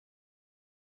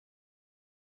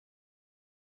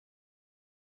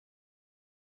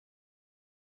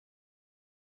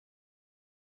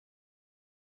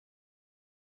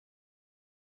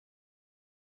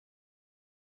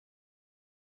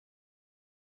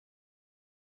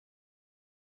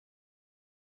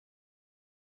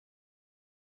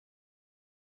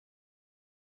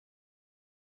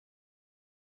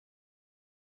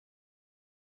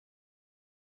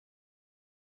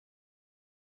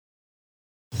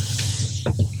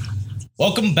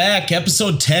Welcome back,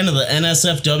 episode 10 of the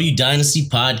NSFW Dynasty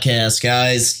podcast,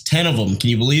 guys. 10 of them.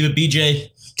 Can you believe it, BJ?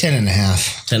 10 and a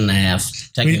half. 10 and a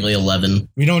half. Technically 11.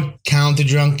 We don't count the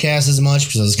drunk cast as much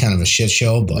because it was kind of a shit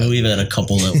show, but we've had a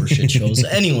couple that were shit shows.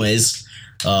 Anyways,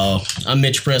 I'm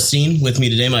Mitch Prestine. With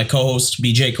me today, my co-host,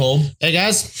 BJ Kolb. Hey,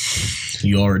 guys.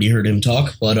 You already heard him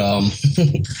talk, but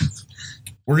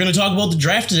we're going to talk about the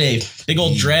draft today. Big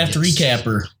old draft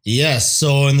recapper. Yes,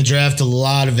 so in the draft, a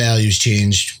lot of values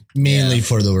changed, mainly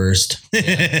for the worst.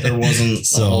 There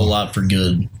wasn't a whole lot for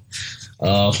good.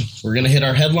 We're going to hit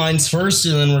our headlines first,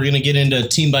 and then we're going to get into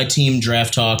team-by-team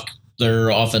draft talk. They're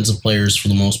offensive players for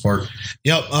the most part.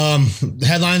 Yep. The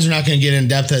headlines are not going to get in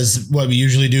depth as what we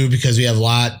usually do because we have a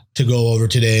lot to go over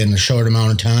today in a short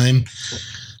amount of time.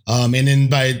 And then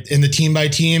in the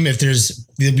team-by-team,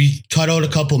 we cut out a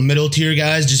couple middle-tier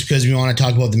guys just because we want to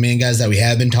talk about the main guys that we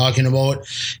have been talking about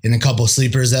and a couple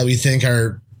sleepers that we think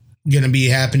are going to be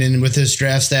happening with this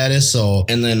draft status.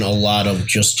 And then a lot of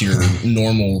just your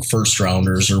normal first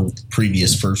rounders or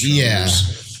previous first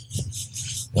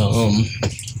rounders. Yeah.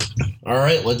 All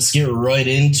right, let's get right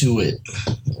into it.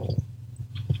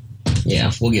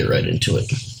 Yeah, we'll get right into it.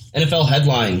 NFL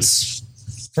headlines.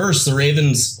 First, the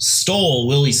Ravens stole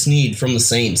Willie Snead from the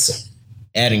Saints,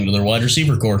 adding to their wide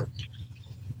receiver core.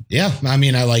 Yeah, I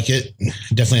mean, I like it.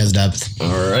 Definitely has depth.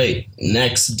 All right.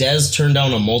 Next, Dez turned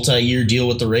down a multi-year deal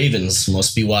with the Ravens.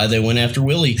 Must be why they went after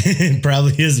Willie.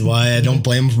 Probably is why. I don't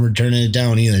blame him for turning it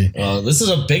down either. This is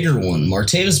a bigger one.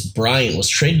 Martavis Bryant was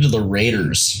traded to the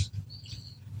Raiders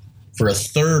for a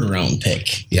third-round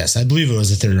pick. Yes, I believe it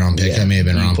was a third-round pick. I may have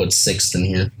been wrong. Put sixth in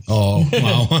here. Oh,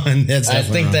 wow. That's I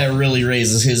think wrong. that really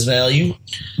raises his value.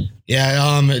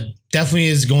 Yeah, it definitely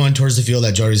is going towards the field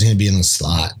that Jordy's going to be in the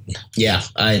slot. Yeah,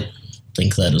 I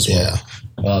think that as well.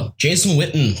 Yeah. Jason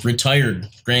Witten retired.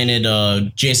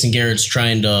 Granted, Jason Garrett's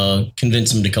trying to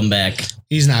convince him to come back.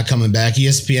 He's not coming back.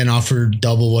 ESPN offered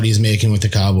double what he's making with the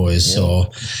Cowboys. Yeah.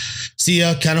 So, see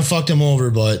ya, kind of fucked him over,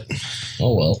 but...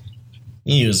 Oh, well.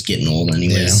 He was getting old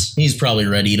anyways. Yeah. He's probably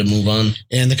ready to move on.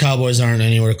 And the Cowboys aren't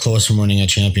anywhere close from winning a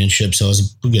championship, so it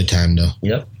was a good time to...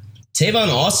 Yep. Tavon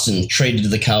Austin traded to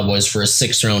the Cowboys for a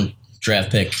 6th-round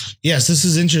draft pick. Yes, this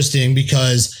is interesting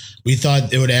because we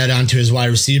thought it would add on to his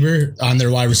wide receiver, on their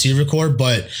wide receiver core,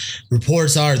 but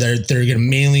reports are they're going to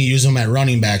mainly use him at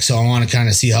running back, so I want to kind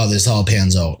of see how this all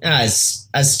pans out. I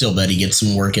still bet he gets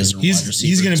some work as a wide receiver.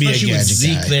 He's going to be a gadget with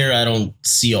Zeke guy. There, I don't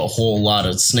see a whole lot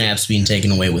of snaps being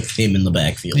taken away with him in the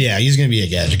backfield. Yeah, he's going to be a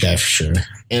gadget guy for sure.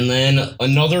 And then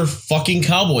another fucking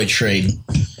Cowboy trade.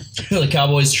 The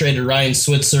Cowboys traded Ryan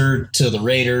Switzer to the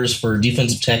Raiders for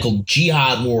defensive tackle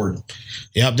Jihad Ward.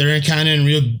 Yep, they're kind of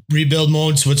in rebuild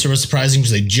mode. Switzer was surprising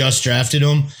because they just drafted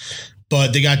him,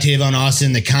 but they got Tavon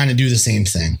Austin. They kind of do the same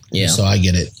thing. Yeah. So I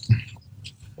get it.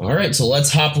 All right, so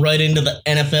let's hop right into the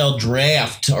NFL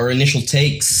draft. Our initial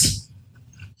takes.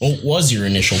 What was your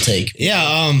initial take?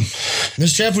 Yeah,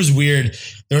 this draft was weird.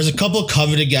 There was a couple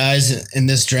coveted guys in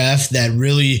this draft that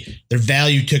really, their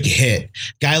value took a hit.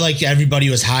 Guy like everybody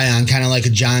was high on, kind of like a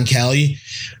John Kelly.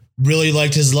 Really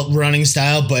liked his running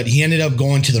style, but he ended up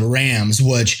going to the Rams,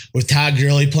 which with Todd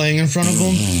Gurley playing in front of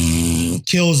him,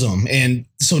 kills him. And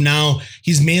so now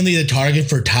he's mainly the target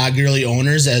for Todd Gurley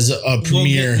owners as a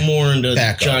premier. We'll get more into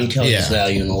backup. John Kelly's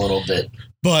value in a little bit.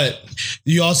 But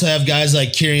you also have guys like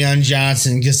Kerryon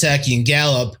Johnson, Gesicki, and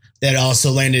Gallup that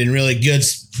also landed in really good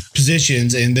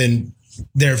positions and then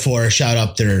therefore shot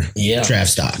up their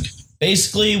draft stock.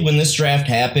 Basically, when this draft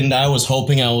happened, I was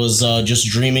hoping I was just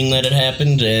dreaming that it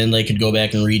happened and they could go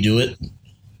back and redo it,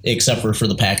 except for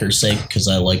the Packers' sake, because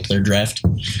I liked their draft.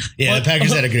 Yeah, the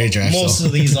Packers had a great draft. Most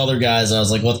of these other guys, I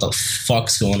was like, what the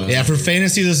fuck's going on? Yeah, for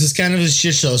fantasy, this is kind of a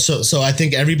shit show. So I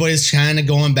think everybody's kind of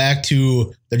going back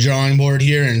to the drawing board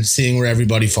here and seeing where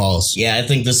everybody falls. Yeah, I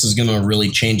think this is going to really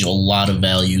change a lot of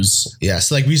values. Yeah,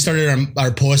 so like we started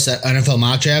our post at NFL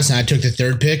mock drafts, and I took the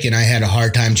third pick, and I had a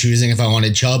hard time choosing if I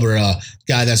wanted Chubb or a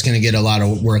guy that's going to get a lot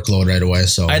of workload right away.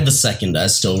 So I had the second. I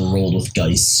still rolled with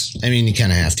Geis. I mean, you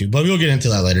kind of have to, but we'll get into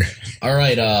that later. All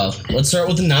right, let's start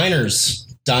with the Niners.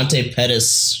 Dante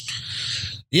Pettis.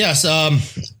 Yes,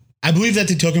 I believe that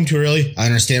they took him too early. I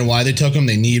understand why they took him.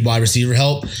 They need wide receiver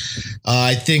help.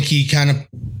 I think he kind of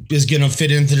is going to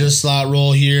fit into the slot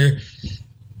role here.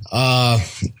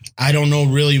 I don't know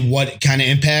really what kind of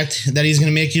impact that he's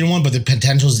going to make year one, but the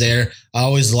potential's there. I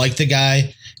always like the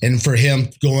guy. And for him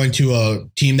going to a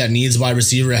team that needs wide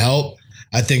receiver help,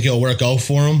 I think it'll work out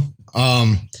for him.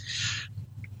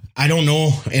 I don't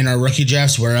know in our rookie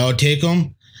drafts where I would take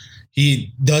him.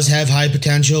 He does have high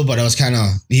potential, but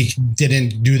he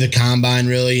didn't do the combine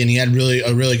really, and he had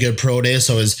a really good pro day.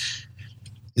 So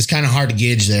is kind of hard to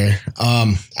gauge there.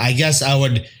 I guess I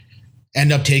would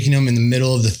end up taking him in the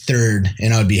middle of the third,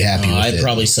 and I would be happy with it. I'd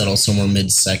probably settle somewhere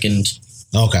mid-second.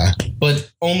 Okay. But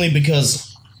only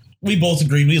because we both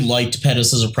agreed we liked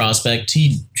Pettis as a prospect.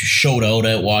 He showed out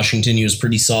at Washington. He was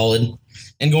pretty solid.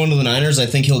 And going to the Niners, I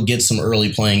think he'll get some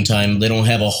early playing time. They don't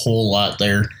have a whole lot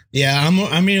there. Yeah,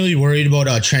 I'm really worried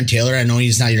about Trent Taylor. I know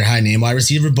he's not your high name wide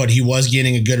receiver, but he was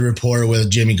getting a good rapport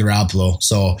with Jimmy Garoppolo.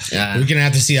 So we're going to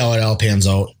have to see how it all pans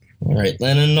out. All right.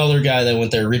 Then another guy that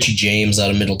went there, Richie James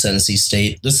out of Middle Tennessee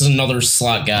State. This is another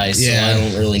slot guy, so I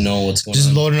don't really know what's going on.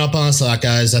 Just loading up on the slot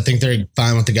guys. I think they're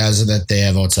fine with the guys that they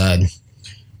have outside.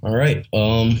 All right.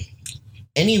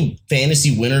 Any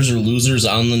fantasy winners or losers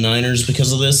on the Niners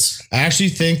because of this? I actually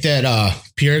think that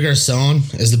Pierre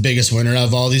Garçon is the biggest winner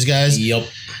of all these guys. Yep.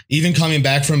 Even coming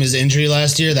back from his injury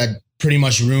last year, that pretty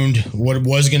much ruined what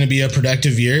was going to be a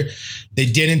productive year. They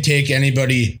didn't take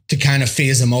anybody to kind of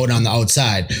phase him out on the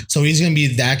outside. So he's going to be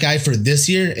that guy for this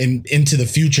year and into the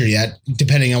future yet,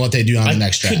 depending on what they do on the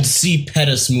next draft. I could see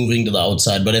Pettis moving to the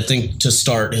outside, but I think to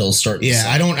start, he'll start. Yeah,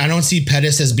 I don't see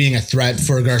Pettis as being a threat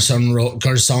for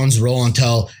Garçon's role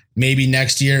until maybe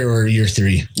next year or year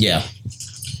 3. Yeah.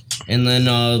 And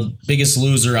then biggest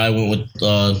loser, I went with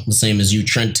the same as you,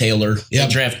 Trent Taylor. Yep.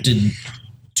 They drafted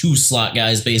 2 slot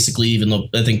guys, basically, even though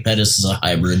I think Pettis is a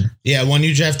hybrid. Yeah, when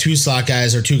you draft 2 slot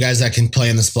guys or 2 guys that can play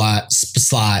in the slot,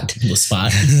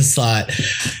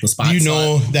 you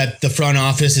know that the front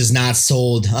office is not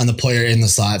sold on the player in the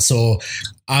slot. So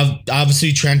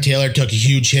obviously Trent Taylor took a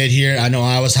huge hit here. I know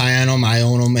I was high on him. I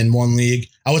own him in 1 league.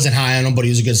 I wasn't high on him, but he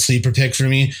was a good sleeper pick for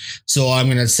me. So I'm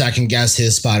going to second guess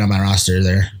his spot on my roster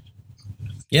there.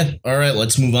 Yeah. All right,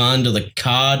 let's move on to the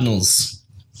Cardinals.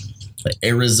 The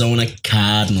Arizona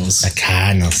Cardinals. The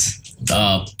Cardinals.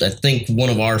 I think one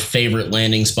of our favorite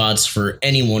landing spots for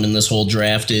anyone in this whole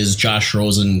draft is Josh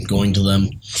Rosen going to them.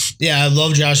 Yeah, I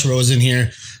love Josh Rosen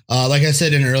here. Like I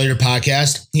said in an earlier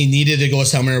podcast, he needed to go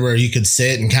somewhere where he could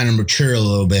sit and kind of mature a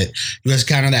little bit. He was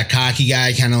kind of that cocky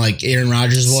guy, kind of like Aaron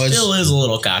Rodgers was. Still is a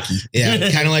little cocky. Yeah,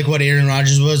 kind of like what Aaron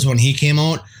Rodgers was when he came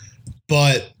out.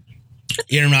 But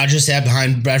Aaron Rodgers sat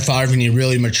behind Brett Favre and he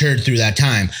really matured through that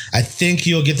time. I think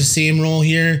you'll get the same role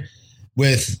here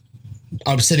with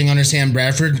sitting under Sam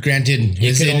Bradford. Granted,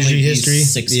 his injury history.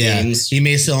 6 games. He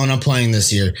may still end up playing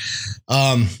this year.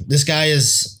 This guy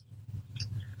is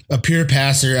a pure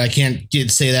passer. I can't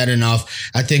say that enough.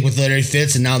 I think with Larry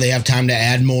Fitz and now they have time to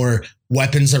add more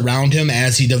weapons around him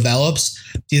as he develops,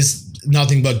 he's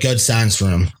nothing but good signs for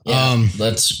him. Yeah,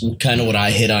 that's kind of what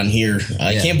I hit on here.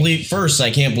 I can't believe he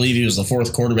was the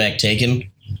 4th quarterback taken.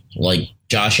 Like,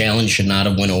 Josh Allen should not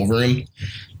have went over him.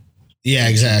 Yeah,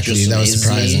 exactly. That was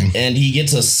surprising. And he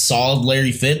gets a solid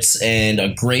Larry Fitz and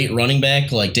a great running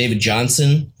back like David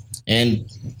Johnson, and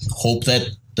hope that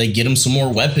they get him some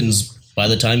more weapons by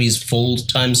the time he's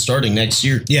full-time starting next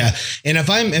year. Yeah, and if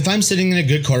I'm sitting in a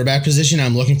good quarterback position,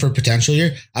 I'm looking for potential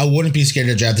here, I wouldn't be scared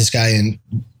to draft this guy in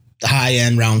high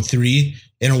end round 3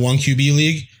 in a 1 QB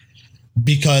league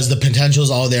because the potential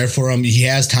is all there for him. He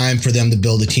has time for them to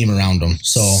build a team around him.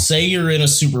 So say you're in a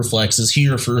super flex. Is he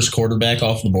your first quarterback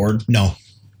off the board? No,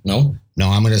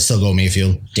 I'm going to still go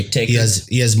Mayfield. Dictator.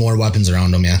 He has more weapons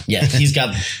around him. Yeah, he's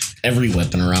got every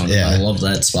weapon around him. I love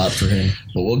that spot for him.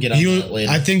 But we'll get on that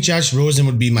later. I think Josh Rosen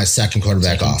would be my second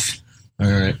quarterback off.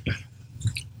 All right.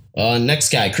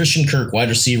 Next guy, Christian Kirk, wide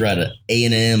receiver out of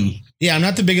A&M. Yeah, I'm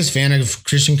not the biggest fan of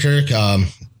Christian Kirk,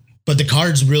 but the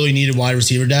Cards really needed wide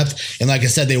receiver depth. And like I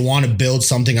said, they want to build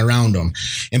something around them.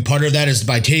 And part of that is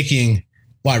by taking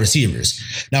wide receivers.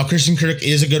 Now, Christian Kirk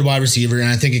is a good wide receiver, and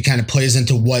I think it kind of plays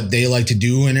into what they like to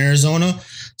do in Arizona.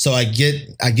 So I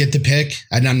get the pick.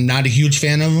 I'm not a huge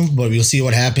fan of him, but we'll see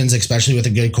what happens, especially with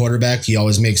a good quarterback. He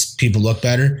always makes people look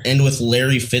better. And with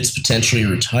Larry Fitz potentially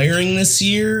retiring this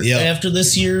year, after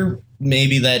this year,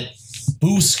 maybe that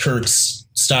boosts Kirk's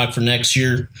stock for next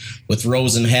year with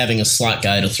Rosen having a slot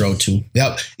guy to throw to.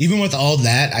 Yep. Even with all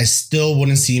that, I still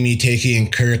wouldn't see me taking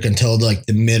Kirk until like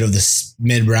the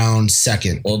mid round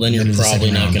second. Well, then you're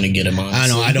probably not going to get him on. I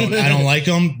know. I don't like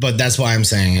him, but that's why I'm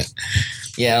saying it.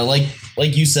 Yeah, like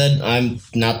you said, I'm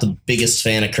not the biggest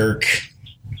fan of Kirk.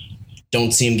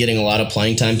 Don't see him getting a lot of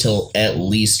playing time till at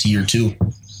least year 2.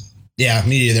 Yeah,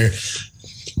 me either.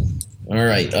 All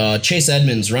right, Chase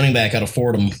Edmonds, running back out of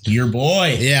Fordham, your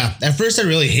boy. Yeah, at first I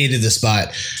really hated the spot,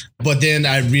 but then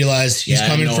I realized he's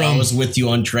coming from. I was with you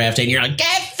on draft day, and you're like,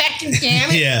 God fucking damn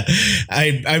it. Yeah,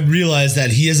 I realized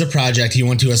that he is a project. He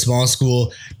went to a small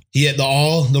school. He had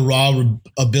all the raw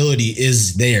ability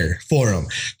is there for him.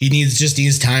 He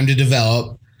needs time to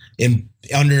develop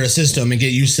under a system and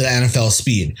get used to the NFL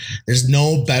speed. There's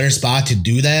no better spot to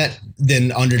do that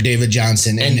than under David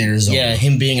Johnson in Arizona. Yeah,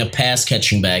 him being a pass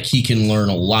catching back, he can learn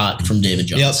a lot from David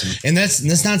Johnson. Yep. And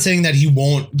that's not saying that he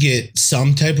won't get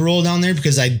some type of role down there,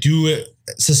 because I do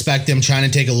suspect them trying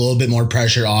to take a little bit more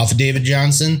pressure off of David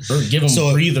Johnson. Or give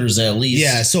him breathers at least.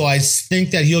 Yeah, so I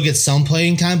think that he'll get some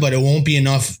playing time, but it won't be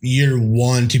enough year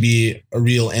one to be a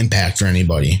real impact for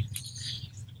anybody.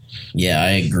 Yeah,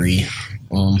 I agree.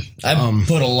 I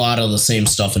put a lot of the same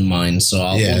stuff in mine, so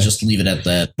we'll just leave it at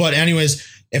that. But anyways,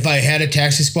 if I had a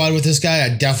taxi squad with this guy, I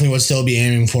definitely would still be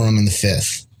aiming for him in the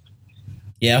 5th.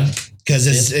 Yeah. Because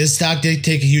his stock did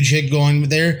take a huge hit going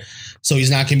there, so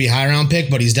he's not going to be a high round pick,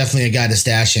 but he's definitely a guy to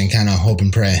stash and kind of hope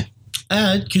and pray.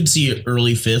 I could see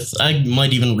early 5th. I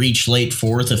might even reach late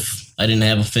 4th if I didn't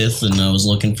have a 5th and I was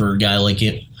looking for a guy like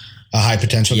it. A high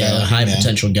potential guy. Yeah, a high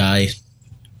potential guy.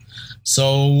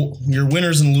 So, your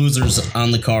winners and losers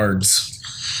on the cards.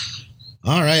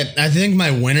 All right. I think my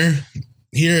winner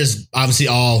here is obviously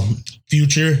all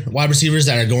future wide receivers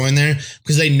that are going there,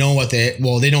 because they know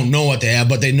they don't know what they have,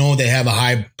 but they know they have a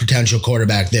high potential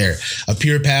quarterback there. A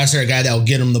pure passer, a guy that will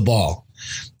get them the ball.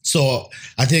 So,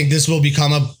 I think this will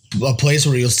become a place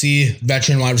where you'll see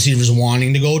veteran wide receivers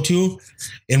wanting to go to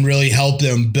and really help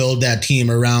them build that team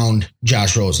around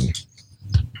Josh Rosen.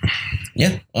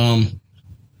 Yeah.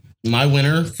 My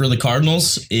winner for the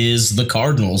Cardinals is the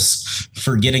Cardinals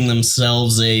for getting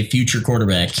themselves a future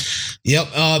quarterback. Yep.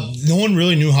 No one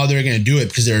really knew how they were going to do it,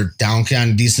 because they're down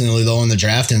kind of decently low in the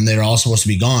draft and they're all supposed to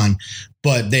be gone.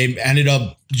 But they ended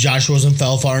up, Josh Rosen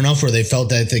fell far enough where they felt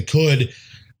that they could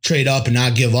trade up and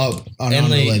not give up on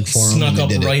and they leg for him. Snuck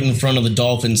up right in front of the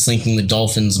Dolphins, thinking the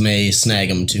Dolphins may snag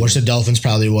him too. Which the Dolphins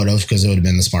probably would have, because it would have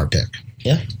been the smart pick.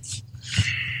 Yeah.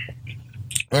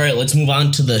 All right, let's move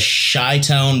on to the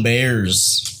Chi-Town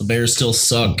Bears. The Bears still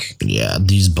suck. Yeah,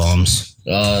 these bums.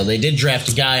 They did draft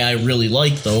a guy I really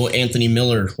like, though, Anthony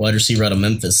Miller, wide receiver out of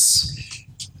Memphis.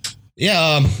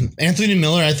 Yeah, Anthony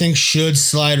Miller, I think, should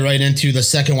slide right into the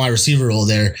second wide receiver role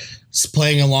there. He's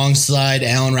playing alongside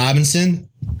Allen Robinson.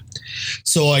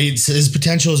 So his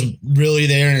potential is really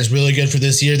there and is really good for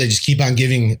this year. They just keep on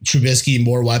giving Trubisky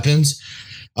more weapons.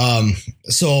 We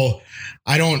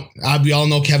all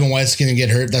know Kevin White's going to get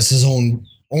hurt. That's his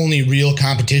only real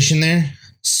competition there.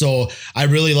 So I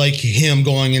really like him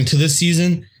going into this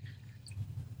season.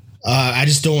 I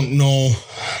just don't know.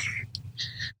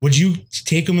 Would you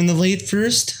take him in the late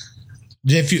first?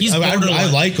 I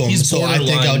like him, so I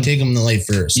think I would take him in the late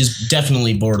first. He's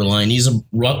definitely borderline. He's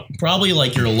probably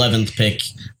like your 11th pick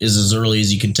is as early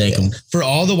as you can take him. For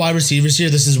all the wide receivers here,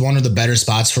 this is one of the better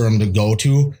spots for him to go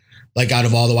to. Like, out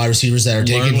of all the wide receivers that are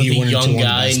taken, he went into one of the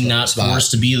best spots. Young guy, not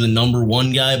forced to be the number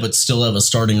one guy, but still have a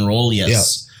starting role.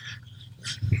 Yes.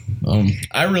 Yeah.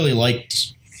 I really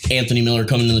liked Anthony Miller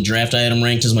coming to the draft. I had him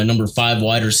ranked as my number 5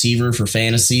 wide receiver for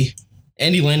fantasy.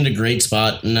 And he landed a great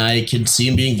spot, and I could see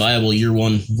him being viable year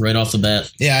one right off the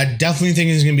bat. Yeah, I definitely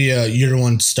think he's going to be a year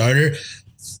one starter.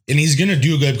 And he's going to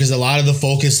do good because a lot of the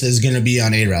focus is going to be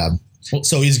on A-Rob.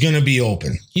 So he's going to be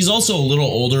open. He's also a little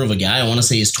older of a guy. I want to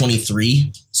say he's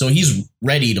 23. So he's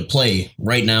ready to play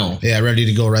right now. Yeah, ready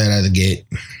to go right out of the gate.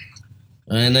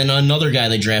 And then another guy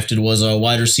they drafted was a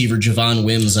wide receiver, Javon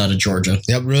Wims out of Georgia.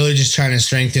 Yep, really just trying to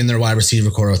strengthen their wide receiver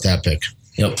core with that pick.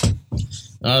 Yep.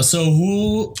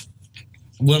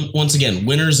 Once again,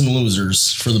 winners and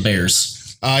losers for the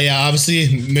Bears.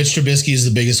 Obviously, Mitch Trubisky is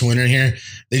the biggest winner here.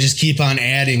 They just keep on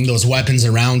adding those weapons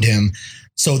around him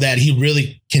so that he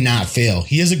really cannot fail.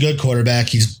 He is a good quarterback.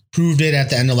 He's proved it at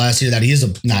the end of last year that he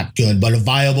is not good, but a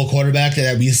viable quarterback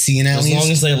that we've seen at least. As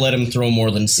long as they let him throw more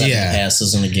than 7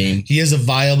 passes in a game. He is a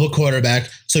viable quarterback.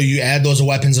 So you add those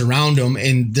weapons around him,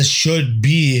 and this should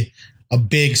be a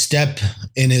big step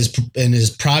in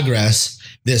his progress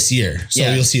this year. So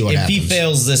you'll see what happens. If he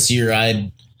fails this year,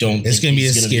 I don't it's going to be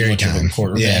a scary time.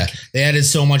 Yeah. They added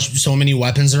so many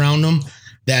weapons around him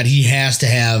that he has to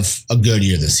have a good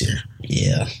year this year.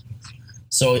 Yeah.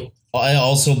 So I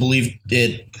also believe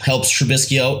it helps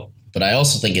Trubisky out, but I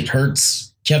also think it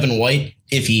hurts Kevin White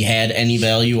if he had any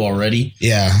value already.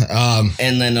 Yeah.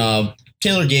 And then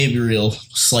Taylor Gabriel,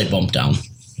 slight bump down.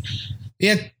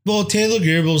 Yeah. Well, Taylor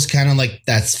Gabriel's kind of like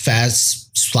that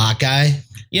fast slot guy.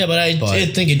 Yeah, but I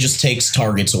think it just takes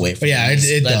targets away from him. Yeah,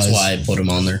 it does. That's why I put him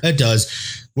on there. It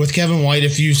does. With Kevin White,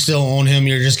 if you still own him,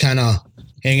 you're just kind of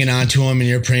hanging on to him and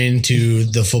you're praying to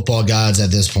the football gods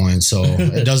at this point. So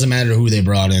it doesn't matter who they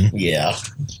brought in. Yeah.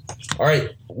 All right.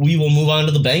 We will move on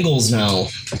to the Bengals now.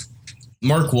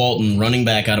 Mark Walton, running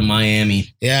back out of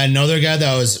Miami. Yeah, another guy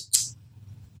that I was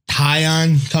high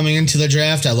on coming into the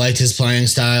draft. I liked his playing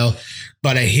style,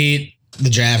 but I hate the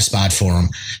draft spot for him.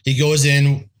 He goes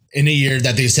in in a year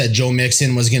that they said Joe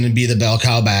Mixon was going to be the bell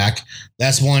cow back.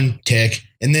 That's one tick.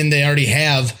 And then they already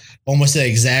have almost the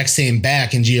exact same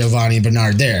back in Giovanni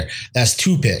Bernard there. That's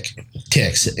two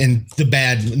ticks in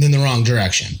the wrong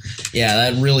direction. Yeah,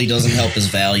 that really doesn't help his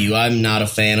value. I'm not a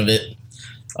fan of it.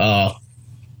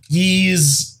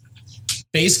 He's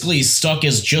basically stuck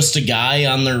as just a guy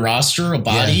on their roster, a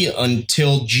body,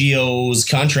 until Gio's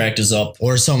contract is up.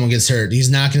 Or someone gets hurt. He's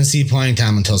not going to see playing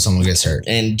time until someone gets hurt.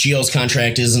 And Gio's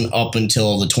contract isn't up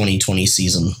until the 2020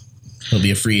 season. He'll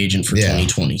be a free agent for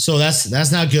 2020. So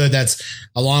that's not good. That's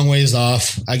a long ways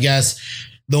off. I guess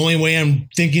the only way I'm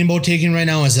thinking about taking right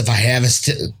now is if I have a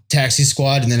taxi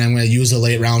squad, and then I'm going to use a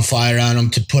late round flyer on him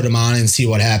to put him on and see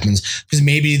what happens. Because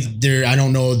maybe I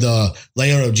don't know the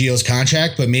layout of Gio's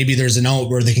contract, but maybe there's an out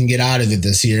where they can get out of it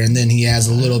this year, and then he has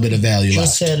a little bit of value left.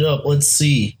 Just set it up. Let's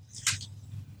see.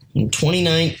 In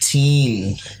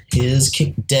 2019, his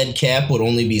dead cap would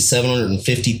only be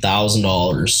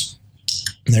 $750,000.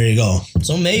 There you go.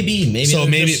 So maybe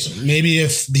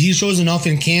if he shows enough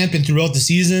in camp and throughout the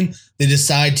season, they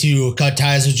decide to cut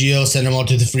ties with Gio, send him out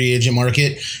to the free agent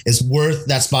market, it's worth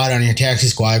that spot on your taxi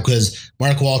squad because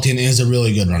Mark Walton is a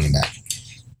really good running back.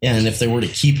 Yeah, and if they were to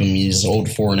keep him, he's owed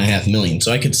 $4.5 million.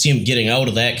 So I could see him getting out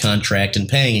of that contract and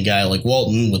paying a guy like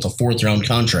Walton with a 4th round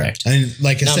contract. And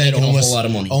like I said, almost a whole lot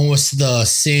of money. Almost the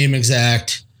same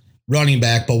exact running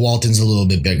back, but Walton's a little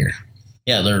bit bigger.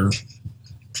 Yeah, their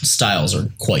styles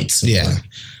are quite similar. Yeah.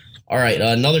 All right,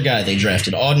 another guy they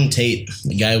drafted, Auden Tate,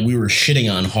 the guy we were shitting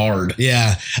on hard.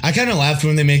 Yeah, I kind of laughed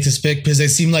when they make this pick because it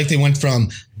seemed like they went from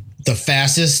the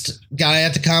fastest guy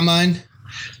at the combine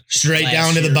straight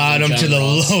down to the bottom to the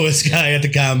lowest guy at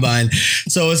the combine.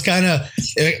 So it's kind of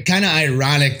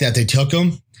ironic that they took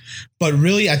him. But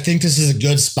really, I think this is a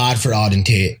good spot for Auden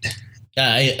Tate.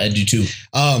 Yeah, I do too.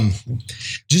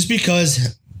 Just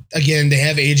because, again, they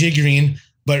have AJ Green.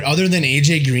 But other than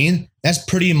AJ Green, that's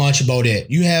pretty much about it.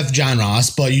 You have John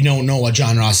Ross, but you don't know what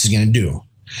John Ross is going to do.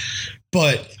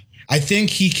 But I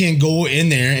think he can go in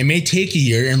there. It may take a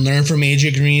year and learn from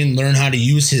AJ Green, learn how to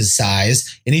use his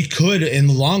size. And he could, in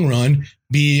the long run,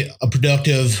 be a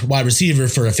productive wide receiver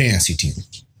for a fantasy team.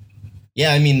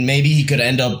 Yeah, I mean, maybe he could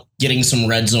end up getting some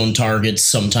red zone targets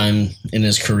sometime in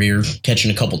his career,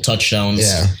 catching a couple touchdowns.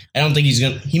 Yeah. I don't think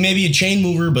he may be a chain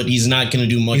mover, but he's not going to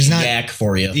do much yak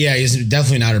for you. Yeah, he's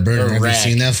definitely not a burner. Have you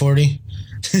seen that 40?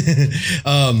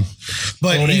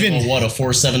 But even a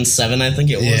 4.77, I think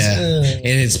it was. Yeah,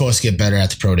 and it's supposed to get better at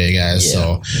the pro day, guys.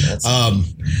 Yeah, so,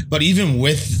 but even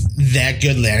with that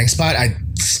good landing spot, I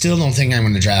still don't think I'm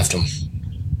going to draft him.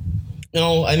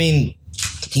 No, I mean,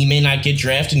 he may not get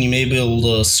drafted, and you may be able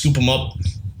to scoop him up.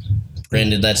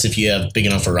 Granted, that's if you have big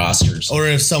enough of rosters. Or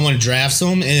if someone drafts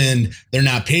him and they're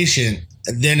not patient,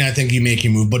 then I think you make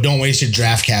your move. But don't waste your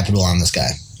draft capital on this guy.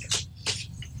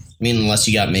 I mean, unless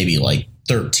you got maybe like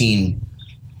 13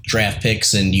 draft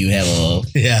picks and you have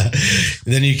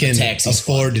then you can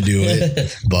afford to do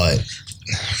it. But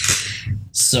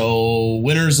so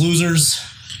winners, losers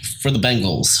for the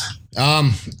Bengals.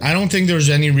 I don't think there's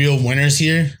any real winners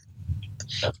here.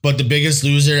 But the biggest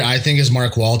loser, I think, is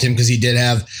Mark Walton because he did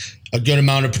have a good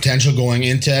amount of potential going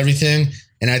into everything.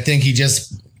 And I think he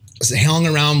just hung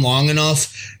around long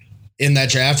enough in that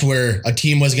draft where a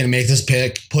team was going to make this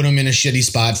pick, put him in a shitty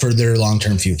spot for their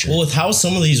long-term future. Well, with how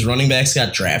some of these running backs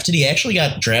got drafted, he actually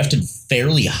got drafted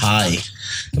fairly high.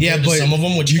 Yeah, but some of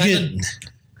them, which I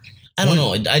don't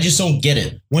know. I just don't get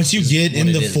it. Once you get in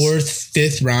the 4th,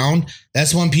 5th round,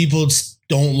 that's when people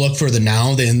don't look for the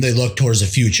now, then they look towards the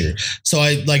future. So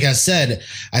like I said,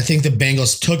 I think the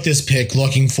Bengals took this pick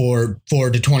looking forward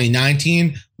to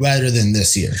 2019 rather than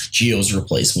this year. Gio's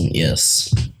replacement,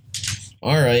 yes.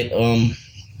 All right.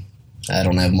 I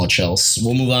don't have much else.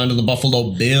 We'll move on to the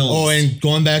Buffalo Bills. Oh, and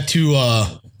going back to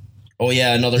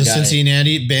another guy.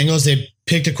 Cincinnati Bengals, they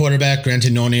picked a quarterback,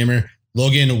 granted no-namer,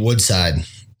 Logan Woodside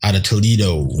out of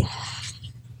Toledo.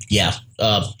 Yeah,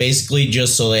 basically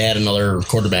just so they had another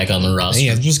quarterback on the roster.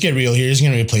 Yeah, just get real here. He's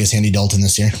going to replace Andy Dalton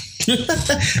this year.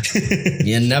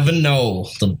 You never know.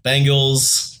 The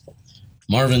Bengals,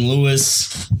 Marvin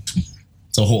Lewis,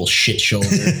 it's a whole shit show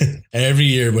there. Every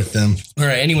year with them. All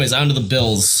right, anyways, on to the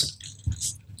Bills.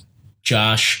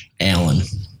 Josh Allen.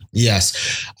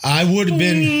 Yes, I would have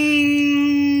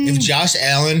been... If Josh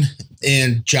Allen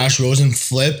and Josh Rosen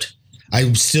flipped, I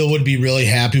still would be really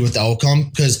happy with the outcome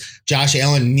because Josh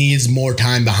Allen needs more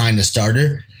time behind the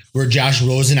starter, where Josh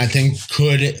Rosen, I think,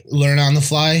 could learn on the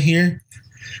fly here.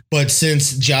 But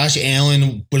since Josh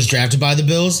Allen was drafted by the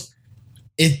Bills,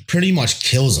 it pretty much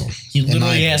kills him. He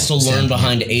literally has to learn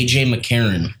behind A.J.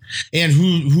 McCarron. And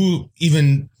who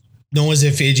even know as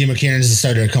if AJ McCarron is the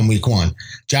starter come week 1.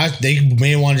 They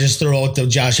may want to just throw out the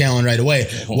Josh Allen right away,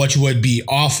 which would be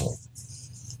awful.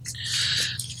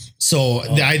 So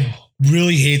I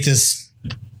really hate this.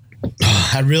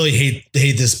 I really hate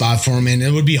this spot for him, and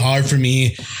it would be hard for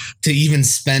me to even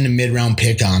spend a mid-round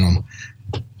pick on him.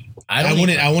 I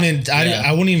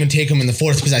wouldn't even take him in the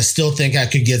 4th because I still think I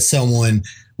could get someone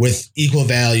with equal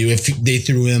value if they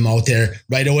threw him out there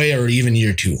right away or even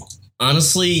year 2.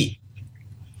 Honestly,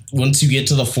 once you get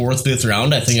to the 4th, 5th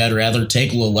round, I think I'd rather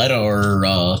take Laletta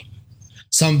or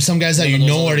some guys that you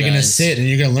know are going to sit and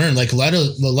you're going to learn. Like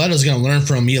Laletta's going to learn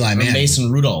from Eli Manning.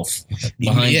 Mason Rudolph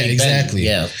behind. Yeah, exactly.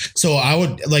 Yeah. So I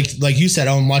would like you said,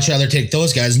 I would much rather take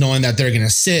those guys knowing that they're going to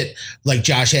sit like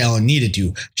Josh Allen needed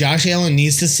to. Josh Allen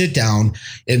needs to sit down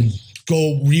and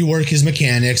go rework his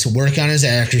mechanics, work on his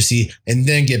accuracy, and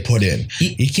then get put in.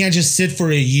 He can't just sit for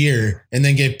a year and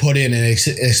then get put in and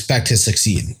expect to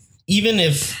succeed. Even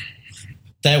if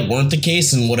that weren't the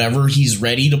case and whatever he's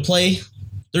ready to play,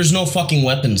 there's no fucking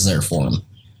weapons there for him.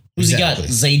 Who's exactly. he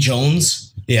got? Zay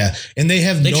Jones? Yeah. And they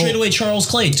trade away Charles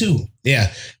Clay too.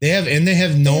 Yeah. They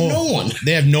have no one.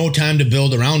 They have no time to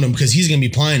build around him because he's going to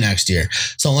be playing next year.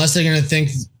 So unless they're going to think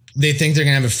they're going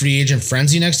to have a free agent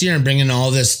frenzy next year and bring in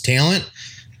all this talent,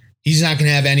 he's not going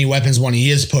to have any weapons when he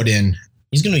is put in.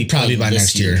 He's going to be probably by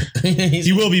next year.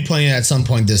 He will be playing at some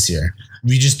point this year.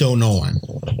 We just don't know when.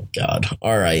 Oh, God.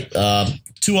 All right.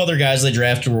 2 other guys they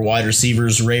drafted were wide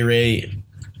receivers, Ray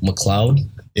McLeod.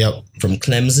 Yep. From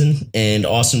Clemson and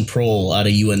Austin Prohl out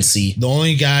of UNC. The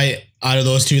only guy out of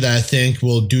those 2 that I think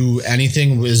will do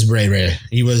anything is Ray.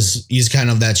 He's kind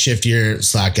of that shiftier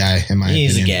slot guy in my opinion.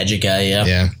 He's a gadget guy, yeah.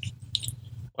 Yeah.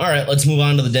 All right, let's move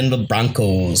on to the Denver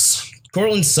Broncos.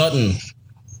 Cortland Sutton.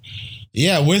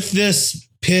 Yeah, with this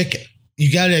pick,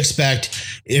 you got to expect,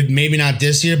 if maybe not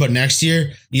this year, but next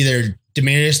year, either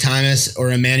Demaryius Thomas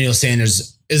or Emmanuel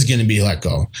Sanders is going to be let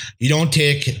go. You don't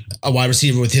take a wide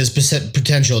receiver with his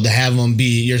potential to have him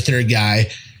be your 3rd guy,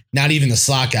 not even the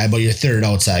slot guy, but your 3rd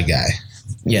outside guy.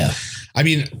 Yeah. I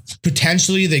mean,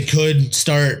 potentially they could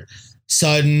start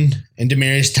Sutton and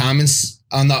Demaryius Thomas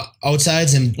on the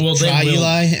outsides and try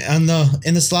Eli in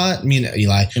the slot. I mean,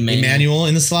 Emmanuel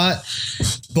in the slot.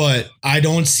 But I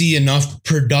don't see enough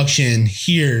production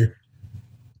here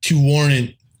to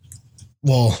warrant.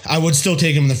 Well, I would still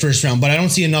take him in the 1st round, but I don't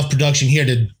see enough production here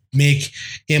to make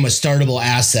him a startable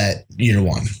asset year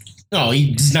 1. No,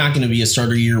 he's not going to be a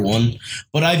starter year 1.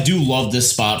 But I do love this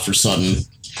spot for Sutton.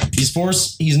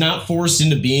 He's not forced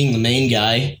into being the main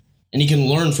guy, and he can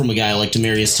learn from a guy like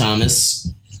Demaryius Thomas,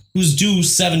 who's due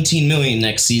 $17 million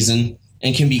next season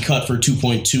and can be cut for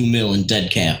 $2.2 million in dead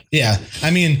cap. Yeah,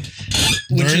 I mean,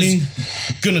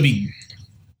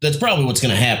 that's probably what's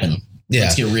going to happen. Yeah.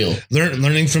 Let's get real.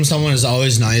 Learning from someone is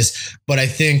always nice, but I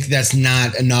think that's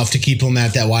not enough to keep him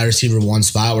at that wide receiver 1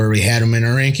 spot where we had him in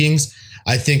our rankings.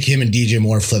 I think him and DJ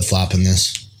Moore flip-flop in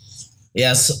this.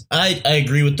 Yes, I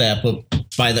agree with that, but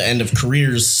by the end of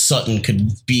careers, Sutton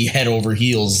could be head over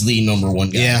heels the number 1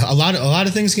 guy. Yeah, a lot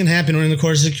of things can happen during the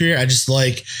course of the career. I just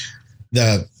like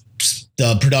the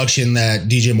production that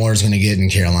DJ Moore is going to get in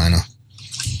Carolina.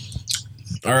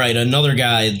 All right, another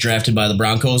guy drafted by the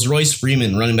Broncos, Royce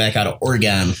Freeman, running back out of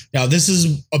Oregon. Now, this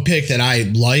is a pick that I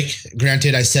like.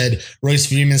 Granted, I said Royce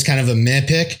Freeman is kind of a meh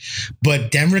pick,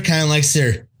 but Denver kind of likes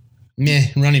their meh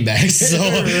running backs, so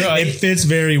right. It fits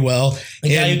very well. A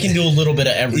guy who can do a little bit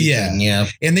of everything. Yeah.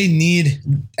 And they need,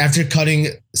 after cutting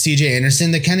CJ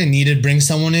Anderson, they kind of needed to bring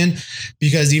someone in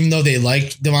because even though they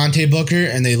like Devontae Booker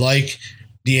and they like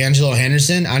D'Angelo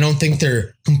Henderson, I don't think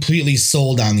they're completely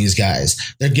sold on these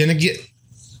guys. They're going to get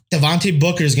Devontae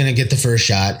Booker is going to get the first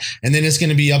shot, and then it's going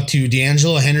to be up to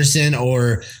D'Angelo Henderson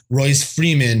or Royce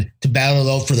Freeman to battle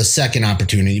out for the second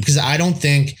opportunity because I don't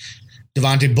think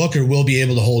Devontae Booker will be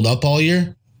able to hold up all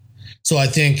year. So I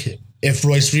think if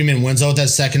Royce Freeman wins out that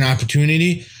second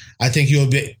opportunity, I think he'll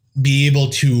be able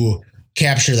to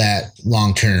capture that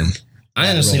long term.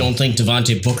 I honestly don't think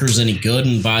Devontae Booker's any good,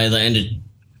 and by the end of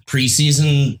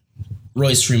preseason,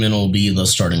 Royce Freeman will be the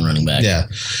starting running back. Yeah.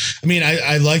 I mean,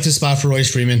 I like the spot for Royce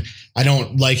Freeman. I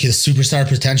don't like his superstar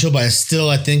potential, but I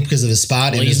think because of his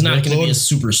spot and he's his not workload, going to be a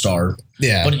superstar.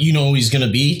 Yeah. But you know who he's going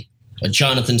to be? A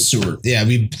Jonathan Stewart. Yeah,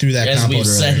 we threw that as we've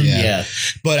said. Yeah.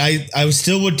 But I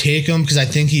still would take him because I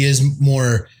think he is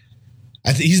more.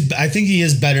 I think he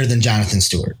is better than Jonathan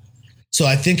Stewart. So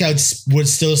I think I would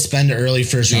still spend an early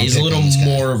first round. He's a little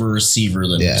more of a receiver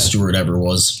than Stewart ever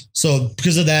was. So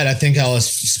because of that, I think I'll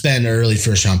spend an early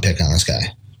first round pick on this guy.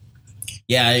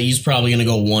 Yeah, he's probably going to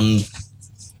go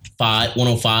 105,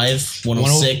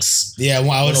 106. Yeah,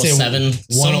 I would say 107,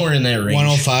 somewhere in that range.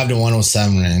 105 to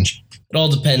 107 range. It all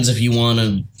depends if you want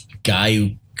to guy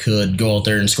who could go out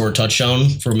there and score a touchdown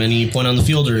from any point on the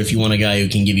field, or if you want a guy who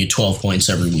can give you 12 points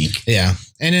every week. Yeah.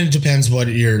 And it depends what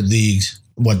your league,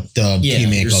 what the team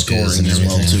makeup is and everything.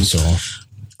 Well too. So.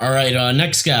 All right,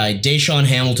 next guy, Deshaun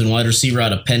Hamilton, wide receiver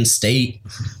out of Penn State.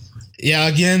 Yeah,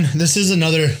 again, this is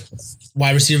another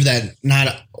wide receiver that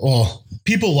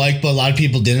people like, but a lot of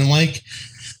people didn't like.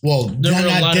 Well, there were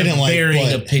a lot of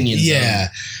varying opinions. Yeah,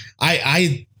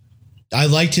 I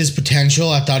liked his potential.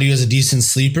 I thought he was a decent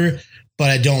sleeper, but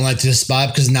I don't like this spot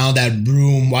because now that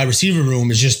wide receiver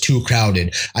room is just too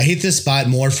crowded. I hate this spot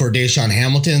more for Deshaun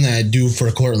Hamilton than I do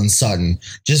for Cortland Sutton,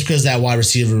 just because that wide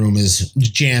receiver room is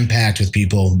jam-packed with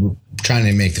people trying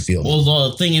to make the field.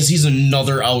 Well, the thing is, he's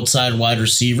another outside wide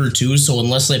receiver too, so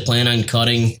unless they plan on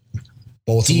cutting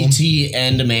both DT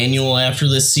and Emmanuel after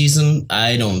this season,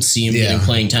 I don't see him getting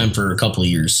playing time for a couple of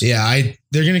years. Yeah,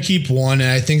 they're going to keep one,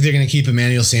 and I think they're going to keep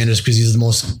Emmanuel Sanders because he's the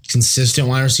most consistent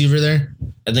wide receiver there.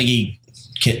 I think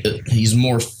he's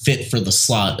more fit for the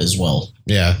slot as well.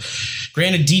 Yeah.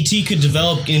 Granted, DT could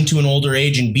develop into an older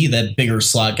age and be that bigger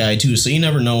slot guy too, so you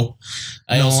never know.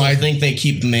 I think they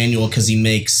keep Emmanuel because he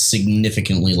makes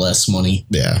significantly less money.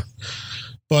 Yeah.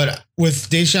 But with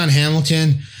Deshaun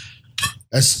Hamilton,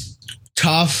 that's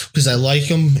tough because I like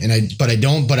him but I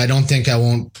don't think I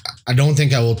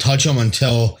will touch him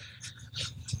until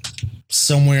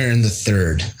somewhere in the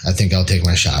third. I think I'll take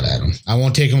my shot at him. I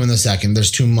won't take him in the second.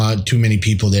 There's too many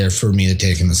people there for me to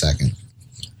take in the second.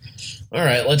 All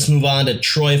right, let's move on to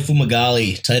Troy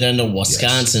Fumagalli, tight end of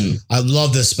Wisconsin. Yes. I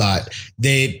love this spot.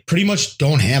 They pretty much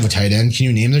don't have a tight end. Can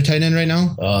you name their tight end right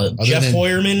now? Jeff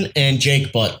Hoyerman and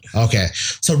Jake Butt. Okay,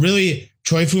 so really,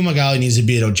 Troy Fumagalli needs to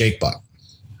beat out Jake Butt.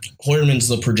 Hoyerman's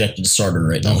the projected starter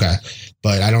right now. Okay,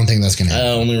 but I don't think that's going to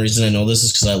happen. The only reason I know this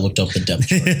is because I looked up the depth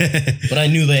chart. But I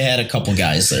knew they had a couple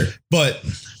guys there. But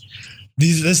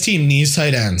this team needs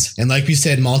tight ends. And like we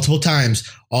said multiple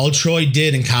times, all Troy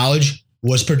did in college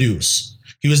was produce.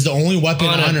 He was the only weapon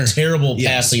on a terrible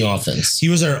passing offense. He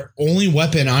was our only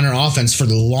weapon on our offense for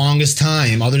the longest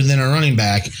time other than our running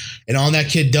back. And all that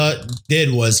kid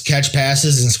did was catch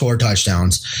passes and score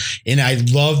touchdowns. And I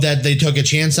love that they took a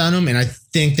chance on him. And I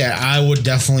think that I would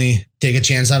definitely take a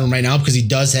chance on him right now because he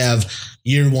does have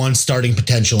year one starting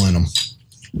potential in him.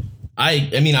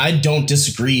 I don't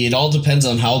disagree. It all depends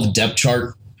on how the depth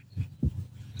chart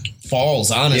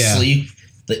falls, honestly. Yeah.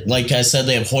 Like I said,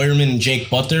 they have Hoyerman and Jake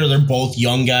Butt there. They're both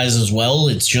young guys as well.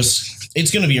 It's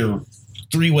going to be a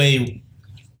three-way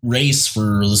race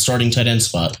for the starting tight end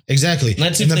spot. Exactly. And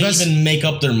that's if they even make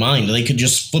up their mind. They could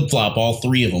just flip-flop all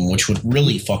three of them, which would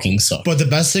really fucking suck. But the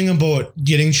best thing about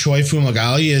getting Troy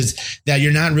Fumagalli is that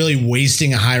you're not really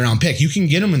wasting a high-round pick. You can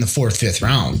get him in the 4th, 5th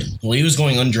round. Well, he was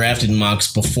going undrafted in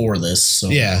mocks before this. So.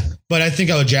 Yeah, but I think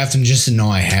I would draft him just to know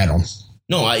I had him.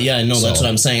 No, that's what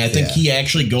I'm saying. I think he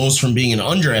actually goes from being an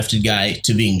undrafted guy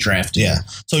to being drafted. Yeah.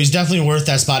 So he's definitely worth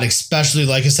that spot, especially,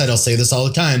 like I said, I'll say this all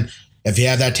the time. If you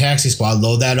have that taxi squad,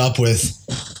 load that up with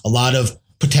a lot of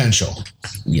potential.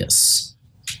 Yes.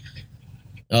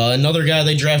 Another guy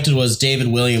they drafted was David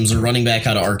Williams, a running back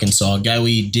out of Arkansas, a guy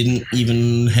we didn't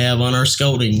even have on our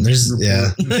scouting report. Yeah.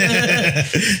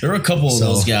 There were a couple of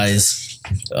those guys.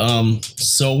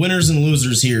 So winners and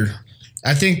losers here.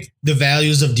 I think the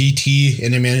values of DT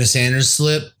and Emmanuel Sanders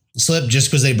slip just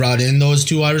because they brought in those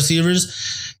two wide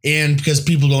receivers and because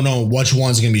people don't know which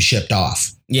one's going to be shipped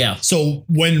off. Yeah. So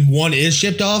when one is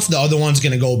shipped off, the other one's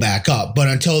going to go back up. But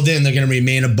until then, they're going to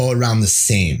remain about around the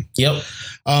same. Yep.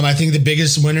 I think the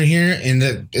biggest winner here,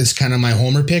 and it's kind of my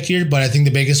homer pick here, but I think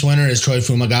the biggest winner is Troy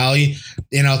Fumagalli,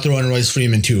 and I'll throw in Royce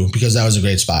Freeman too because that was a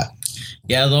great spot.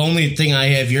 Yeah, the only thing I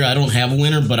have here, I don't have a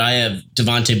winner, but I have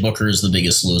Devontae Booker as the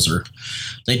biggest loser.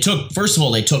 First of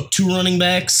all, they took two running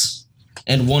backs,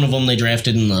 and one of them they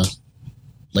drafted in the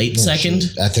late second.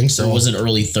 Shit. I think so. Or was it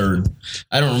early third?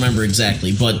 I don't remember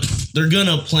exactly, but they're going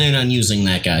to plan on using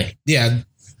that guy. Yeah.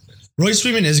 Royce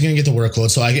Freeman is going to get the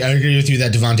workload, so I agree with you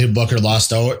that Devontae Booker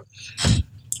lost out.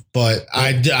 But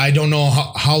I don't know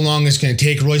how long it's going to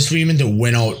take Royce Freeman to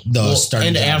win out the starting.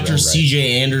 And after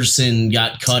C.J. Anderson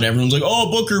got cut, everyone's like,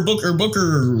 "Oh, Booker!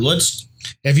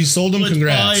 If you sold him,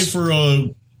 congrats buy for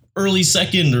a early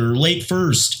second or late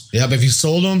first." Yep. If you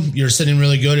sold him, you're sitting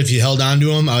really good. If you held on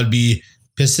to him, I would be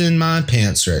pissing my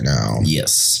pants right now.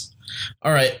 Yes.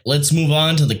 All right, let's move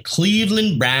on to the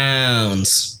Cleveland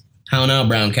Browns. How now,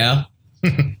 Brown Cow?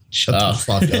 Shut the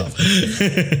fuck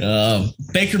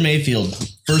up. Baker Mayfield,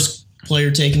 first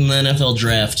player taken in the NFL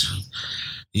draft.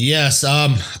 Yes,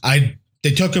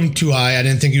 they took him too high. I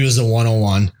didn't think he was a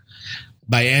 101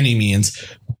 by any means.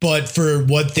 But for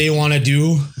what they want to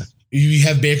do, you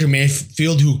have Baker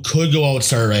Mayfield who could go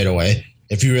outstar right away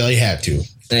if you really had to.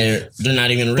 They're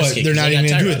not even going to risk it. They're not even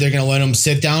going to do it. They're going to let him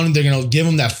sit down. They're going to give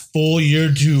him that full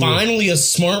year to... Finally, a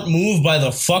smart move by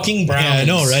the fucking Browns. Yeah, I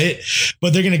know, right?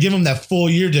 But they're going to give him that full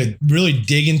year to really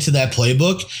dig into that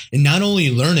playbook and not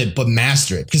only learn it, but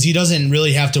master it. Because he doesn't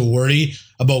really have to worry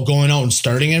about going out and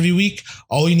starting every week.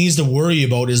 All he needs to worry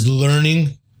about is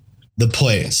learning the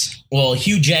plays. Well,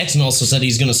 Hugh Jackson also said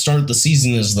he's going to start the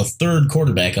season as the third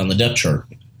quarterback on the depth chart.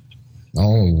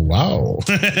 Oh, wow.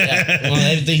 Yeah.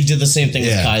 Well, they did the same thing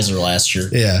with Kaiser last year.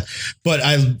 Yeah. But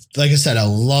like I said, I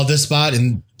love this spot.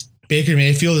 And Baker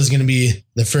Mayfield is going to be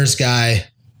the first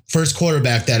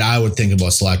quarterback that I would think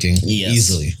about selecting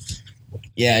easily.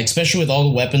 Yeah, especially with all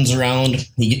the weapons around.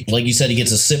 Like you said, he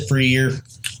gets a sit for a year.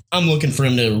 I'm looking for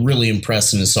him to really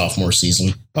impress in his sophomore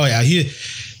season. Oh, yeah.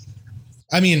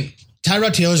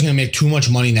 Tyrod Taylor's going to make too much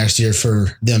money next year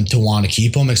for them to want to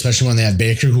keep him, especially when they have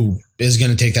Baker, who is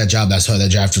going to take that job. That's why they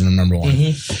drafted him number one.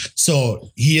 Mm-hmm. So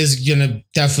he is going to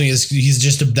he's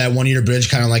just that 1 year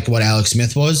bridge, kind of like what Alex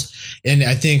Smith was. And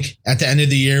I think at the end of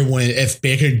the year, if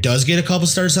Baker does get a couple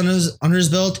starts under his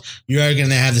belt, you are going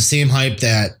to have the same hype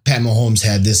that Pat Mahomes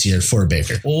had this year for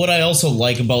Baker. Well, what I also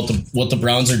like about what the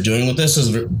Browns are doing with this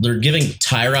is they're giving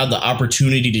Tyrod the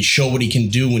opportunity to show what he can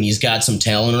do when he's got some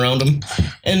talent around him.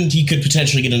 And he could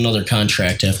potentially get another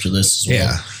contract after this as well.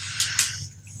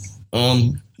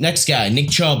 Yeah. Next guy,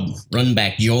 Nick Chubb, running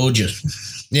back, Georgia.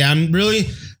 Yeah, I'm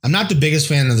not the biggest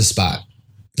fan of the spot.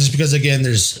 Just because, again,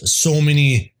 there's so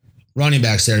many running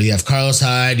backs there. You have Carlos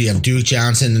Hyde, you have Duke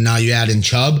Johnson, and now you add in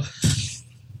Chubb.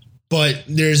 But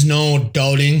there's no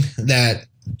doubting that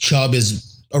Chubb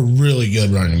is a really good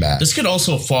running back. This could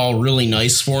also fall really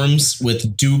nice for him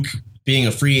with Duke being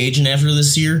a free agent after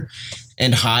this year.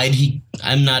 And Hyde,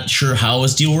 I'm not sure how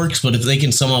his deal works, but if they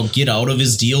can somehow get out of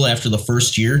his deal after the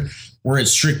first year, where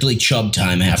it's strictly Chubb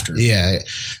time after. Yeah.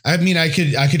 I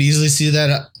could easily see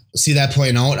that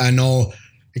playing out. I know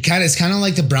it's kind of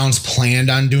like the Browns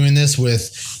planned on doing this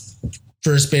with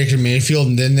first Baker Mayfield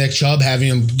and then Nick Chubb, having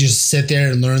him just sit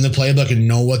there and learn the playbook and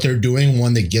know what they're doing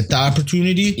when they get the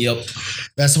opportunity. Yep.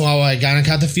 That's how I kind of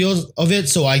caught the feel of it.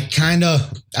 So I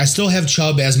still have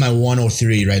Chubb as my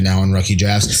 103 right now in rookie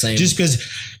drafts. Same. Just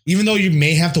because even though you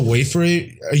may have to wait for a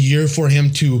year for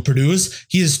him to produce,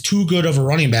 he is too good of a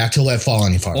running back to let fall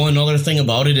any farther. Well, another thing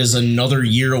about it is another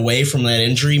year away from that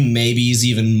injury, maybe he's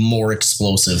even more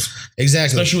explosive.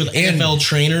 Exactly. Especially with NFL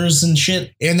trainers and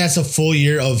shit. And that's a full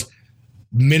year of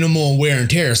minimal wear and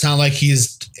tear. It's not like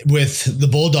he's with the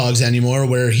Bulldogs anymore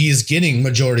where he is getting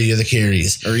majority of the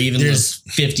carries. Or even there's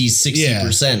 50, 60%.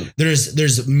 Yeah,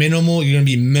 there's minimal, you're going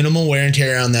to be minimal wear and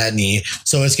tear on that knee.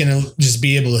 So it's going to just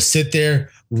be able to sit there,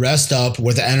 rest up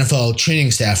with the NFL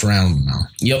training staff around him now.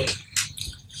 Yep.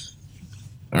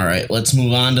 All right, let's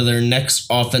move on to their next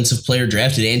offensive player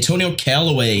drafted, Antonio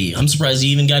Callaway. I'm surprised he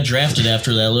even got drafted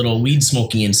after that little weed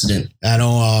smoking incident. I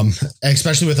know,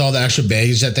 especially with all the extra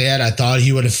baggage that they had, I thought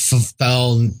he would have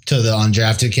fell to the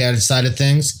undrafted cat side of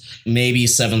things. Maybe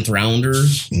 7th rounder.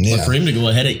 Yeah. But for him to go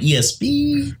ahead at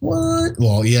ESB, what?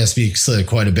 Well, ESB slid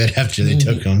quite a bit after they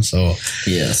took him, so.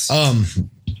 Yes.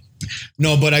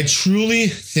 No, but I truly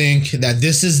think that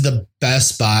this is the best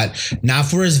spot, not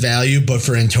for his value, but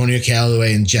for Antonio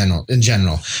Callaway in general.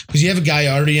 Because you have a guy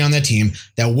already on that team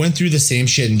that went through the same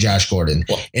shit in Josh Gordon.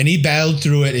 And he battled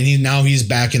through it, and now he's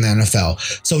back in the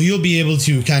NFL. So he'll be able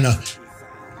to kind of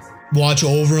watch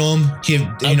over him,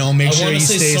 make sure he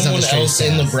stays on the straight someone else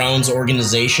in the Browns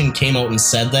organization came out and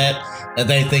said that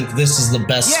they think this is the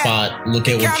best spot. Look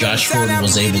at what Josh Gordon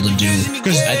was able to do.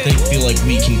 Because I feel like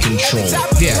we can control it.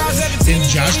 Yeah. And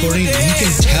Josh Gordon, you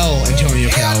can tell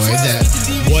Antonio Callaway that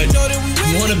what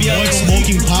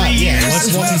smoking pot, what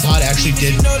smoking pot actually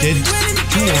did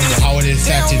to him, how it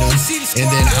affected him,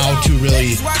 and then how to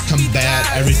really combat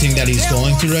everything that he's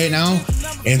going through right now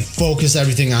and focus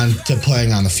everything on to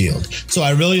playing on the field. So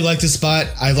I really like the spot.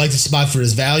 I like the spot for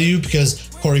his value because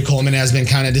Corey Coleman has been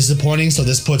kind of disappointing, so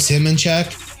this puts him in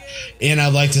check. And I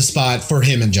like the spot for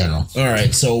him in general. All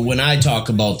right, so when I talk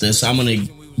about this, I'm going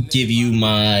to give you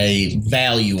my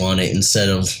value on it instead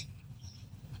of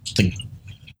the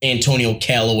Antonio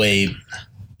Callaway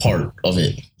part of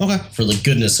it. Okay. For the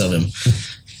goodness of him.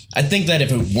 I think that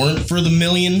if it weren't for the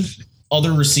million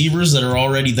other receivers that are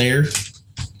already there,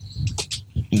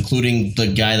 including the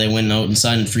guy that went out and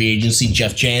signed in free agency,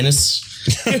 Jeff Janis,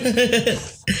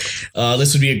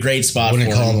 this would be a great spot for him.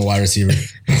 Wouldn't call him a wide receiver.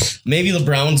 Maybe the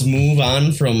Browns move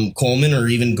on from Coleman or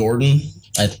even Gordon.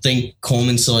 I think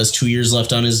Coleman still has 2 years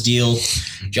left on his deal.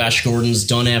 Josh Gordon's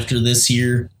done after this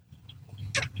year.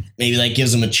 Maybe that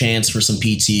gives him a chance for some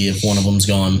PT if one of them's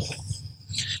gone.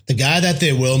 The guy that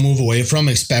they will move away from,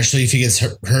 especially if he gets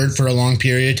hurt for a long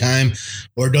period of time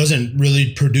or doesn't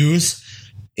really produce,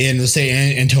 and let's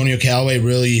say Antonio Callaway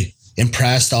really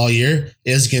impressed all year,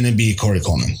 is going to be Corey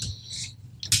Coleman.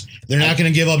 They're not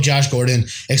going to give up Josh Gordon,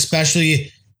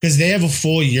 especially because they have a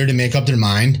full year to make up their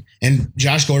mind. And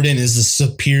Josh Gordon is the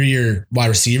superior wide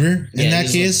receiver in that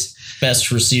case.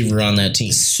 Best receiver on that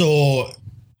team. So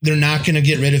they're not going to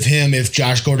get rid of him if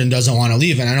Josh Gordon doesn't want to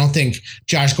leave. And I don't think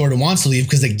Josh Gordon wants to leave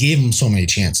because they gave him so many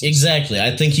chances. Exactly.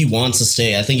 I think he wants to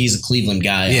stay. I think he's a Cleveland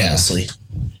guy, honestly.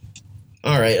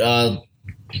 All right.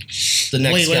 The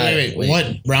next guy. Wait.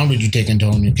 What round would you take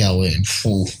Antonio Callaway in?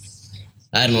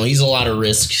 I don't know. He's a lot of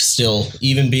risk still,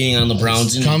 even being on the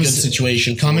Browns in a good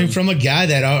situation. Coming from a guy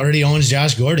that already owns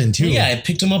Josh Gordon, too. Yeah, I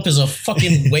picked him up as a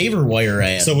fucking waiver wire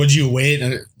ad. So would you wait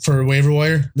for a waiver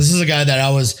wire? This is a guy that I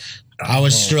was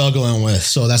struggling with,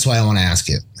 so that's why I want to ask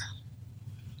it.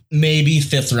 Maybe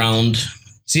 5th round.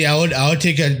 See, I would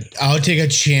take a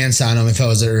chance on him if I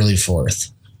was an early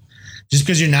 4th. Just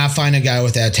because you're not finding a guy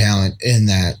with that talent in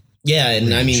that. Yeah, and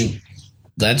range. I mean,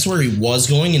 that's where he was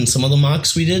going in some of the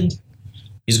mocks we did.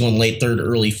 He's going late 3rd,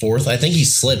 early 4th. I think he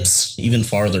slips even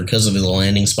farther because of the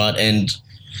landing spot and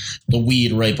the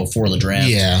weed right before the draft.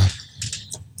 Yeah.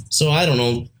 So I don't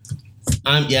know.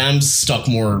 I'm stuck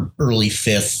more early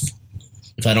 5th.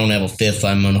 If I don't have a 5th,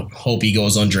 I'm going to hope he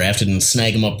goes undrafted and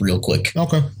snag him up real quick.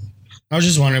 Okay. I was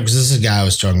just wondering because this is a guy I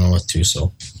was struggling with too.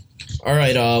 So. All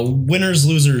right. Winners,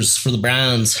 losers for the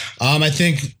Browns. I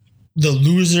think the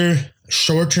loser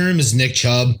short term is Nick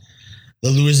Chubb. The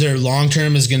loser long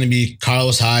term is going to be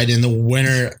Carlos Hyde, and the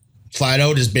winner flat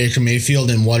out is Baker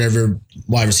Mayfield and whatever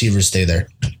wide receivers stay there.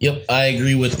 Yep, I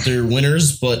agree with their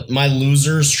winners, but my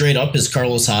loser straight up is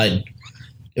Carlos Hyde.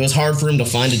 It was hard for him to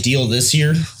find a deal this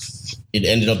year. It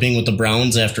ended up being with the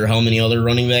Browns after how many other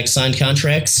running backs signed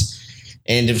contracts.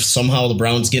 And if somehow the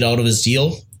Browns get out of his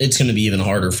deal, it's going to be even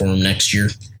harder for him next year.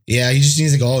 Yeah, he just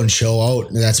needs to go out and show out.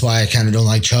 And that's why I kind of don't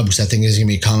like Chubb, because I think he's going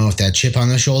to be coming with that chip on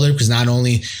the shoulder, because not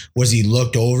only was he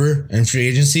looked over in free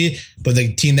agency, but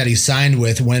the team that he signed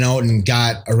with went out and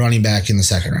got a running back in the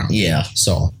 2nd round. Yeah.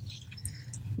 So.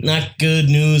 Not good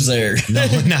news there. No,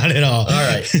 not at all. All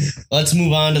right. Let's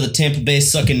move on to the Tampa Bay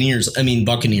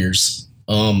Buccaneers.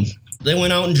 They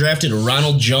went out and drafted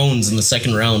Ronald Jones in the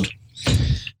 2nd round.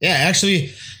 Yeah,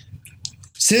 actually,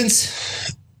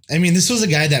 this was a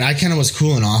guy that I kind of was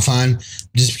cooling off on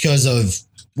just because of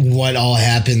what all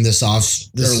happened this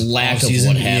lack of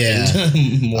season. What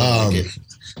happened. Yeah.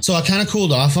 So I kind of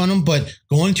cooled off on him, but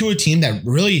going to a team that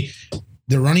really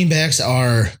the running backs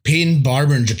are Peyton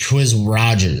Barber and Jacquizz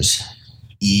Rodgers.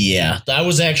 Yeah, I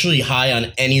was actually high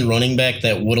on any running back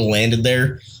that would have landed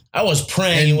there. I was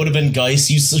praying it would have been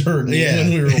Geis. You heard me when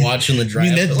we were watching the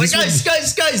draft.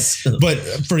 Guys. But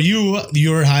for you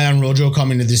were high on Rojo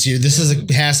coming to this year. This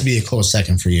has to be a close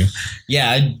second for you.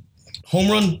 Yeah,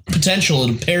 home run potential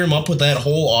to pair him up with that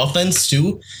whole offense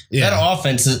too. Yeah. That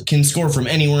offense can score from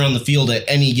anywhere on the field at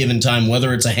any given time,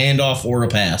 whether it's a handoff or a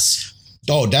pass.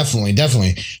 Oh,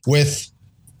 definitely. With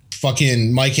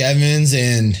fucking Mike Evans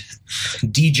and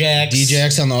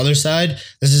D-Jax on the other side,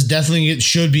 this is definitely, it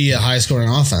should be a high-scoring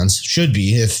offense. Should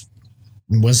be if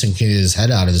Winston can get his head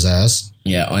out of his ass.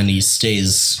 Yeah, and he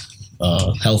stays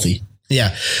healthy.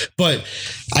 Yeah, but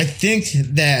I think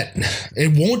that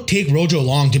it won't take Rojo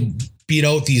long to beat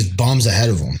out these bums ahead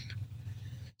of him.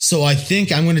 So I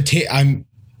think I'm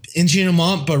inching him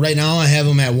up, but right now I have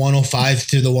him at 105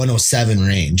 to the 107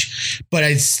 range. But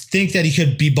I think that he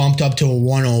could be bumped up to a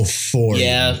 104.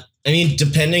 Yeah. I mean,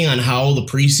 depending on how the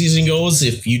preseason goes,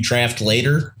 if you draft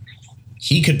later,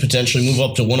 he could potentially move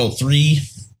up to 103.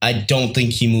 I don't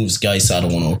think he moves Geis out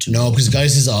of 102. No, because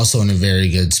Geis is also in a very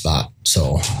good spot.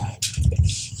 So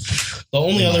the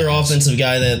only other offensive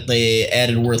guy that they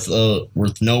added worth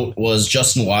note was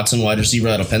Justin Watson, wide receiver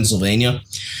out of Pennsylvania.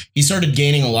 He started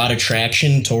gaining a lot of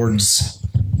traction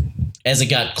as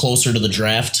it got closer to the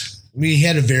draft. He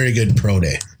had a very good pro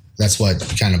day. That's what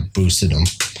kind of boosted him.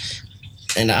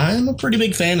 And I'm a pretty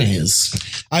big fan of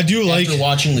his. After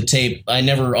watching the tape, I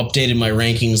never updated my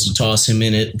rankings to toss him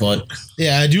in it, but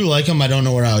yeah, I do like him. I don't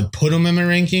know where I would put him in my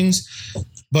rankings,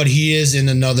 but he is in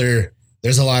another.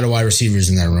 There's a lot of wide receivers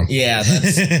in that room. Yeah,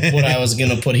 that's what I was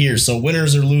going to put here. So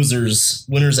winners and losers.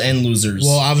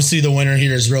 Well, obviously the winner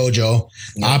here is Rojo.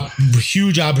 Yeah.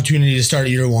 Huge opportunity to start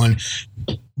year one.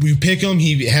 We pick him.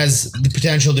 He has the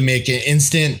potential to make it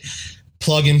instant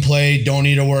plug and play. Don't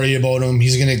need to worry about him.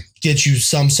 He's going to get you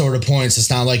some sort of points.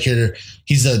 It's not like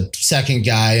he's a second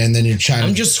guy and then you're trying.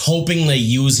 I'm just hoping they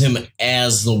use him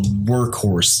as the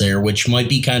workhorse there, which might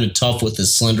be kind of tough with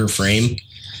his slender frame.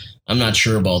 I'm not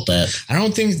sure about that. I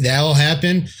don't think that'll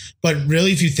happen. But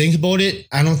really, if you think about it,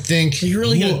 I don't think you're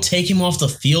really going to take him off the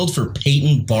field for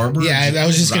Peyton Barber. Yeah, I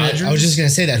was just gonna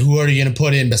say that. Who are you going to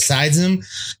put in besides him,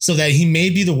 so that he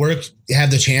may be have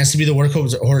the chance to be the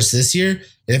workhorse this year.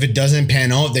 And if it doesn't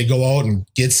pan out, they go out and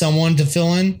get someone to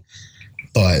fill in.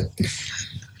 But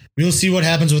we'll see what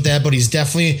happens with that. But he's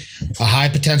definitely a high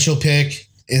potential pick,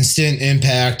 instant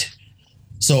impact.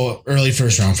 So early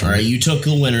first round for me. All right, you took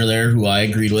the winner there, who I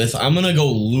agreed with. I'm going to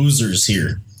go losers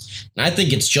here. And I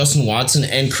think it's Justin Watson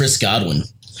and Chris Godwin.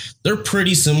 They're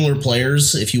pretty similar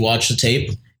players if you watch the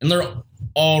tape. And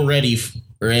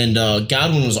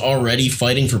Godwin was already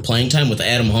fighting for playing time with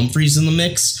Adam Humphries in the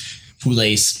mix, who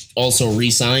they also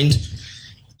re-signed.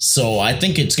 So I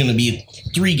think it's going to be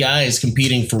 3 guys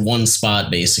competing for one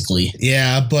spot, basically.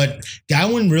 Yeah, but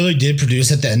Godwin really did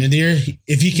produce at the end of the year.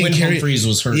 If he can Humphries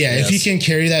was hurt. Yeah, yes. If he can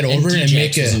carry that over and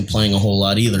make it, wasn't playing a whole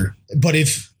lot either. But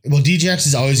Djax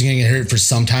is always going to get hurt for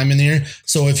some time in the year.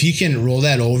 So if he can roll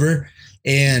that over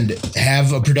and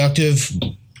have a productive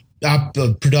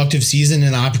season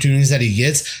and opportunities that he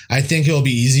gets, I think it'll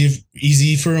be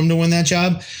easy for him to win that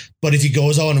job. But if he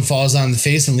goes out and falls on the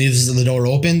face and leaves the door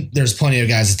open, there's plenty of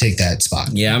guys to take that spot.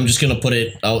 Yeah, I'm just going to put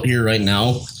it out here right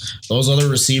now. Those other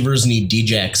receivers need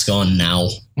Djax gone now.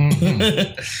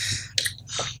 Mm-hmm.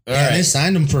 All right. They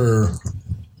signed him for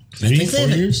 4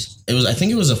 years? I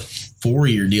think it was a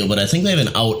 4-year deal, but I think they have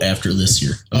an out after this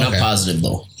year. I'm not positive,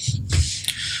 though.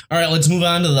 All right, let's move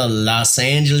on to the Los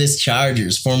Angeles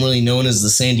Chargers, formerly known as the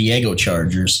San Diego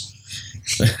Chargers.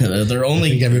 They're only.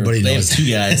 I think everybody knows. They have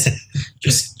 2 guys,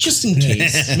 just in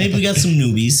case. Maybe we got some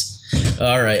newbies.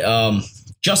 All right,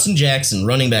 Justin Jackson,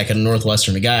 running back at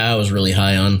Northwestern, a guy I was really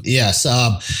high on. Yes,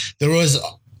 there was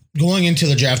going into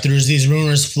the draft. There was these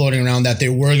rumors floating around that they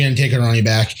were going to take a running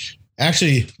back.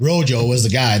 Actually, Rojo was the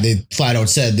guy. They flat out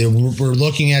said they were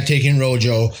looking at taking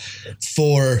Rojo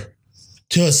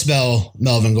to spell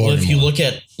Melvin Gordon. Well, if you look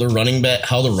at the running back,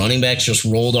 how the running backs just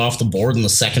rolled off the board in the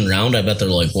second round, I bet they're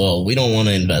like, well, we don't want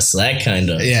to invest that kind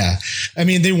of. Yeah. I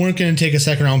mean, they weren't going to take a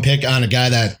second round pick on a guy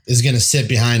that is going to sit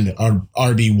behind our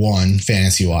RB1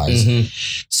 fantasy wise. Mm-hmm.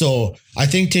 So I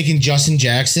think taking Justin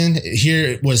Jackson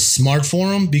here was smart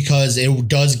for him because it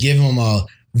does give him a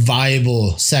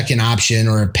viable second option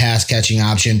or a pass catching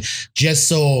option, just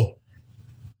so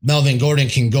Melvin Gordon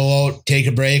can go out, take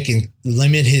a break, and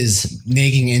limit his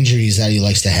nagging injuries that he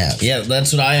likes to have. Yeah,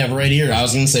 that's what I have right here. I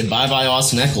was going to say bye-bye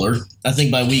Austin Eckler. I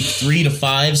think by week 3 to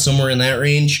 5, somewhere in that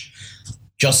range,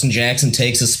 Justin Jackson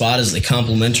takes his spot as the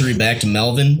complimentary back to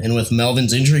Melvin. And with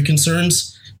Melvin's injury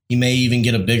concerns, he may even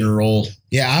get a bigger role.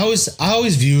 Yeah,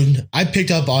 I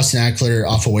picked up Austin Eckler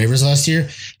off of waivers last year,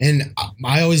 and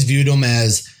I always viewed him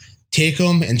as take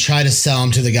him and try to sell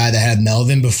him to the guy that had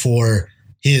Melvin before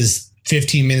his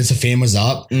 15 minutes of fame was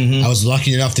up. Mm-hmm. I was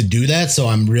lucky enough to do that, so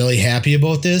I'm really happy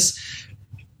about this.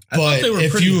 I thought they were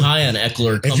pretty high on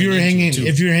Eckler. If you're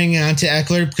hanging on to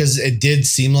Eckler, because it did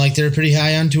seem like they're pretty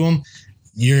high onto him,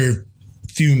 you're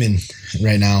fuming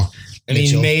right now. I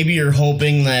mean, maybe you're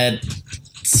hoping that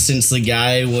since the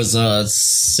guy was a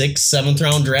 6th, 7th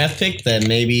round draft pick, that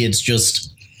maybe it's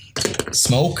just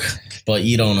smoke, but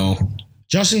you don't know.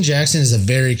 Justin Jackson is a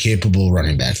very capable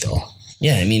running back, though.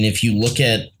 Yeah, I mean, if you look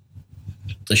at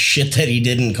the shit that he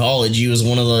did in college, he was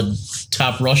one of the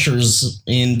top rushers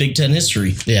in Big Ten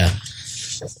history. Yeah.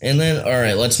 And then, all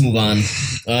right, let's move on.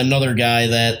 Another guy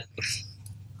that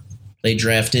the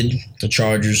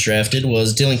Chargers drafted,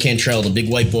 was Dylan Cantrell, the big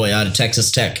white boy out of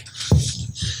Texas Tech.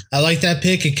 I like that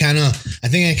pick. I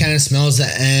think it kind of spells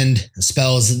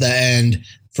the end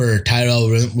for Tyrell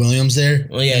Williams there.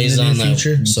 Well, yeah, he's on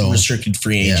the restricted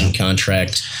free agent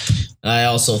contract. I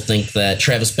also think that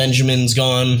Travis Benjamin's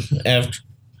gone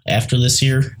after this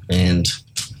year, and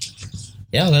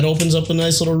yeah, that opens up a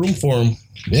nice little room for him.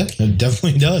 Yeah, it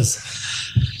definitely does.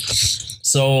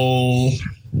 So,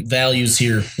 values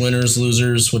here, winners,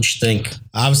 losers, what you think?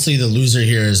 Obviously, the loser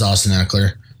here is Austin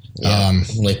Eckler. Yeah,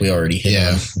 like we already hit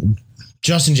on.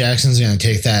 Justin Jackson's going to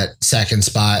take that second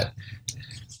spot.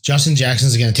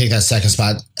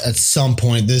 At some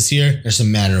point this year. It's a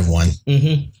matter of when.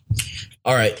 Mm-hmm.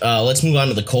 All right, let's move on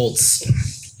to the Colts.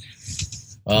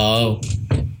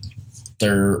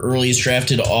 Their earliest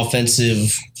drafted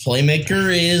offensive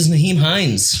playmaker is Nyheim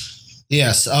Hines.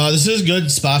 Yes, this is a good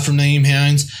spot from Nyheim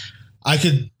Hines.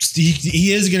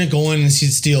 He is going to go in and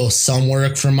steal some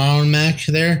work from Marlon Mack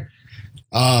there.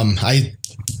 I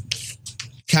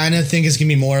kind of think it's going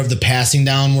to be more of the passing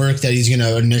down work that he's going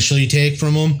to initially take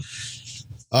from him.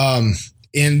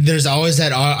 And there's always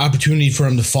that opportunity for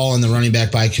him to fall in the running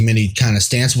back by committee kind of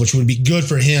stance, which would be good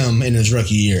for him in his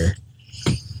rookie year.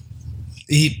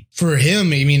 for him,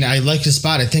 I mean, I like his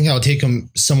spot. I think I'll take him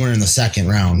somewhere in the second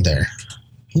round there.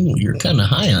 Ooh, you're kind of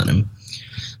high on him.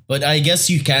 But I guess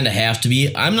you kind of have to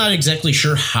be. I'm not exactly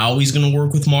sure how he's going to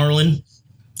work with Marlon.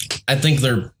 I think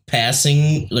their pass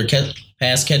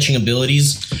catching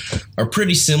abilities are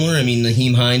pretty similar. I mean,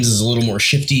 Naheem Hines is a little more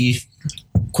shifty,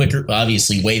 quicker,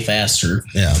 obviously way faster.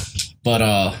 Yeah. But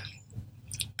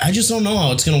I just don't know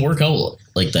how it's going to work out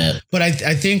like that. But I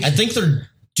think they're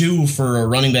due for a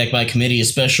running back by committee,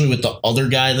 especially with the other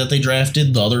guy that they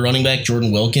drafted, the other running back,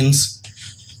 Jordan Wilkins.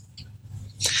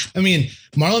 I mean,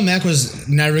 Marlon Mack was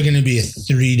never going to be a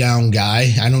 3-down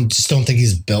guy. I just don't think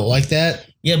he's built like that.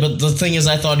 Yeah, but the thing is,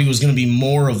 I thought he was going to be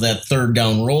more of that 3rd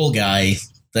down role guy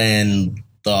than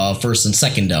the 1st and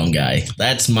 2nd down guy.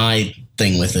 That's my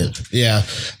thing with it. Yeah,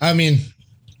 I mean,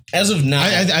 as of now,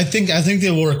 I think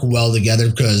they work well together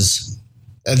because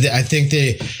I think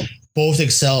they both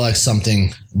excel at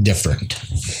something different.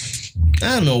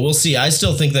 I don't know. We'll see. I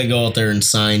still think they go out there and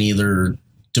sign either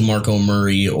DeMarco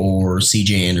Murray or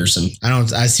CJ Anderson.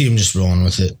 I see him just rolling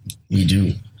with it. You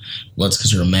do. Well, that's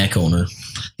because you're a Mac owner.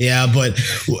 Yeah, but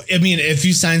I mean, if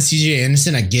you sign CJ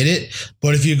Anderson, I get it.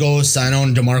 But if you go sign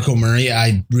on DeMarco Murray,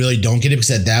 I really don't get it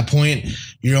because at that point,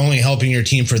 you're only helping your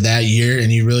team for that year,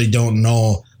 and you really don't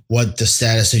know what the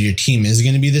status of your team is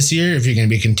going to be this year, if you're going to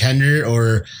be a contender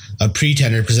or a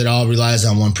pretender, because it all relies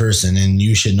on one person, and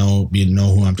you should know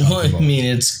who I'm talking about. I mean,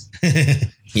 it's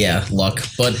yeah, luck.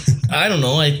 But I don't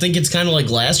know. I think it's kind of like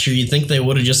last year. You think they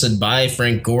would have just said, bye,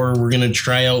 Frank Gore. We're going to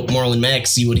try out Marlon Mack,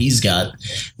 see what he's got.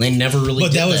 They never really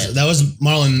did that. That was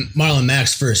Marlon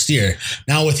Mack's first year.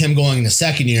 Now with him going in the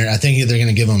second year, I think they're going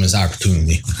to give him his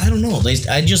opportunity. I don't know.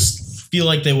 I just feel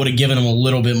like they would have given him a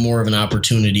little bit more of an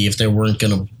opportunity if they weren't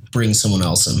going to bring someone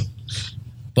else in.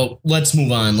 But let's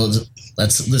move on.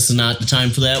 This is not the time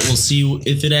for that. We'll see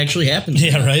if it actually happens.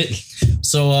 Yeah, right.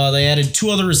 So they added 2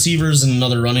 other receivers and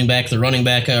another running back. The running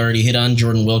back I already hit on,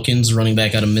 Jordan Wilkins, running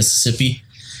back out of Mississippi.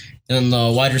 And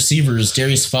the wide receivers,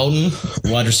 Darius Fountain,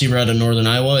 wide receiver out of Northern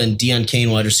Iowa, and Deion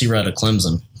Kane, wide receiver out of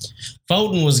Clemson.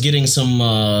 Fountain was getting some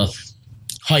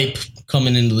hype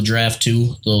coming into the draft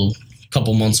too, the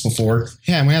couple months before.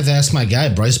 Yeah, I'm going to have to ask my guy,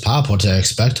 Bryce Pop, what to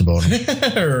expect about him.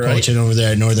 Right. Coaching over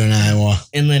there at Northern Iowa.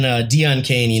 And then Deion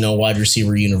Kane, wide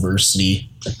receiver university.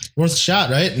 Worth a shot,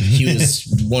 right? He was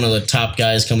one of the top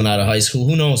guys coming out of high school.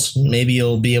 Who knows? Maybe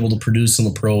he'll be able to produce in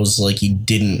the pros like he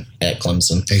didn't at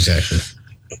Clemson. Exactly.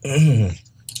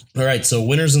 All right, so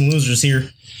winners and losers here.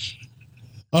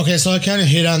 Okay, so I kind of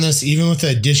hit on this. Even with the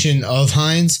addition of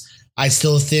Hines, I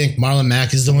still think Marlon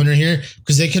Mack is the winner here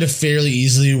because they could have fairly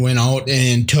easily went out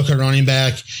and took a running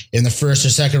back in the 1st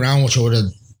or 2nd round, which would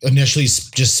have initially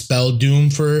just spelled doom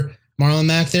for Marlon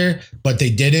Mack there, but they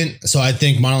didn't. So I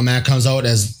think Marlon Mack comes out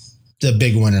as the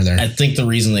big winner there. I think the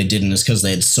reason they didn't is because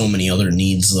they had so many other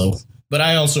needs, though. But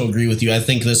I also agree with you. I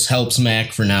think this helps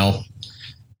Mack for now,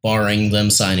 barring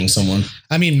them signing someone.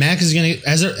 I mean, Mack is going to,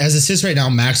 as it sits right now,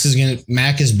 Mack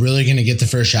is really going to get the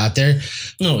first shot there.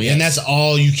 No, yeah. And that's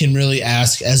all you can really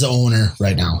ask as an owner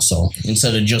right now. So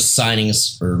instead of just signing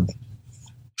or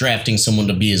drafting someone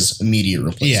to be his immediate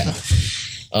replacement.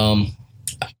 Yeah.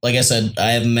 Like I said,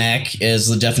 I have Mack as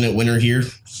the definite winner here.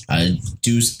 I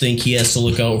do think he has to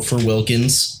look out for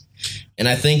Wilkins. And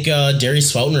I think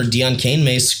Darius Fountain or Deion Kane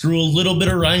may screw a little bit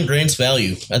of Ryan Grant's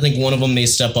value. I think one of them may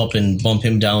step up and bump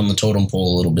him down the totem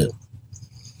pole a little bit.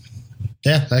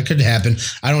 Yeah, that could happen.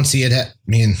 I don't see it.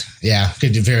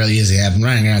 Could fairly easily happen.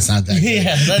 Ryan Grant's not that good.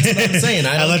 Yeah, that's what I'm saying.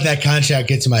 I let that contract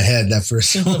get to my head, that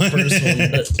first one.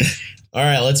 All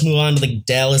right, let's move on to the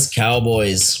Dallas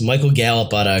Cowboys. Michael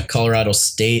Gallup out of Colorado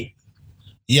State.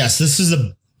 Yes, this is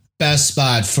the best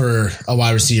spot for a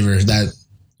wide receiver. That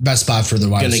best spot for the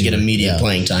wide receiver. Going to get immediate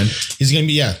playing time. He's going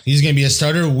to be a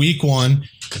starter week 1.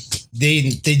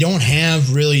 They don't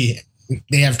have really.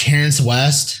 They have Terrence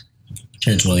West.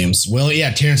 Terrence Williams.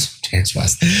 Terrence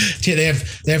West. They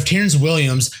have Terrence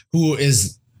Williams, who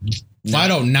is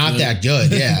flat out not that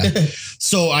good. Yeah.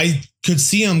 So I could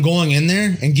see him going in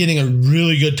there and getting a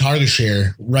really good target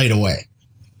share right away.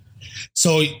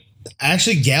 So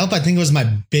actually, Gallup, I think, was my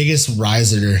biggest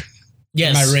riser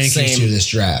in my rankings through this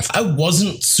draft. I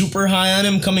wasn't super high on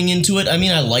him coming into it. I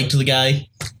mean, I liked the guy.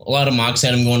 A lot of mocks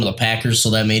had him going to the Packers,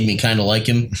 so that made me kind of like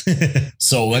him.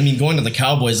 So, I mean, going to the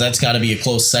Cowboys, that's got to be a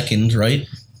close second, right?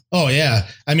 Oh, yeah.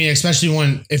 I mean,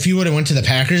 especially if he would have went to the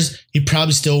Packers, he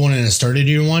probably still wouldn't have started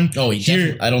year 1. Oh,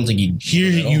 I don't think he'd.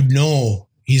 Here,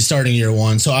 he's starting year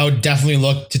 1. So I would definitely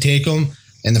look to take him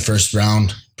in the first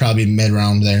round, probably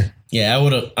mid-round there. Yeah, I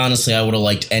would have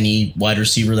liked any wide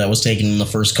receiver that was taken in the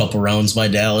first couple rounds by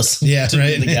Dallas. Yeah, to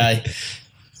right. be the guy.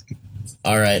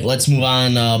 All right, let's move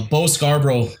on. Bo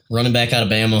Scarborough, running back out of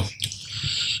Bama.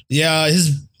 Yeah,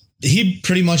 he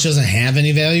pretty much doesn't have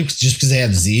any value just because they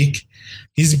have Zeke.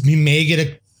 He may get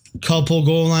a couple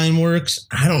goal line works.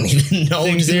 I don't even know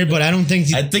things there, but I don't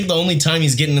think. I think the only time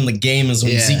he's getting in the game is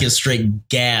when Zeke is straight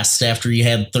gassed after he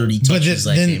had 30 touches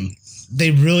that game.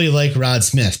 They really like Rod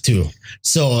Smith too,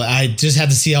 so I just have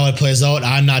to see how it plays out.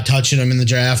 I'm not touching him in the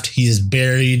draft. He is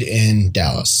buried in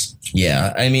Dallas.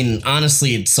 Yeah, I mean,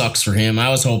 honestly, it sucks for him. I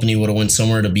was hoping he would have went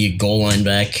somewhere to be a goal line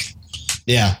back.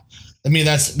 Yeah, I mean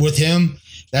that's with him.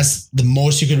 That's the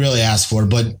most you could really ask for.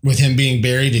 But with him being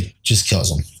buried, it just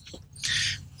kills him.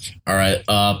 All right.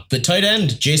 The tight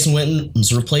end, Jason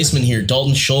Witten's replacement here,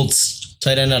 Dalton Schultz,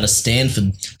 tight end out of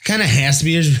Stanford. Kind of has to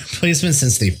be his replacement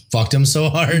since they fucked him so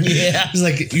hard. Yeah. It's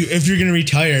like, if you're going to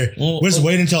retire, just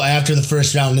wait until after the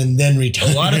first round and then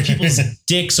retire. A lot of people's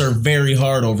dicks are very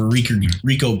hard over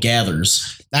Rico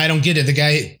Gathers. I don't get it. The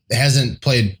guy hasn't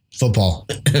played football.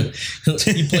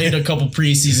 He played a couple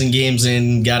preseason games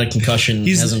and got a concussion.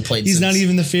 Hasn't played He's since. not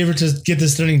even the favorite to get the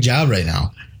starting job right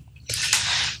now.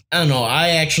 I don't know. I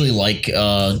actually like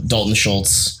Dalton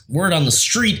Schultz. Word on the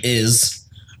street is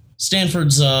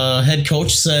Stanford's head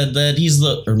coach said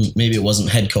that or maybe it wasn't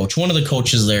head coach. One of the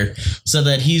coaches there said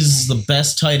that he's the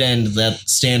best tight end that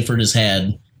Stanford has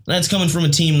had. That's coming from a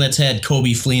team that's had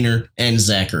Kobe Fleener and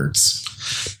Zach Ertz.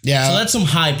 Yeah. So that's some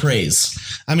high praise.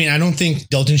 I mean, I don't think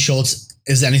Dalton Schultz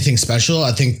is anything special.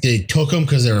 I think they took him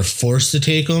because they were forced to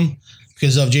take him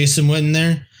because of Jason Witten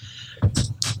there.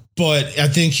 But I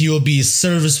think he will be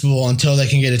serviceable until they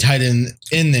can get a tight end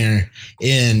in there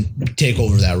and take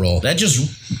over that role. That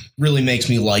just really makes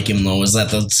me like him, though, is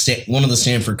that one of the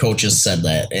Stanford coaches said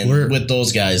that. And with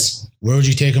those guys. Where would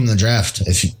you take him in the draft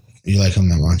if you like him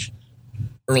that much?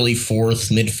 Early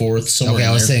fourth, mid fourth, somewhere. Okay,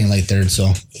 I was saying late third,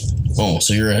 so. Oh,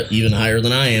 so you're even higher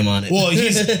than I am on it. Well,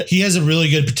 he has a really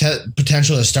good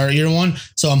potential to start year one,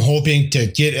 so I'm hoping to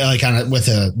get with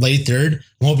a late third.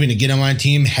 I'm hoping to get on my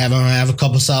team, have him have a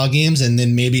couple solid games, and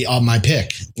then maybe on my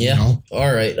pick. Yeah. You know?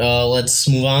 All right. Let's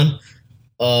move on.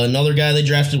 Another guy they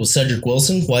drafted was Cedric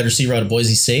Wilson, wide receiver out of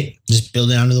Boise State. Just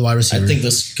building onto the wide receiver. I think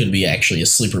this could be actually a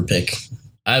sleeper pick.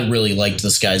 I really liked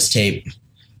this guy's tape.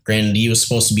 Granted, he was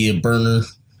supposed to be a burner.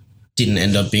 Didn't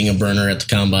end up being a burner at the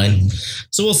combine.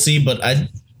 So we'll see, but I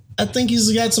think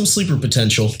he's got some sleeper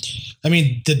potential. I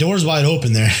mean, the door's wide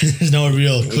open there. There's no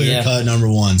real clear-cut number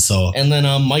one. So, and then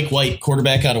Mike White,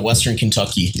 quarterback out of Western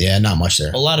Kentucky. Yeah, not much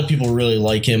there. A lot of people really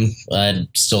like him. I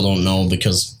still don't know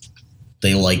because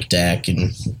they like Dak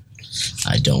and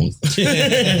I don't.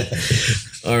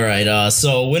 All right,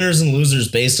 so winners and losers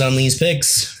based on these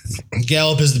picks.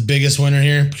 Gallup is the biggest winner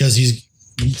here because he's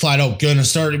flat out going to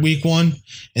start week one.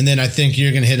 And then I think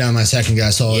you're going to hit on my second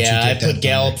guy. So I put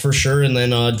Gallup for sure. And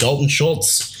then Dalton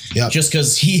Schultz. Yep. Just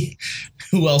because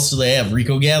who else do they have?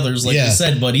 Rico Gathers, like you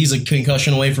said, but he's a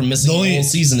concussion away from missing the whole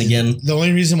season again. The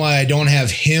only reason why I don't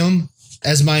have him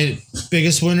as my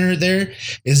biggest winner there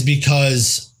is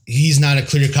because he's not a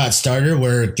clear-cut starter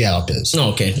where Gallup is.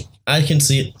 Okay. I can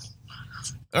see it.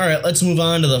 All right, let's move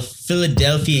on to the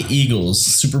Philadelphia Eagles,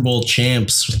 Super Bowl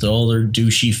champs with all their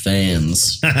douchey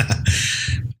fans.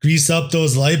 Grease up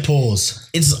those light poles.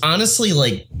 It's honestly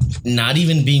like not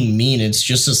even being mean. It's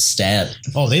just a stat.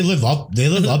 Oh, they live up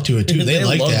to it too. They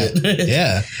like that.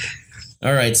 Yeah.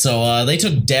 All right, so they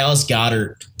took Dallas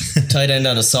Goedert, tight end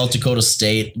out of South Dakota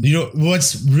State. You know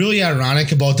what's really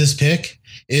ironic about this pick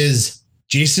is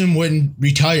Jason Witten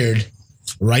retired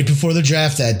right before the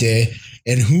draft that day.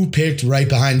 And who picked right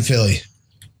behind Philly?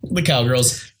 The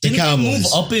Cowgirls. Didn't they move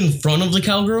up in front of the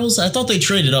Cowgirls? I thought they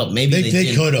traded up. Maybe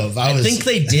they could have. I think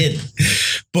they did.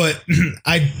 But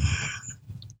I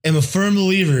am a firm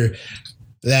believer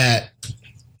that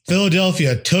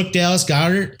Philadelphia took Dallas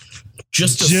Goedert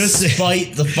just to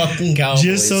spite the fucking Cowboys.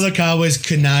 Just so the Cowboys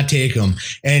could not take him.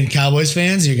 And Cowboys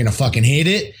fans, you're going to fucking hate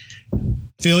it.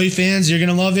 Philly fans, you're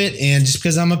going to love it. And just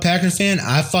because I'm a Packers fan,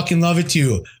 I fucking love it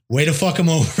too. Way to fuck him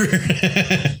over.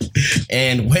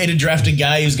 And way to draft a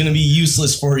guy who's going to be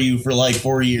useless for you for like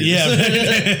 4 years.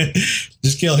 Yeah.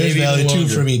 Just kill his value too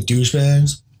for me,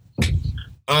 douchebags.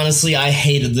 Honestly, I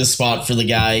hated this spot for the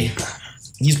guy.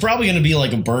 He's probably going to be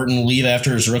like a Burton, leave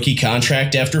after his rookie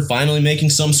contract after finally making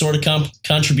some sort of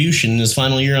contribution in his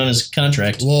final year on his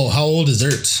contract. Well, how old is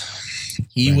Ertz?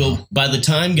 He will, by the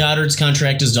time Goddard's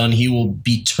contract is done, he will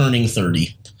be turning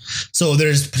 30. So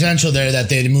there's potential there that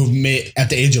they at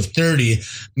the age of 30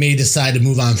 may decide to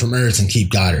move on from Ertz and keep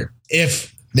Goddard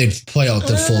if they play out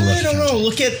their full rookie contract. I don't know.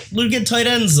 Look at tight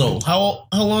ends though. How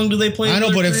long do they play? I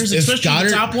know, but if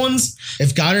Goddard, the top ones,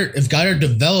 if Goddard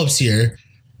develops here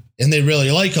and they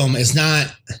really like him, it's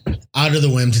not out of the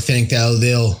whim to think that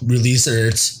they'll release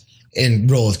Ertz and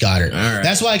roll with Goddard. All right.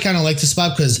 That's why I kind of like the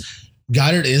spot, because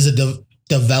Goddard is a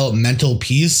developmental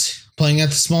piece playing at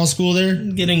the small school there.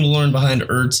 Getting to learn behind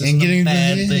Ertz And getting a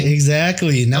bad thing.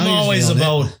 Exactly. Now I'm always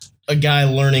about a guy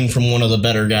learning from one of the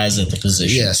better guys at the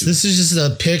position. Yes, this is just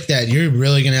a pick that you're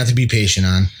really going to have to be patient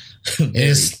on.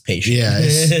 Very patient.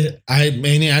 Yeah. I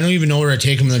don't even know where to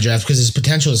take him in the draft because his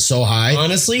potential is so high.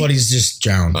 Honestly, but he's just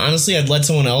drowned. Honestly, I'd let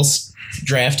someone else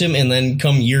draft him and then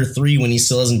come year 3 when he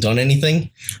still hasn't done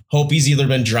anything, hope he's either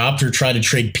been dropped or try to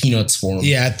trade peanuts for him.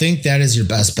 Yeah, I think that is your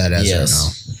best bet as right now.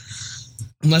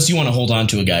 Unless you want to hold on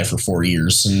to a guy for 4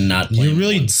 years and not play. You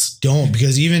really don't,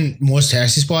 because even most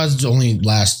taxi squads only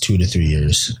last 2 to 3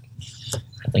 years.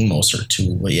 I think most are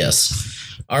 2, but yes.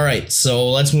 All right, so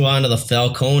let's move on to the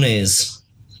Falcones,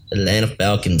 Atlanta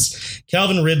Falcons.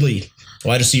 Calvin Ridley,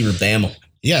 wide receiver, Bama.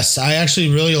 Yes, I actually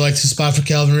really like the spot for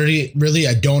Calvin Ridley.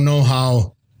 I don't know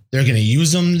how they're going to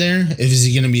use him there. Is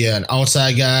he going to be an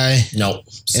outside guy? No.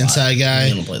 Inside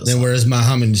guy? Then where is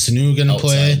Mohamed Sanu going to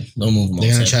play? They'll move him outside.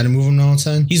 They're going to try to move him to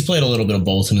outside? He's played a little bit of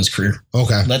both in his career.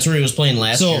 Okay. That's where he was playing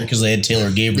last year because they had Taylor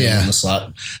Gabriel in the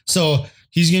slot. So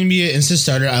he's going to be an instant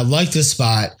starter. I like this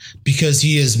spot because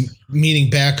he is meeting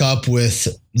back up with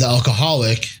the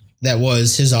alcoholic that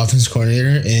was his offense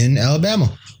coordinator in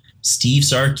Alabama. Steve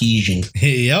Sarkisian.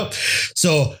 Yep.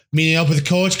 So meeting up with the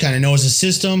coach, kind of knows the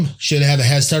system, should have a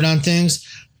head start on things.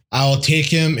 I'll take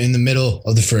him in the middle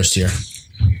of the first year.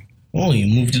 Oh, you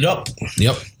moved it up.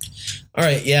 Yep. All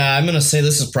right. Yeah, I'm going to say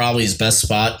this is probably his best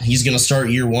spot. He's going to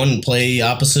start year 1 and play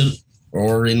opposite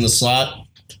or in the slot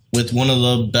with one of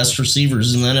the best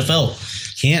receivers in the NFL.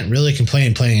 Can't really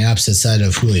complain playing opposite side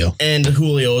of Julio. And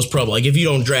Julio is probably like, if you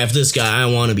don't draft this guy, I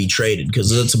want to be traded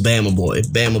because it's a Bama boy.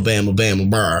 Bama, Bama, Bama,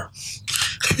 brr.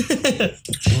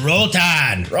 Roll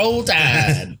Tide. Roll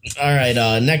Tide. All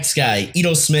right, next guy,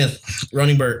 Ito Smith,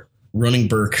 running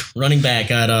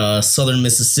back at Southern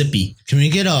Mississippi. Can we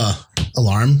get a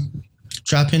alarm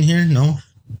drop in here? No?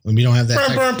 We don't have that.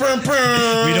 We don't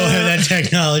have that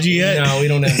technology yet. No, we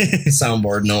don't have a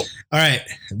soundboard. No. All right,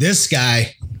 this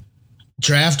guy,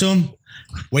 draft him,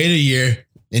 wait a year,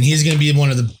 and he's going to be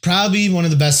probably one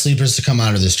of the best sleepers to come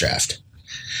out of this draft.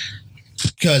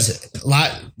 Because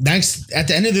at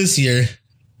the end of this year,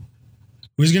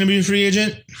 who's going to be a free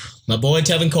agent? My boy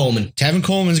Tevin Coleman. Tevin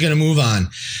Coleman's going to move on.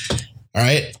 All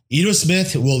right, Ito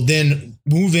Smith will then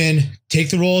move in, take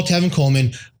the role of Tevin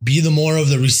Coleman, be the more of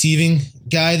the receiving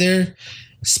guy there,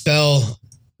 spell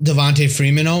Devontae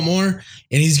Freeman out more, and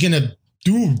he's going to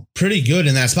do pretty good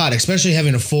in that spot, especially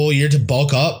having a full year to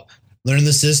bulk up, learn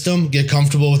the system, get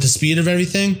comfortable with the speed of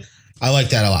everything. I like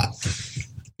that a lot.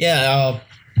 Yeah,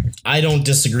 I don't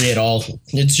disagree at all.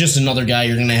 It's just another guy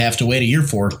you're going to have to wait a year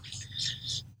for.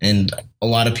 And a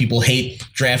lot of people hate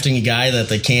drafting a guy that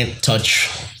they can't touch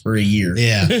for a year.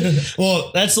 Yeah. Well,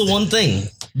 that's the one thing.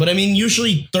 But I mean,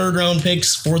 usually 3rd round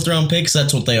picks, 4th round picks,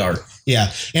 that's what they are.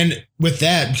 Yeah. And with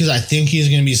that, because I think he's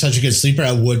going to be such a good sleeper,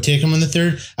 I would take him in the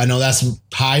 3rd. I know that's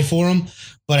high for him,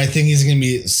 but I think he's going to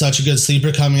be such a good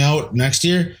sleeper coming out next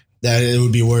year that it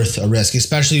would be worth a risk,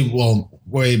 especially,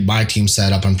 way my team's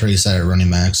set up. I'm pretty set at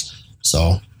running backs.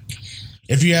 So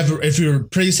if you're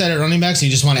pretty set at running backs and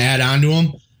you just want to add on to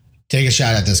him, take a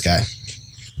shot at this guy.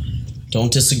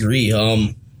 Don't disagree.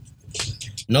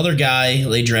 Another guy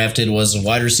they drafted was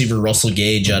wide receiver Russell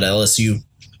Gage out of LSU.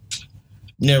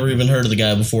 Never even heard of the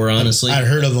guy before, honestly. I'd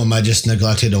heard of him. I just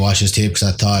neglected to watch his tape because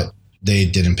I thought they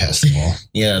didn't pass the ball.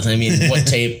 Yeah, I mean, what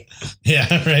tape? Yeah,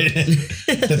 right.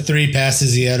 The 3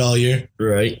 passes he had all year.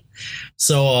 Right.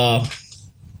 So,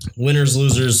 winners,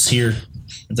 losers here.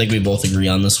 I think we both agree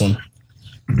on this one.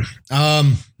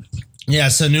 Yeah,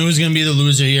 Sanu is going to be the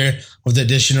loser here with the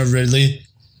addition of Ridley.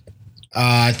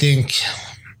 I think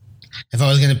if I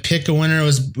was going to pick a winner,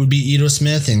 would be Ito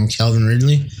Smith and Calvin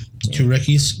Ridley, 2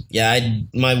 rookies. Yeah,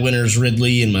 my winner's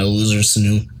Ridley and my loser's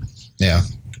Sanu. Yeah,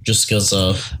 just because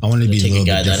I wanted to be take a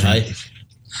guy that high.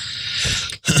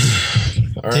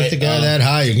 Take the guy that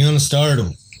high. You're going to start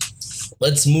him.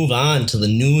 Let's move on to the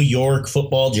New York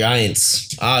Football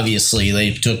Giants. Obviously,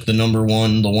 they took the number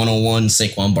 1, the 101,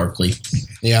 Saquon Barkley.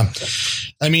 Yeah.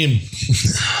 I mean,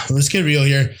 let's get real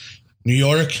here. New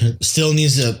York still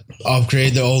needs to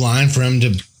upgrade the O-line for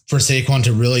Saquon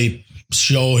to really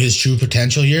show his true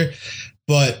potential here.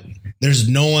 But there's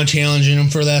no one challenging him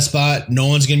for that spot. No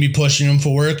one's going to be pushing him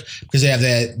for work because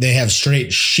they have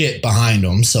straight shit behind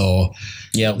them. So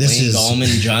yeah, Wayne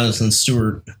Gallman, Jonathan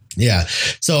Stewart. Yeah.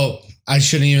 So I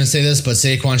shouldn't even say this, but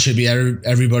Saquon should be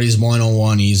everybody's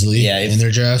 101 easily in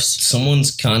their drafts. If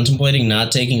someone's contemplating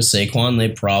not taking Saquon, they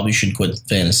probably should quit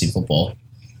fantasy football.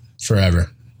 Forever.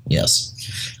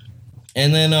 Yes.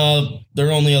 And then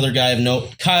their only other guy of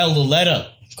note, Kyle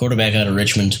Lauletta, quarterback out of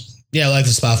Richmond. Yeah, I like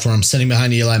the spot for him. Sitting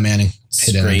behind Eli Manning.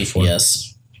 It's great,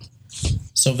 yes.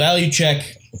 So value check,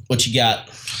 what you got?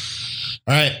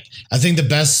 All right. I think the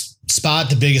best spot,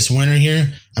 the biggest winner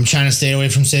here, I'm trying to stay away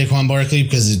from Saquon Barkley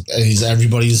because he's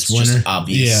everybody's winner. Just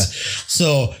obvious. Yeah.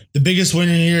 So the biggest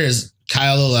winner here is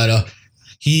Kyle Lauletta.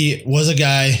 He was a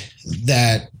guy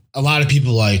that a lot of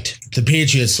people liked. The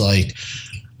Patriots liked.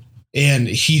 And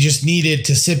he just needed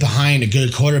to sit behind a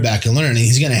good quarterback and learn. And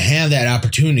he's going to have that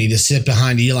opportunity to sit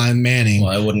behind Eli Manning.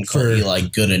 Well, I wouldn't call Eli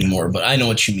good anymore, but I know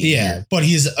what you mean. Yeah, but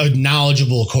he's a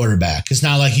knowledgeable quarterback. It's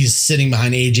not like he's sitting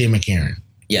behind A.J. McCarron.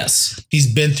 Yes.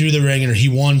 He's been through the ringer. He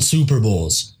won Super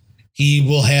Bowls. He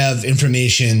will have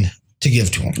information to give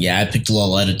to him. Yeah, I picked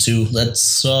Lauletta too.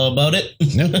 That's about it.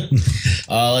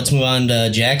 Let's move on to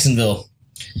Jacksonville.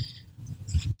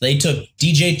 They took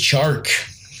DJ Chark.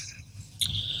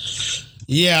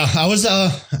 Yeah, I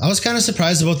was kind of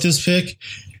surprised about this pick,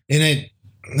 and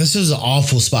this is an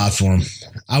awful spot for him.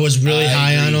 I was really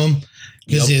high on him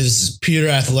because his pure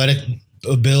athletic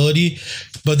ability,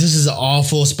 but this is an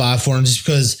awful spot for him just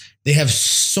because they have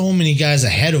so many guys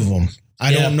ahead of him.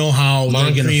 I don't know how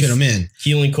they're going to fit him in.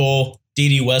 Keelan Cole,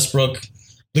 D.D. Westbrook.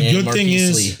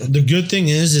 The good thing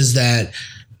is that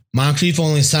Moncrief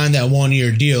only signed that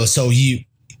 1-year deal, so he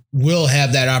will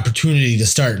have that opportunity to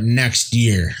start next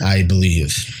year, I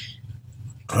believe.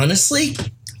 Honestly,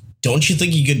 don't you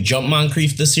think you could jump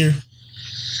Moncrief this year?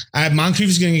 Moncrief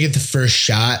is going to get the first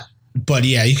shot, but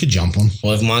yeah, you could jump him.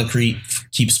 Well, if Moncrief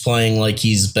keeps playing like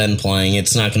he's been playing,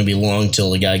 it's not going to be long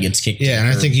till the guy gets kicked. Yeah, and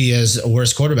I think he has a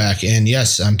worse quarterback. And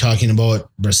yes, I'm talking about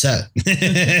Brissett.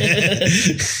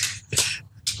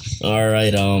 All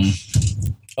right.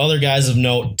 Other guys of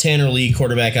note, Tanner Lee,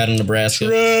 quarterback out of Nebraska.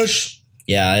 Trash.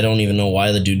 Yeah, I don't even know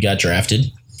why the dude got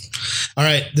drafted. All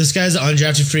right, this guy's an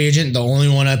undrafted free agent, the only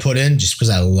one I put in just because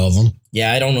I love him.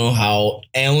 Yeah, I don't know how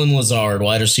Alan Lazard,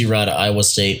 wide receiver out of Iowa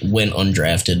State, went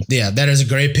undrafted. Yeah, that is a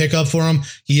great pickup for him.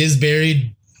 He is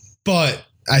buried, but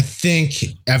I think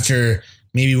after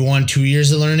maybe 1-2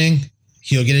 years of learning,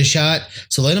 he'll get a shot.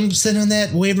 So let him sit on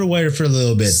that waiver wire for a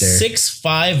little bit there.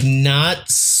 6'5", not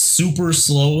super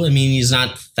slow. I mean, he's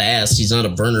not fast. He's not a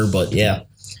burner, but yeah.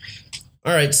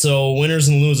 All right, so winners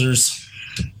and losers.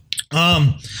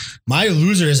 My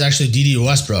loser is actually D.D.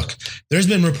 Westbrook. There's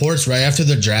been reports right after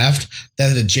the draft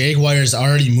that the Jaguars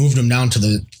already moved him down to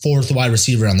the 4th wide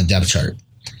receiver on the depth chart.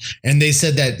 And they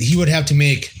said that he would have to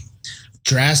make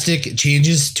drastic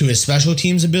changes to his special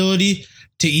teams ability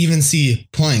to even see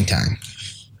playing time.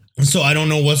 So I don't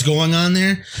know what's going on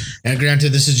there. And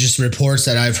granted, this is just reports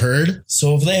that I've heard.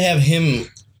 So if they have him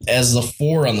as the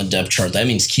 4 on the depth chart, that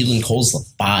means Keelan Cole's the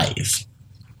 5.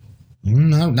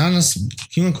 Not unless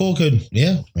Keelan Cole could.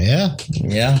 Yeah. I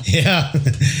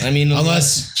mean,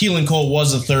 unless Keelan Cole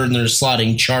was the 3rd and they're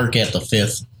slotting Chark at the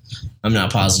 5th. I'm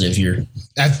not positive here.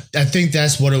 I think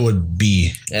that's what it would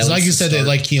be. Like you said, they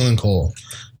like Keelan Cole.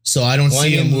 So I don't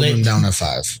see him moving down at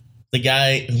 5. The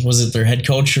guy, was it their head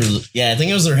coach? I think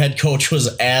it was their head coach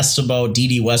was asked about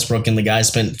D.D. Westbrook, and the guy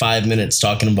spent 5 minutes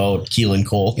talking about Keelan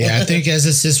Cole. Yeah, I think as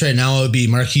it sits right now, it would be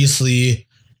Marquise Lee,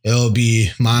 it'll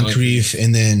be Moncrief,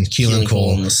 and then Keelan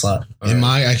Cole in the slot. And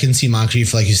I can see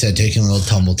Moncrief, like you said, taking a little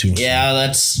tumble too. Yeah,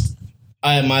 that's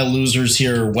my losers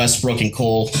here, Westbrook and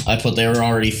Cole. I put they were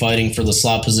already fighting for the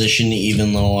slot position,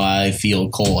 even though I feel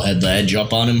Cole had the edge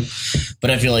up on him.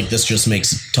 But I feel like this just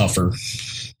makes it tougher.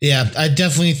 Yeah, I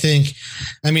definitely think.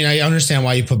 I mean, I understand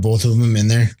why you put both of them in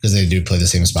there because they do play the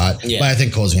same spot. Yeah. But I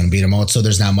think Cole's going to beat him out, so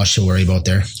there's not much to worry about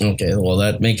there. Okay, well,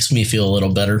 that makes me feel a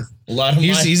little better.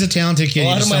 He's a talented kid. A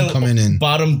lot of my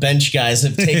bottom bench guys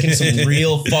have taken some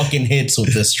real fucking hits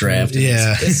with this draft.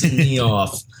 Yeah. It's pissing me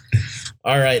off.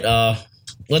 All right,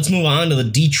 let's move on to the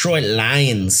Detroit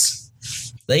Lions.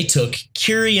 They took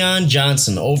Kerryon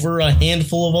Johnson over a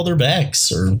handful of other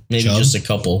backs, or maybe just a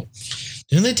couple.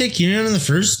 Didn't they take Kerryon in the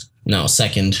first? No,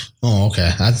 second. Oh,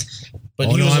 okay. I'm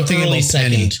thinking early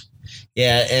second. Penny.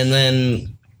 Yeah, and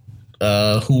then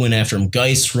who went after him?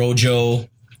 Geis, Rojo,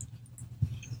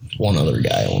 one other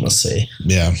guy, I want to say.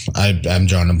 Yeah, I'm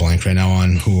drawing a blank right now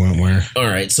on who went where. All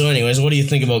right, so anyways, what do you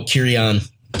think about Kerryon?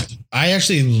 I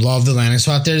actually love the landing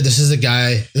spot there. This is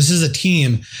a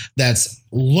team that's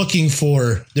looking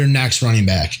for their next running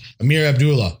back. Amir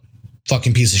Abdullah,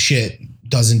 fucking piece of shit.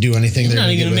 Doesn't do anything. They're not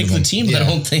even going to make the team, I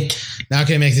don't think. Not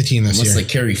going to make the team this year. Unless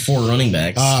they carry 4 running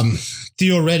backs.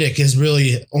 Theo Riddick is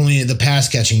really only the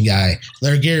pass-catching guy.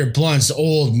 LeGarrette Blount's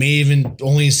old, may even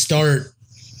only start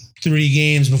 3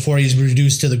 games before he's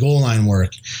reduced to the goal line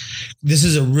work. This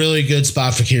is a really good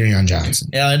spot for Kerryon Johnson.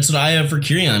 Yeah, that's what I have for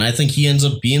Kerryon. I think he ends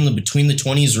up being the between the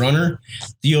 20s runner,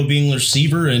 Theo being the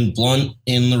receiver, and Blunt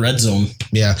in the red zone.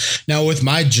 Yeah. Now, with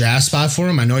my draft spot for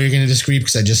him, I know you're going to disagree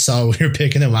because I just saw we were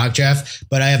picking a mock draft,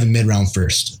 but I have a mid-round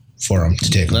first for him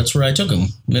to take him. That's where I took him,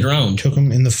 mid-round. Took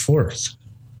him in the 4th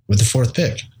with the 4th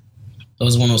pick. That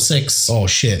was 106. Oh,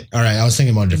 shit. All right. I was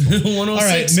thinking about a different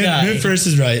 106 All right. Mid first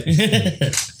is right.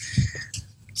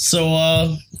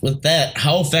 So, with that,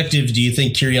 how effective do you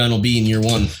think Kerryon will be in year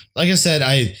 1? Like I said,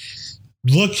 I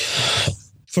look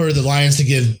for the Lions to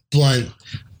give Blunt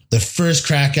the first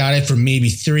crack at it for maybe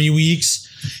 3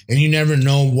 weeks, and you never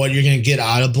know what you're going to get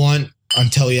out of Blunt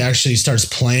until he actually starts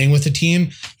playing with the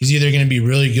team. He's either going to be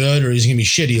really good or he's going to be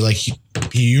shitty like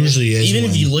he usually is. Even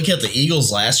if you look at the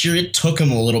Eagles last year, it took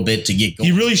him a little bit to get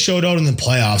going. He really showed out in the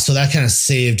playoffs, so that kind of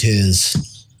saved his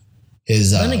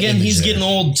then again, he's getting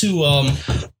old too.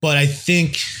 But I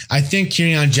think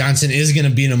Kerryon Johnson is going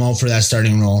to beat him out for that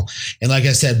starting role. And like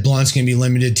I said, Blunt's going to be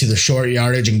limited to the short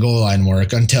yardage and goal line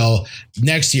work until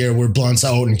next year where Blunt's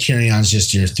out and Kerryon's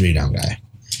just your 3-down guy.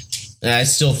 I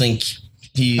still think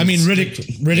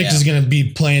Riddick is going to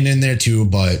be playing in there too,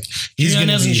 but Kerryon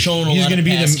hasn't shown a lot of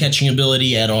pass catching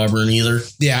ability at Auburn either.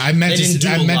 Yeah, I meant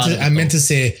to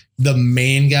say the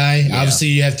main guy. Yeah. Obviously,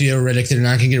 you have to get Riddick. They're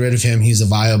not going to get rid of him. He's a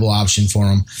viable option for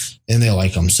them, and they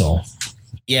like him. So,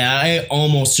 yeah, I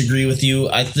almost agree with you.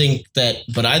 I think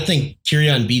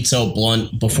Kerryon beats out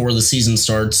Blunt before the season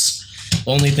starts.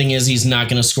 The only thing is he's not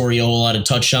going to score you a whole lot of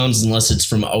touchdowns unless it's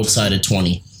from outside of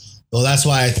 20. Well, that's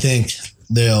why I think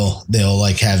they'll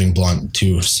like having Blunt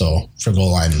too. So for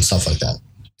goal line and stuff like that.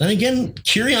 Then again,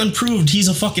 Kerryon proved he's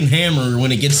a fucking hammer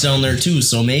when it gets down there too.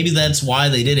 So maybe that's why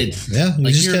they did it. Yeah,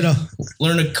 we just gotta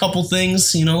learn a couple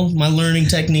things. My learning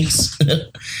techniques.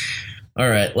 All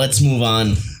right, let's move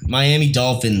on. Miami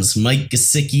Dolphins, Mike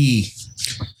Gesicki,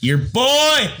 your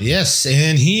boy. Yes,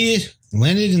 and he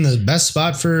landed in the best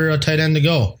spot for a tight end to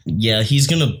go. Yeah, he's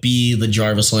gonna be the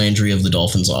Jarvis Landry of the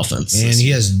Dolphins offense, and he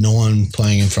has no one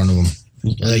playing in front of him.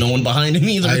 No one behind him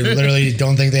either. I literally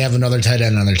don't think they have another tight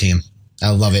end on their team. I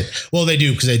love it. Well, they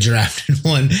do because they drafted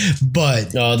one,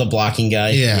 but the blocking guy.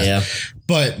 Yeah.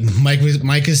 But Mike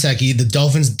Gesicki, the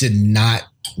Dolphins did not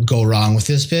go wrong with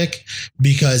this pick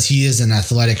because he is an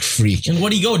athletic freak. And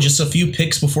what do you go? Just a few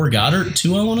picks before Goddard,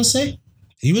 too, I want to say?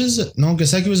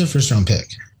 Gesicki was a first-round pick.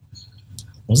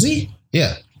 Was he?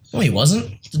 Yeah. No, he wasn't.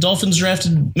 The Dolphins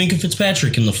drafted Minka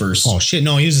Fitzpatrick in the first. Oh, shit.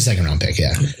 No, he was a second-round pick,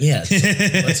 yeah. Yeah,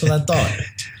 that's what I thought.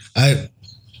 I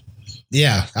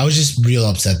was just real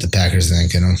upset the Packers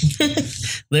didn't get him.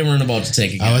 They weren't about to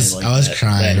take a guy I was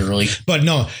crying. That early. But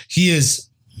no, he is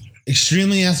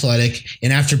extremely athletic,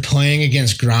 and after playing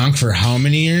against Gronk for how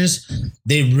many years,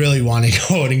 they really want to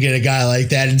go out and get a guy like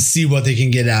that and see what they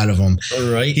can get out of him.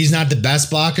 All right. He's not the best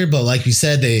blocker, but like we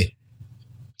said, they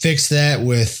fixed that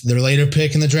with their later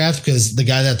pick in the draft because the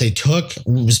guy that they took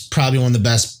was probably one of the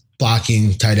best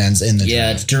blocking tight ends in the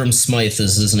draft. Yeah, Durham Smythe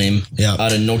is his name. Yeah.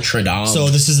 Out of Notre Dame. So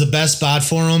this is the best spot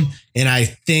for him. And I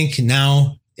think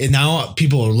now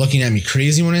people are looking at me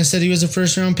crazy when I said he was a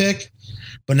first round pick.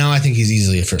 But now I think he's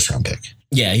easily a first round pick.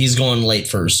 Yeah, he's going late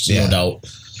first, no doubt.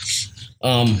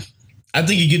 I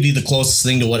think he could be the closest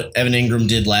thing to what Evan Ingram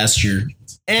did last year.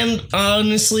 And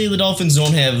honestly, the Dolphins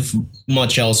don't have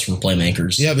much else for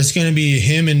playmakers. Yeah, but it's going to be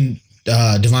him and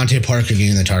Devontae Parker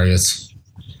getting the targets.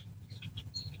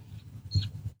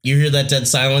 You hear that dead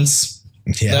silence?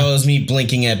 Yeah. That was me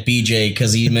blinking at BJ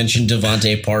because he mentioned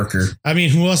Devontae Parker. I mean,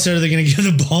 who else are they going to give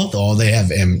the ball to? Oh, they have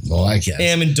I guess.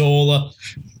 Amendola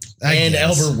and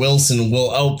Albert Wilson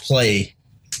will outplay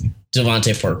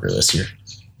Devontae Parker this year.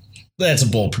 That's a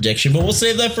bold prediction, but we'll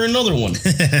save that for another one.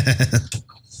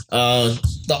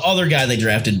 The other guy they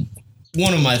drafted,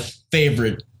 one of my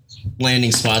favorite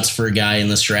landing spots for a guy in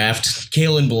this draft,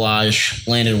 Kalen Ballage,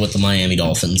 landed with the Miami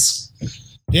Dolphins.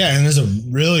 Yeah, and there's a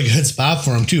really good spot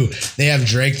for him, too. They have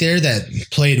Drake there that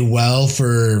played well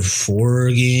for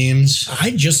 4 games.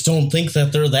 I just don't think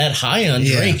that they're that high on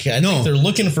Drake. I think they're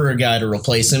looking for a guy to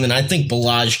replace him, and I think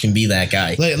Ballage can be that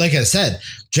guy. Like I said,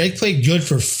 Drake played good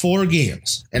for 4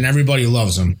 games, and everybody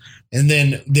loves him. And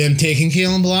then them taking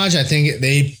Kalen Ballage, I think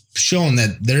they've shown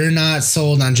that they're not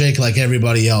sold on Drake like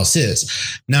everybody else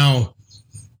is. Now,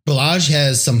 Ballage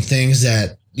has some things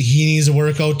that he needs to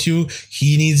work out too.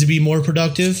 He needs to be more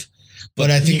productive.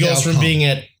 But I think he goes from being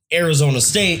at Arizona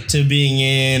State to being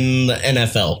in the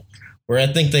NFL, where I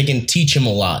think they can teach him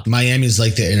a lot. Miami's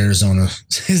like the Arizona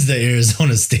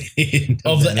State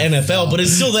of the NFL, but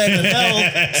it's still the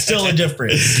NFL, still a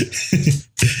difference.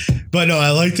 But no, I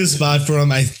like this spot for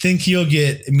him. I think he'll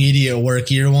get immediate work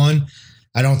year 1.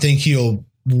 I don't think he'll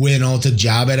win out the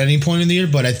job at any point in the year,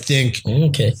 but I think he'll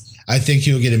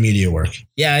get immediate work.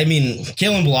 Yeah, I mean,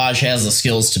 Kalen Ballage has the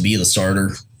skills to be the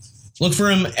starter. Look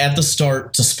for him at the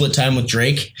start to split time with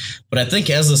Drake. But I think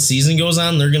as the season goes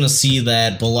on, they're going to see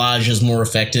that Ballage is more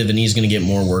effective and he's going to get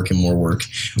more work and more work.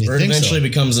 Or it eventually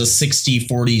becomes a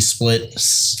 60-40 split,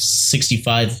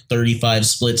 65-35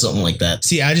 split, something like that.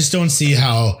 See, I just don't see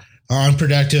how an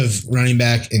unproductive running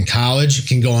back in college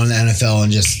can go in the NFL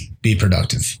and just be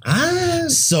productive.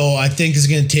 So I think it's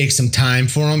going to take some time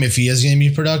for him if he is going to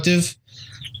be productive.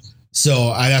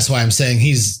 So that's why I'm saying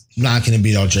he's not going to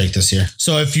beat out Drake this year.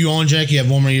 So if you own Drake, you have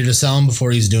one more year to sell him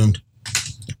before he's doomed.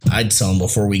 I'd sell him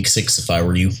before week 6 if I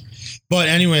were you. But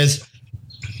anyways,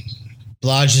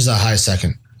 Ballage is a high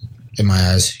second in my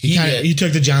eyes. He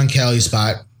took the John Kelly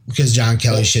spot because John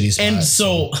Kelly's shitty spot. And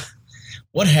so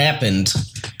what happened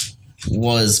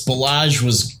was Ballage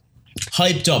was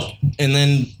hyped up and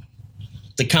then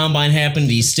the combine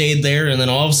happened. He stayed there and then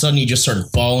all of a sudden he just started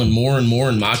falling more and more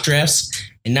in mock drafts.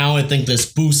 And now I think this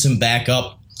boosts him back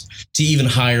up to even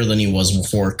higher than he was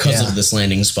before because of this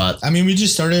landing spot. I mean, we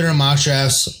just started our mock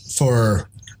drafts for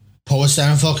post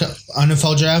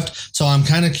NFL draft, so I'm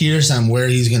kind of curious on where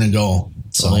he's going to go.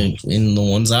 So in the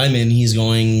ones I'm in, he's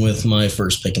going with my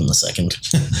first pick in the second.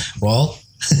 Well,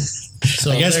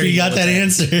 so I guess we got that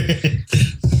answer.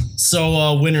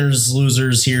 So winners,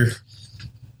 losers here.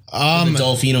 The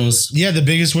Dolphinos. Yeah, the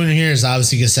biggest winner here is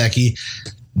obviously Gesicki.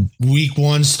 Week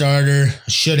 1 starter,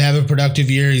 should have a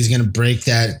productive year. He's going to break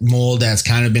that mold that's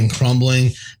kind of been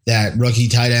crumbling, that rookie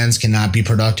tight ends cannot be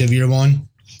productive year 1.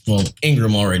 Well,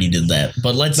 Ingram already did that,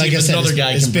 but let's see if another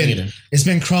guy can bring it in. It's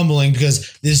been crumbling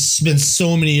because there's been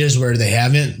so many years where they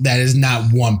haven't. That is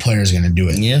not one player is going to do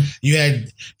it. Yeah, you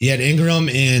had Ingram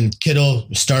and Kittle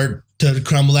start to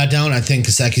crumble that down. I think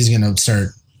Gesicki's going to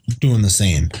start doing the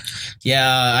same. Yeah,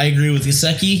 I agree with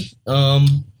Gesicki.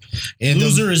 And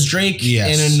loser is Drake,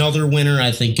 and another winner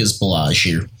I think is Ballage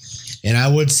here. And I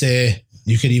would say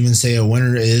you could even say a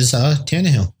winner is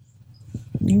Tannehill.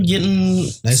 Getting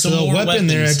nice little weapon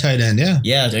there at tight end,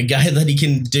 yeah, a guy that he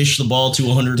can dish the ball to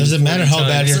 100. Doesn't matter how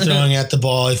bad you're throwing at the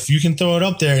ball. If you can throw it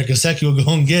up there, Gesicki will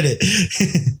go and get it.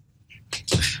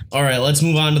 All right, let's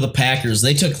move on to the Packers.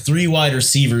 They took 3 wide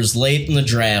receivers late in the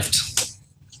draft,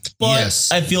 but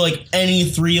I feel like any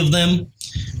 3 of them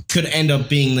could end up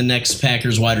being the next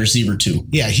Packers wide receiver too.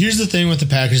 Yeah, here's the thing with the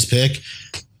Packers pick.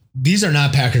 These are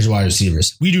not Packers wide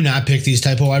receivers. We do not pick these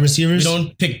type of wide receivers. We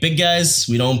don't pick big guys.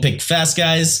 We don't pick fast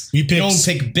guys. We don't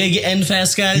pick big and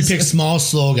fast guys. We pick small,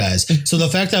 slow guys. So the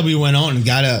fact that we went out and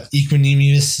got a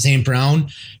Equanimeous St. Brown,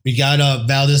 we got a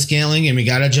Valdez Scantling, and we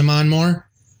got a Jamon Moore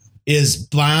is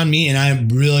beyond me, and I'm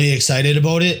really excited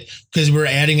about it because we're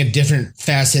adding a different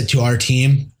facet to our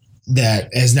team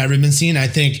that has never been seen. I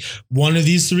think one of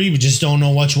these 3, we just don't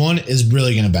know which one, is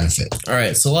really going to benefit. All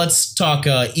right, so let's talk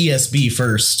ESB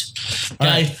first.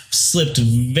 Guy slipped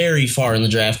very far in the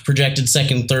draft, projected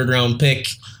 2nd, 3rd round pick.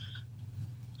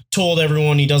 Told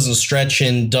everyone he doesn't stretch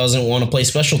and doesn't want to play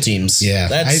special teams. Yeah,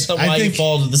 that's why he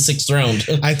fall to the 6th round.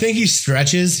 I think he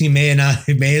stretches. He may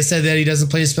have said that he doesn't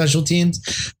play special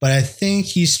teams, but I think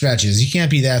he stretches. You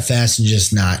can't be that fast and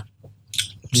just not.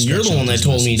 You're the one that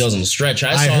told me he doesn't stretch.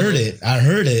 I heard it. I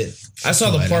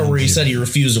saw the part where he said he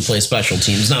refused to play special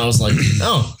teams. And I was like,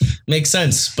 oh, makes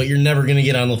sense. But you're never going to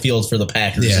get on the field for the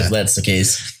Packers if that's the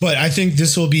case. But I think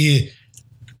this will be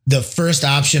the first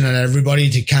option on everybody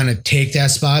to kind of take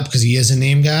that spot because he is a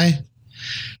name guy.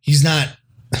 He's not,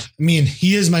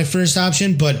 he is my first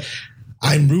option, but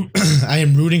I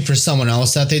am rooting for someone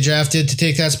else that they drafted to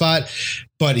take that spot.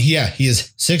 But yeah, he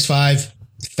is 6'5",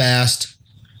 fast.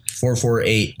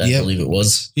 4.48, I believe it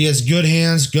was. He has good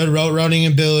hands, good route running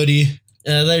ability.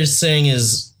 They're saying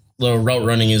is the route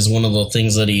running is one of the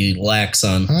things that he lacks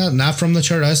on. Not from the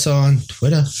chart I saw on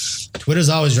Twitter. Twitter's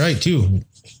always right, too.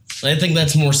 I think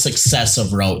that's more success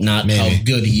of route, not how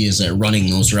good he is at running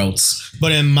those routes.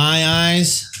 But in my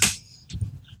eyes,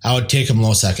 I would take him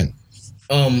low 2nd.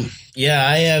 Yeah,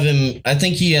 I have him. I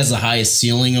think he has the highest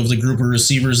ceiling of the group of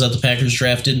receivers that the Packers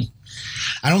drafted.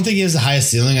 I don't think he has the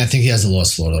highest ceiling. I think he has the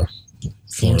lowest floor, though.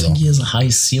 You don't think he has a high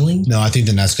ceiling? No, I think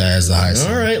the next guy has the highest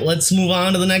ceiling. All right, let's move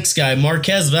on to the next guy.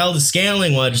 Marquez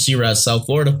Valdez-Scantling, wide receiver out of South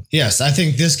Florida. Yes, I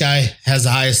think this guy has the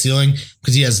highest ceiling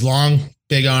because he has long,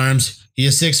 big arms. He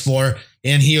is 6'4",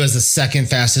 and he was the 2nd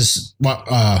fastest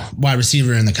wide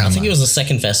receiver in the combine. I think he was the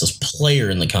 2nd fastest player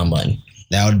in the combine.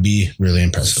 That would be really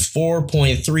impressive.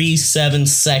 4.37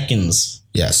 seconds.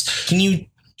 Yes. Can you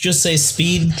just say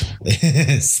speed?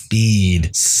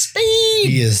 Speed.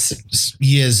 He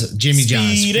is Jimmy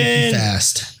John's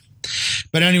fast.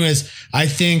 But anyways, I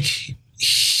think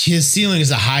his ceiling is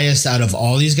the highest out of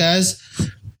all these guys.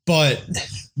 But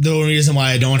the only reason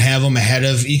why I don't have him ahead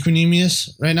of Equinemius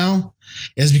right now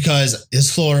is because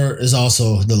his floor is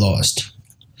also the lowest.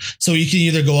 So you can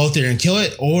either go out there and kill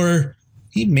it, or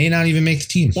he may not even make the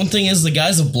team. One thing is the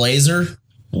guy's a blazer,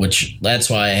 which that's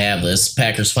why I have this.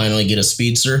 Packers finally get a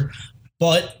speedster,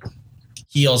 but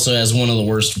he also has one of the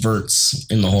worst verts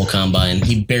in the whole combine.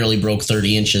 He barely broke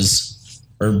 30 inches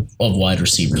of wide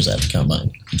receivers at the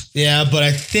combine. Yeah, but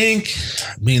I think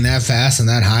being that fast and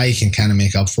that high, he can kind of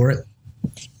make up for it.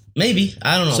 Maybe.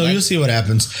 I don't know. So you'll see what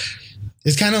happens.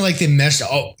 It's kind of like they meshed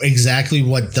out exactly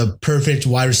what the perfect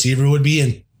wide receiver would be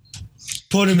and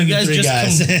put him into three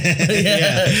guys.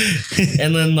 Yeah.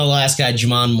 And then the last guy,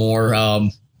 Jamon Moore.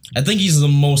 I think he's the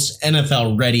most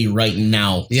NFL ready right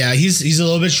now. Yeah, he's a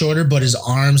little bit shorter, but his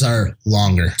arms are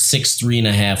longer.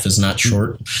 6'3.5" is not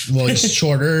short. Well, he's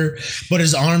shorter, but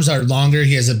his arms are longer.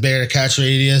 He has a bigger catch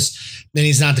radius. Then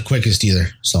he's not the quickest either.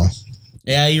 So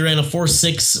yeah, he ran a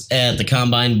 4.6 at the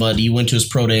combine, but he went to his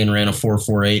pro day and ran a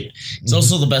 4.48. He's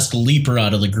also the best leaper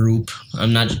out of the group.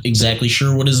 I'm not exactly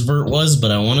sure what his vert was,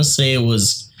 but I want to say it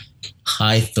was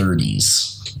high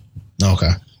 30s.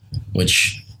 Okay.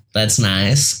 Which, that's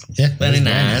nice. Yeah. Very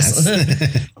nice.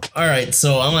 All right,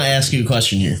 so I'm going to ask you a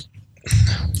question here.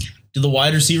 Do the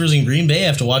wide receivers in Green Bay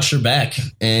have to watch their back?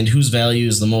 And whose value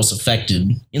is the most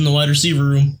affected in the wide receiver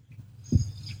room?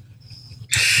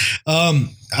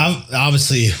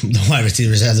 Obviously, the wide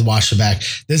receivers have to watch their back.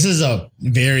 This is a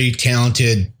very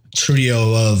talented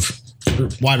trio of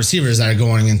wide receivers that are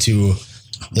going into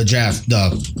the draft,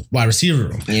 the wide receiver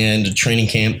room. And the training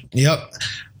camp. Yep.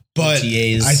 But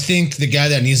OTAs. I think the guy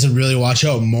that needs to really watch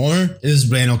out more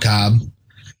is Randall Cobb.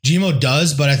 Gmo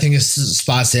does, but I think his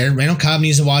spot's there. Randall Cobb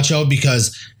needs to watch out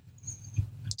because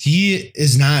he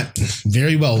is not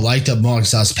very well liked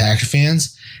amongst us Packer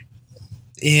fans.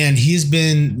 And he's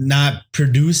been not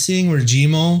producing where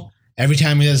Gmo, every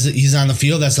time he's on the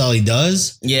field, that's all he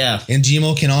does. Yeah. And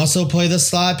Gmo can also play the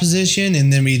slot position.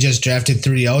 And then we just drafted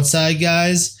 3 outside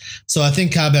guys. So I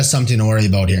think Cobb has something to worry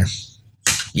about here.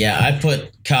 Yeah, I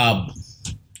put Cobb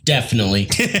definitely.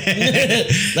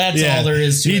 That's all there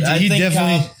is to it. I think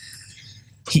definitely.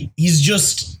 Cobb, he's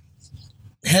just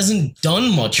hasn't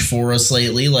done much for us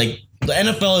lately. Like, the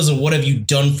NFL is a what have you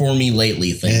done for me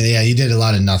lately thing. Yeah, he did a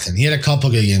lot of nothing. He had a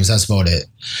couple good games. That's about it.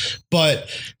 But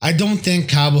I don't think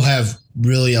Cobb will have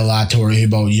really a lot to worry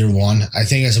about year one. I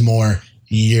think it's more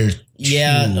year 2.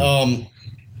 Yeah,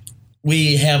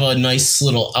 we have a nice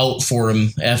little out for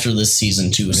him after this season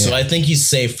too. Yeah. So I think he's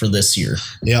safe for this year.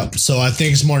 Yep. So I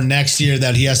think it's more next year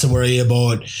that he has to worry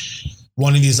about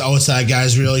one of these outside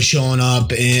guys really showing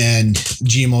up and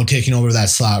Gmo taking over that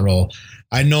slot role.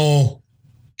 I know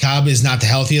Cobb is not the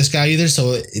healthiest guy either,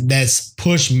 so that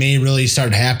push may really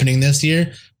start happening this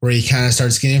year where he kind of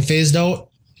starts getting phased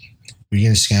out. We're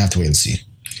just going to have to wait and see.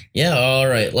 Yeah, all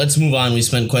right. Let's move on. We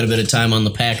spent quite a bit of time on the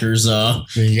Packers' 4th,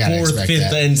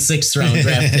 5th, and 6th round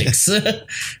draft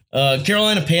picks.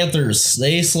 Carolina Panthers,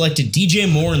 they selected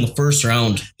DJ Moore in the 1st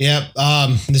round. Yep.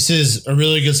 This is a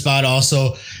really good spot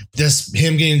also.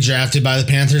 Him getting drafted by the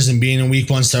Panthers and being a week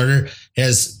 1 starter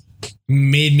has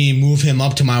made me move him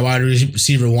up to my wide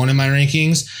receiver 1 in my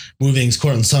rankings, moving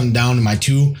Courtland Sutton down to my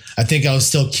 2. I think I'll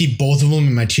still keep both of them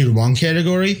in my tier 1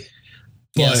 category,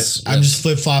 but I'm just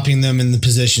flip-flopping them in the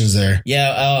positions there.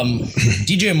 Yeah,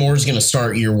 DJ Moore is going to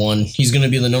start year 1. He's going to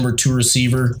be the number 2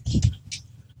 receiver.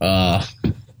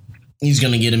 He's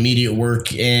going to get immediate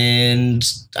work, and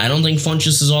I don't think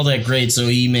Funchess is all that great, so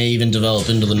he may even develop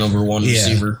into the number 1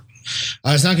 receiver.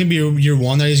 It's not going to be year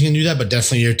 1 that he's going to do that, but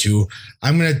definitely year 2.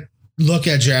 I'm going to look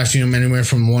at drafting him anywhere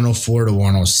from 104 to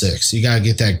 106. You got to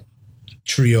get that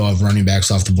trio of running backs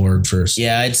off the board first.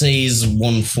 Yeah, I'd say he's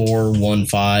 1-4,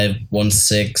 1-5,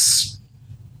 1-6.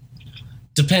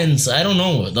 Depends. I don't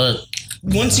know.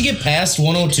 Once you get past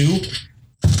 102,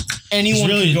 anyone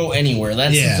can go anywhere.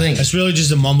 That's the thing. It's really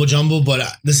just a mumble jumble,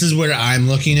 but this is where I'm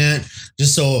looking at,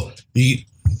 just so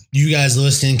you guys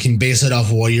listening can base it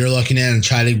off of what you're looking at and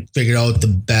try to figure out the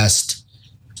best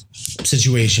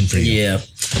situation for you. Yeah.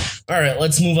 All right,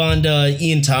 let's move on to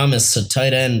Ian Thomas, a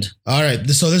tight end. All right,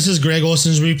 so this is Greg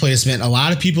Olsen's replacement. A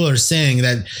lot of people are saying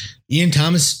that Ian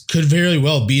Thomas could very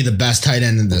well be the best tight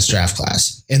end in this draft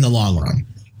class in the long run.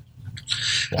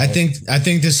 Wow. I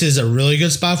think this is a really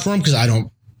good spot for him because I don't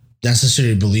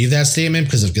necessarily believe that statement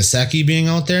because of Gesicki being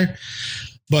out there,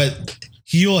 but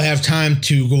he will have time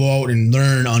to go out and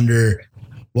learn under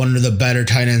one of the better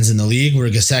tight ends in the league, where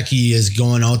Gesicki is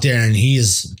going out there and he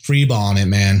is freeballing it,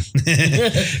 man.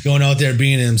 Going out there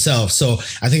being himself. So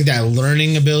I think that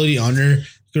learning ability under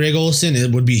Greg Olsen,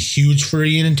 it would be huge for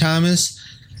Ian and Thomas.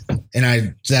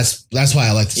 And that's why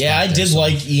I like this. Yeah, I did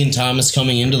like Ian Thomas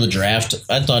coming into the draft.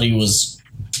 I thought he was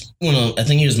I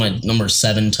think he was my number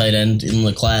 7 tight end in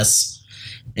the class.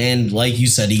 And like you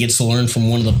said, he gets to learn from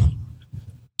one of the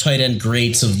tight end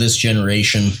greats of this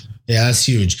generation. Yeah, that's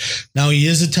huge. Now, he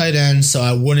is a tight end, so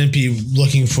I wouldn't be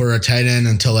looking for a tight end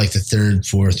until like the 3rd,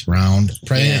 4th round.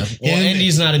 Probably and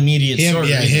he's not immediate starter.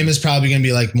 Yeah, him is probably going to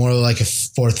be like more like a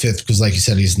 4th, 5th, because like you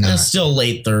said, he's not. Still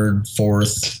late 3rd,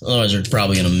 4th. Otherwise, they're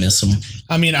probably going to miss him.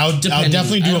 I mean, I'll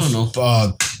definitely do a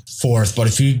 4th, but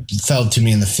if you fell to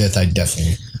me in the 5th, I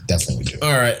definitely would do it.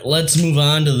 All right, let's move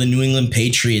on to the New England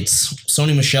Patriots.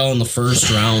 Sony Michel in the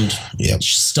 1st round. Yep.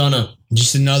 Stunner.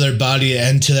 Just another body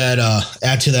add to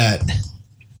that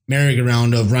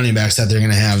merry-go-round of running backs that they're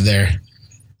going to have there.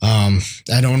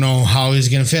 I don't know how he's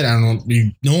going to fit.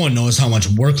 No one knows how much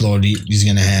workload he's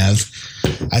going to have.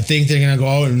 I think they're going to go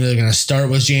out and they're going to start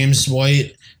with James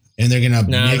White, and they're going to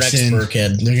mix in.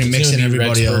 Burkhead. They're going to mix in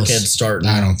everybody else. Burkhead starting.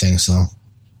 I don't think so.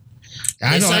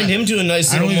 They signed him to a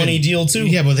nice little money deal too.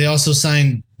 Yeah, but they also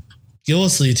signed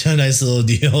Gillisley to a nice little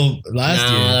deal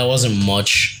last year. No, that wasn't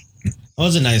much. That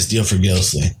was a nice deal for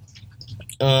Gillisley.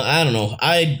 I don't know.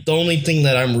 The only thing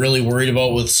that I'm really worried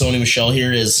about with Sony Michel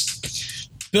here is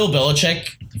Bill Belichick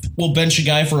will bench a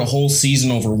guy for a whole season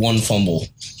over one fumble.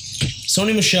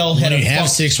 Sony Michel had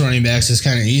 6 running backs. It's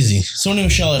kind of easy. Sony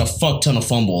Michel had a fuck ton of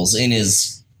fumbles in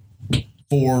his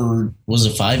 4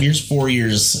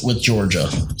 years with Georgia.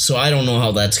 So I don't know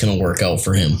how that's going to work out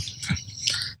for him.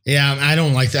 Yeah, I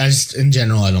don't like that. In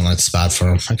general, I don't like the spot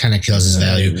for him. It kind of kills his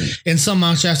value. In some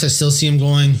mock drafts, I still see him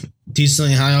going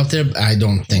decently high out there. But I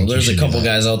don't think there's a couple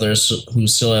guys out there who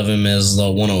still have him as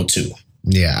the 102.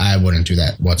 Yeah, I wouldn't do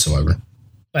that whatsoever.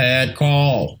 Bad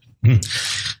call.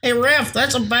 Hey, ref,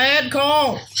 that's a bad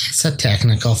call. It's a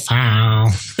technical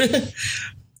foul.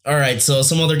 All right, so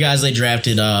some other guys they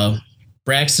drafted.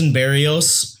 Braxton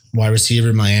Berrios. Wide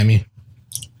receiver, Miami.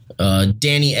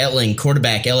 Danny Etling,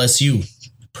 quarterback, LSU.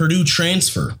 Purdue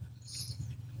transfer.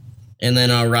 And then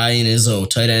Ryan Izzo,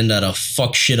 tight end out of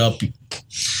Fuck Shit Up.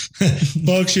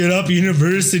 Fuck Shit Up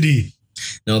University.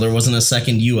 No, there wasn't a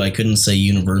second U. I couldn't say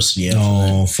university.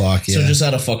 Oh, fuck yeah. So just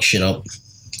out of Fuck Shit Up.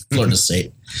 Florida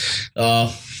State.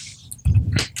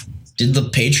 Did the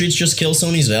Patriots just kill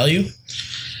Sony's value?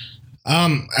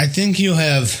 I think you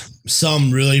have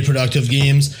some really productive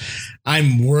games.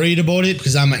 I'm worried about it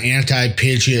because I'm an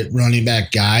anti-Patriot running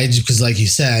back guy. Just because, like you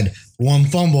said, one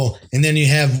fumble, and then you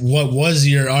have what was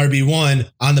your RB1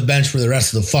 on the bench for the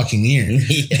rest of the fucking year.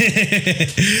 Yeah.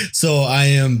 So I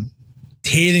am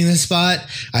hating this spot.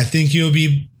 I think you'll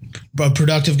be a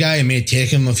productive guy. It may take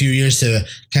him a few years to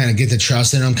kind of get the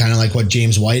trust in him, kind of like what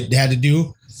James White had to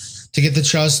do to get the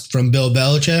trust from Bill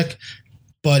Belichick.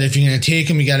 But if you're going to take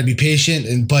him, you got to be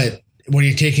patient. But when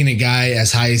you're taking a guy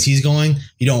as high as he's going,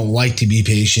 you don't like to be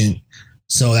patient.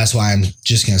 So that's why I'm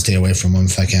just going to stay away from him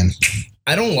if I can.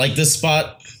 I don't like this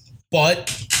spot,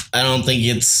 but I don't think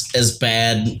it's as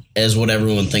bad as what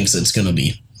everyone thinks it's going to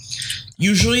be.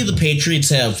 Usually the Patriots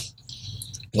have,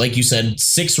 like you said,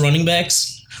 6 running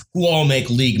backs who all make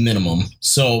league minimum.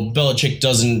 So Belichick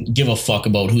doesn't give a fuck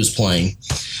about who's playing.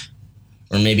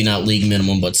 Or maybe not league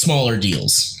minimum, but smaller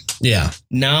deals. Yeah.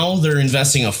 Now they're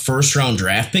investing a first-round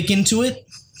draft pick into it.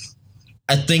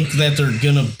 I think that they're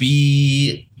going to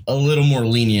be a little more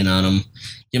lenient on him.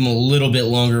 Give him a little bit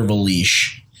longer of a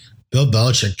leash. Bill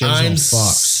Belichick gives I'm no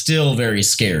fucks. Still very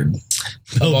scared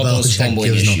Bill about those Belichick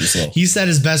fumbling issues. No. He said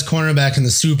his best cornerback in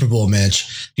the Super Bowl,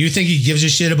 Mitch. Do you think he gives a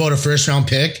shit about a first-round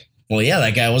pick? Well, yeah,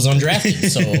 that guy was undrafted,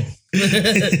 so.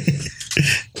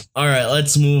 All right,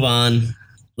 let's move on.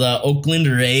 The Oakland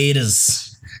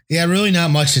Raiders. Yeah, really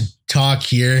not much to talk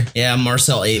here. Yeah,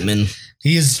 Marcel Aitman.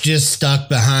 He is just stuck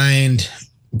behind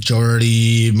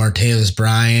Jordy, Martavis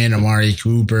Bryant, Amari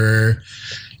Cooper.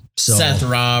 So, Seth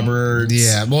Roberts.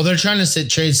 Yeah, well, they're trying to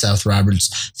trade Seth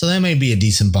Roberts, so that may be a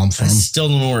decent bump for him. I still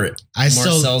don't know where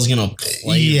Marcel's going to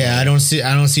play. Yeah, I don't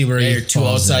see where he falls. 2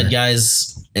 outside there.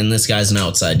 Guys, and this guy's an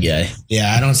outside guy.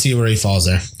 Yeah, I don't see where he falls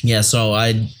there. Yeah, so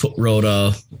I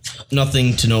wrote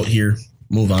nothing to note here.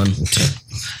 Move on.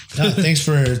 Thanks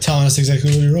for telling us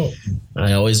exactly what you wrote.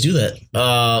 I always do that.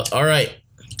 All right.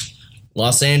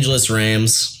 Los Angeles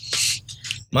Rams.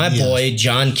 My boy,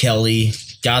 John Kelly,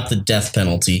 got the death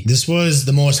penalty. This was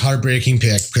the most heartbreaking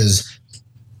pick because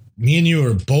me and you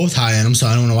were both high on him, so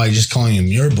I don't know why you're just calling him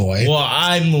your boy. Well,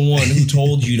 I'm the one who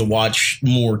told you to watch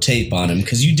more tape on him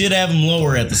because you did have him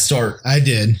lower at the start. I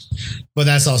did, but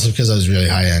that's also because I was really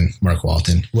high on Mark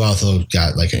Walton, who also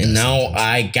got like a and now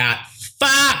I got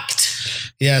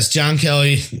fucked. Yes, John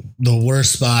Kelly, the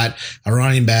worst spot, a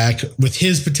running back with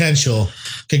his potential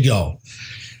could go.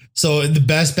 So the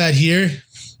best bet here,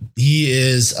 he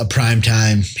is a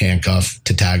primetime handcuff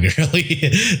to Todd Gurley.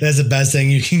 That's the best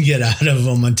thing you can get out of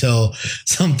him until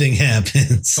something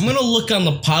happens. I'm going to look on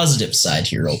the positive side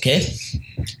here, okay?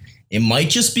 It might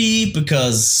just be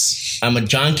because I'm a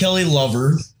John Kelly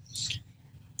lover,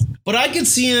 but I could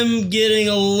see him getting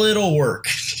a little work,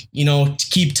 to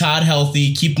keep Todd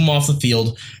healthy, keep him off the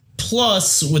field.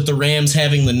 Plus, with the Rams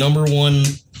having the number one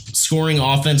scoring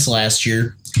offense last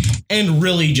year and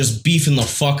really just beefing the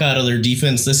fuck out of their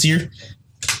defense this year,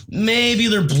 maybe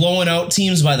they're blowing out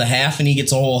teams by the half and he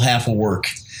gets a whole half of work.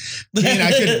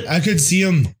 I could see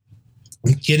him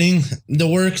getting the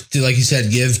work to, like you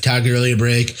said, give Todd Gurley a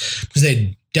break because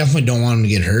they definitely don't want him to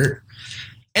get hurt.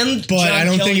 But I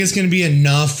don't think it's going to be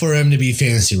enough for him to be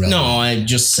fantasy relevant. No, I'm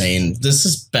just saying this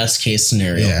is best case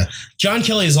scenario. Yeah. John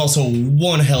Kelly is also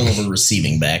one hell of a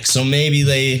receiving back, so maybe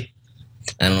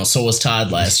I don't know. So was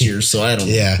Todd last year, so I don't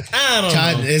know. Yeah. I don't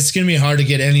Todd, know. it's going to be hard to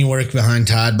get any work behind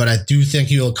Todd, but I do think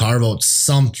he will carve out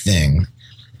something.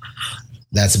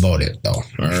 That's about it, though.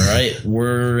 All right.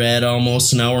 We're at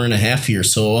almost an hour and a half here,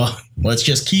 so let's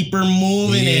just keep her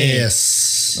moving.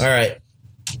 Yes. All right.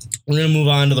 We're going to move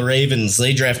on to the Ravens.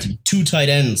 They drafted 2 tight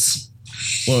ends.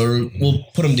 We'll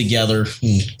put them together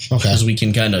because we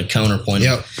can kind of counterpoint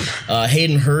them.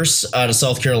 Hayden Hurst out of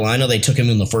South Carolina. They took him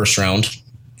in the first round.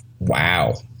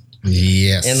 Wow.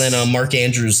 Yes. And then Mark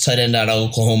Andrews, tight end out of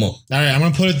Oklahoma. All right, I'm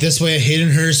going to put it this way.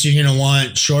 Hayden Hurst, you're going to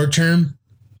want short term.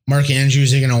 Mark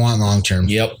Andrews, you're going to want long term.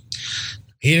 Yep.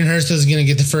 Hayden Hurst is going to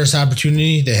get the first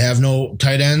opportunity. They have no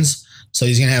tight ends, so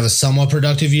he's going to have a somewhat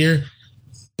productive year.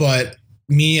 But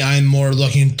I'm more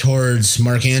looking towards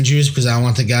Mark Andrews because I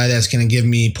want the guy that's going to give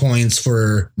me points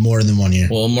for more than 1 year.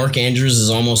 Well, Mark Andrews is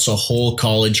almost a whole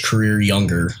college career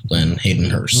younger than Hayden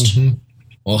Hurst. Mm-hmm.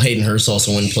 Well, Hayden Hurst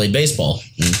also went and played baseball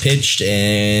and pitched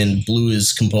and blew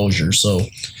his composure. So,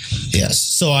 yes.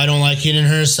 So I don't like Hayden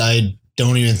Hurst. I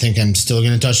don't even think I'm still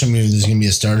going to touch him even if he's going to be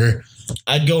a starter.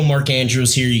 I'd go Mark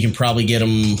Andrews here. You can probably get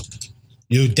him.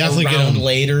 You definitely get him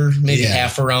later, maybe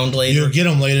half a round later. You'll get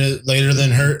him later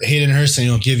than Hayden Hurst, and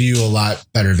he'll give you a lot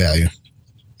better value.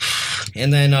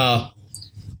 And then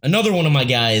another one of my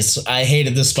guys, I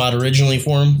hated this spot originally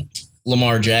for him,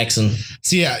 Lamar Jackson.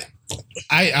 See,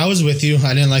 I was with you.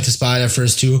 I didn't like the spot at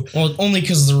first, too. Well, only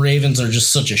because the Ravens are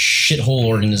just such a shithole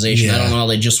organization. Yeah. I don't know how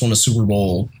they just won a Super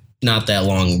Bowl not that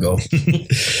long ago.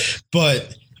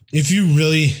 But if you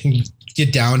really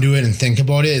get down to it and think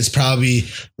about it, it's probably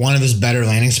one of his better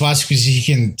landing spots because he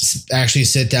can actually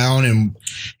sit down, and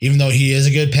even though he is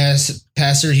a good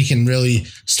passer, he can really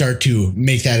start to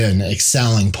make that an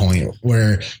excelling point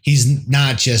where he's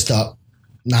not just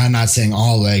I'm not saying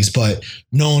all legs, but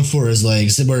known for his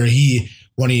legs, where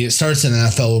when he starts in the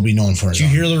NFL will be known for his Did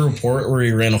you hear the report where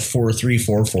he ran a 4.3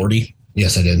 4.40?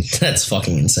 Yes, I did. That's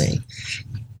fucking insane.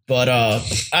 But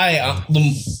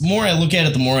the more I look at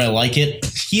it, the more I like it.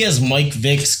 He has Mike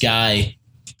Vick's guy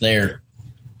there.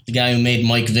 The guy who made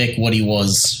Mike Vick what he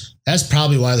was. That's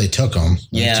probably why they took him.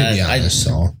 Yeah. To be honest.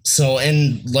 So,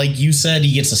 and like you said,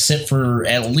 he gets to sit for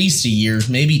at least a year,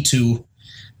 maybe 2.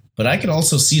 But I could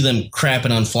also see them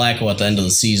crapping on Flacco at the end of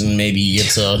the season. Maybe he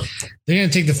gets a... They're going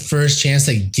to take the first chance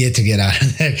they get out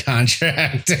of that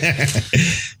contract.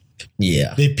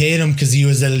 Yeah. They paid him because he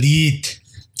was elite.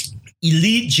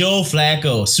 Elite Joe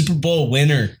Flacco, Super Bowl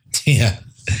winner. Yeah.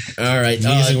 All right.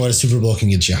 Amazing what a Super Bowl can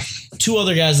get you. 2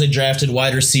 other guys they drafted,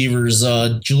 wide receivers,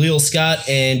 Jaleel Scott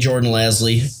and Jordan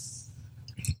Lasley.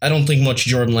 I don't think much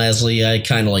Jordan Lasley. I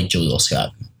kind of like Jaleel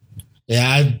Scott.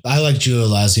 Yeah, I like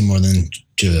Jaleel Lasley more than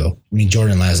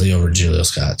Jordan Lasley over Jaleel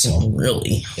Scott. So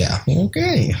really? Yeah.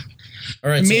 Okay.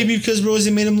 All right. Maybe because Rosie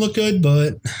made him look good,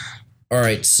 but... All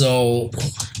right, so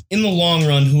in the long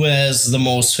run, who has the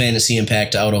most fantasy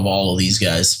impact out of all of these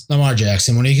guys? Lamar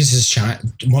Jackson. When he gets his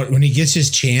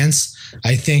chance,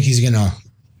 I think he's gonna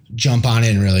jump on it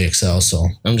and really excel. So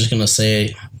I'm just gonna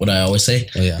say what I always say.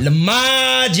 Oh, yeah.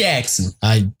 Lamar Jackson.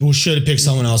 I should have picked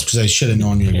someone else because I should have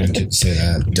known you were going to say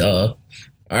that. Duh.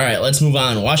 All right, let's move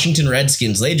on. Washington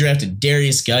Redskins. They drafted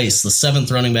Darius Geis, the 7th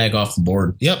running back off the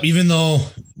board. Yep. Even though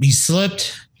he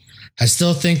slipped, I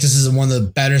still think this is one of the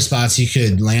better spots he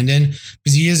could land in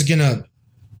because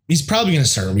he's probably going to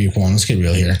start week 1. Let's get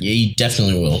real here. Yeah, he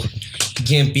definitely will. You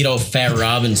can't beat out Fat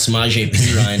Rob and Samaje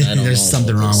Perine. I don't There's know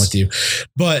something wrong with you.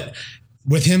 But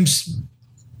with him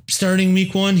starting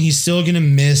week 1, he's still going to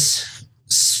miss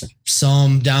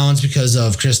some downs because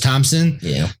of Chris Thompson.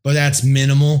 Yeah. But that's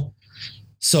minimal.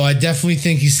 So I definitely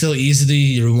think he's still easily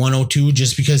your 102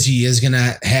 just because he is going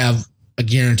to have a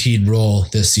guaranteed role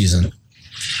this season.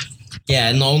 Yeah,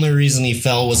 and the only reason he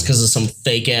fell was because of some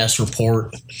fake-ass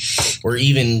report or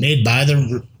even... Made by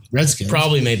the Redskins.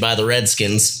 Probably made by the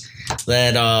Redskins.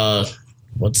 That,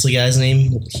 what's the guy's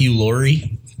name? Hugh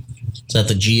Laurie? Is that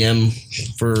the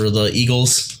GM for the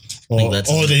Eagles?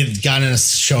 They've gotten in a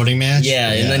shouting match?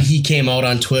 Yeah, and then he came out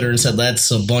on Twitter and said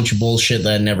that's a bunch of bullshit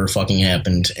that never fucking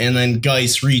happened. And then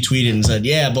Geis retweeted and said,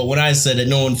 yeah, but when I said it,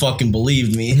 no one fucking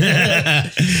believed me.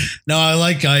 No, I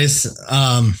like Geis.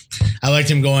 I liked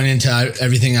him going into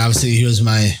everything. Obviously, he was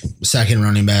my second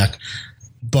running back.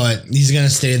 But he's going to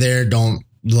stay there. Don't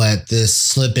let this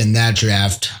slip in that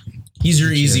draft. He's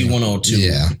your easy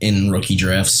 102 in rookie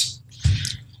drafts.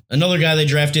 Another guy they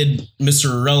drafted,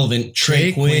 Mr. Irrelevant,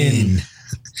 Trey Quinn.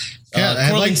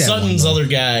 I like that Sutton's one, other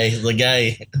guy, the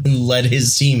guy who led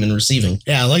his team in receiving.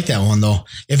 Yeah, I like that one, though.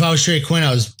 If I was Trey Quinn,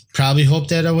 I was probably hoped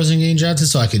that I wasn't getting drafted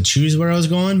so I could choose where I was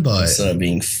going, but... Instead of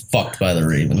being fucked by the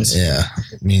Ravens. Yeah,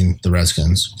 I mean, the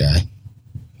Redskins guy.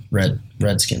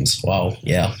 Redskins. Wow,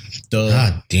 yeah.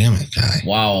 God damn it, guy.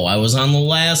 Wow, I was on the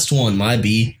last one, my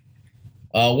B.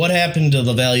 What happened to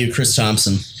the value of Chris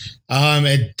Thompson?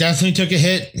 It definitely took a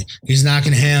hit. He's not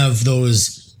going to have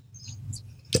those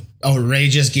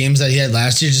outrageous games that he had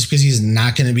last year just because he's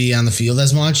not going to be on the field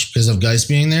as much because of Geis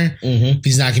being there. Mm-hmm. If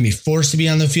he's not going to be forced to be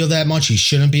on the field that much, he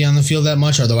shouldn't be on the field that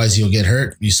much. Otherwise, he'll get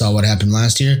hurt. You saw what happened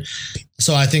last year.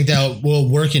 So I think that will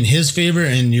work in his favor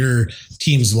and your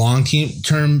team's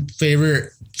long-term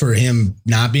favor for him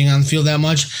not being on the field that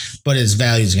much, but his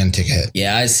value is going to take a hit.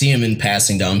 Yeah, I see him in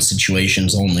passing down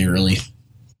situations only, really.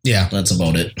 Yeah. That's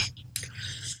about it.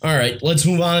 All right, let's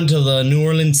move on to the New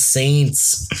Orleans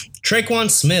Saints. Traquan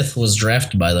Smith was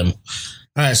drafted by them.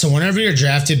 All right, so whenever you're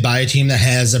drafted by a team that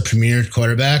has a premier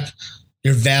quarterback,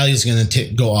 your value is going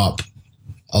to go up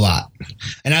a lot.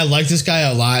 And I like this guy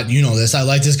a lot. You know this. I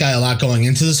like this guy a lot going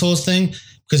into this whole thing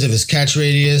because of his catch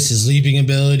radius, his leaping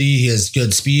ability. He has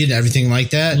good speed, everything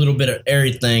like that. A little bit of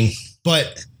everything.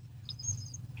 But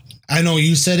I know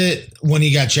you said it when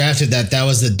he got drafted that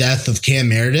was the death of Cam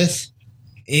Meredith.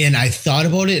 And I thought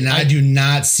about it, and I do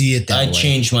not see it that way. I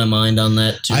changed my mind on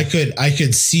that, too. I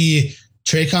could see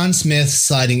Traquan Smith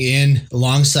sliding in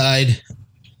alongside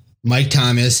Mike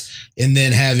Thomas and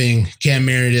then having Cam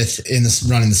Meredith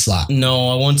running the slot.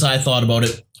 No, once I thought about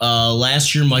it,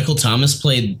 last year Michael Thomas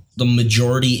played the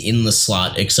majority in the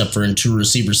slot except for in two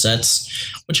receiver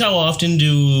sets, which how often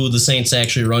do the Saints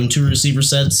actually run two receiver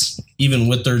sets, even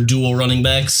with their dual running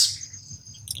backs?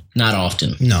 Not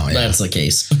often. No, yeah. That's the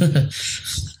case.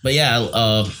 But yeah,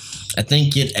 I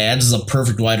think it adds the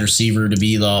perfect wide receiver to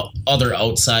be the other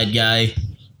outside guy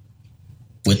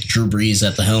with Drew Brees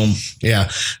at the helm. Yeah.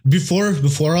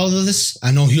 Before all of this,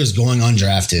 I know he was going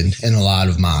undrafted in a lot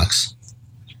of mocks.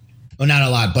 Well, not a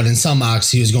lot, but in some mocks,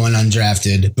 he was going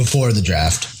undrafted before the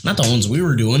draft. Not the ones we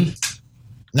were doing.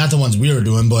 Not the ones we were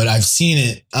doing, but I've seen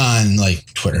it on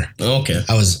like Twitter. Okay.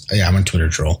 I'm a Twitter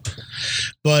troll.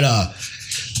 But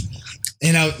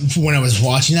when I was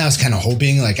watching that, I was kind of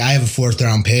hoping, like, I have a 4th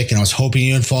round pick, and I was hoping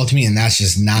you would fall to me, and that's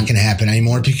just not going to happen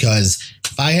anymore because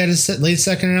if I had a late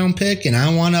 2nd round pick and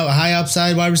I want a high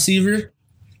upside wide receiver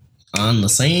on the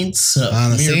Saints,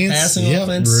 passing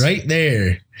offense, right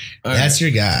there, that's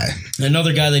your guy.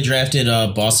 Another guy they drafted,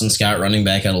 Boston Scott, running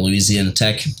back out of Louisiana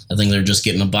Tech. I think they're just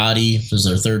getting a body as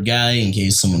their 3rd guy in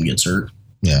case someone gets hurt.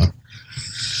 Yeah.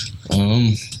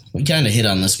 We kind of hit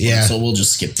on this one, so we'll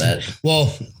just skip that.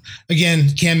 Well, again,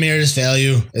 Cam Meredith's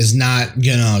value is not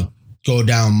going to go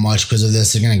down much because of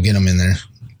this. They're going to get him in there.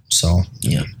 So,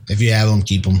 yeah, if you have him,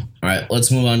 keep him. All right,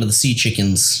 let's move on to the Sea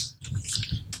Chickens.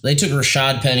 They took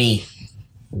Rashad Penny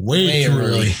way too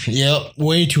early. Yep,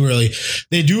 way too early.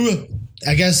 They do,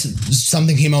 I guess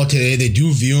something came out today. They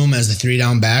do view him as the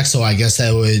 3-down back, so I guess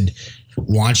I would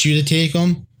want you to take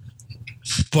him.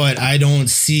 But I don't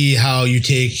see how you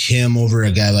take him over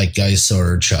a guy like Geis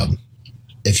or Chubb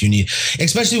if you need,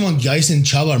 especially when Geis and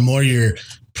Chubb are more your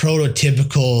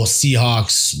prototypical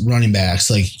Seahawks running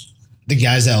backs, like the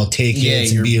guys that'll take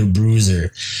it and be a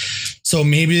bruiser. So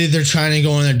maybe they're trying to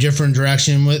go in a different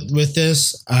direction with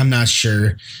this. I'm not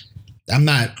sure. I'm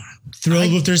not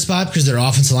thrilled with their spot because their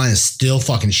offensive line is still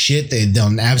fucking shit. They've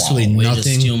done absolutely nothing.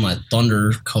 To steal my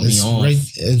thunder, cut me off.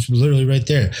 It's literally right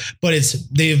there. But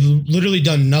they've literally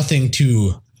done nothing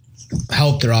to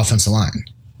help their offensive line.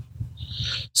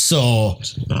 So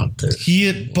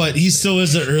he still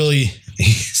is an early.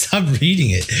 Stop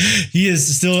reading it. He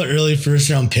is still an early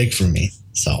 1st round pick for me.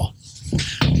 So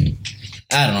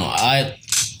I don't know. I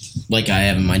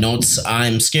have in my notes,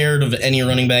 I'm scared of any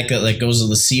running back that goes to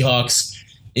the Seahawks.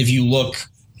 If you look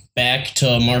back to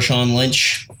Marshawn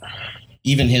Lynch,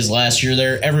 even his last year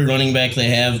there, every running back they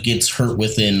have gets hurt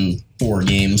within 4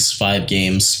 games, 5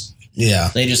 games. Yeah.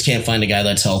 They just can't find a guy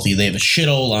that's healthy. They have a shit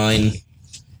O-line,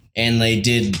 and they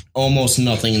did almost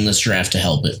nothing in this draft to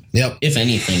help it. Yep. If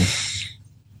anything.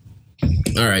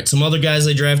 All right, some other guys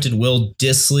they drafted: Will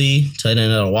Dissly, tight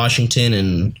end out of Washington,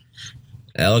 and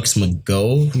Alex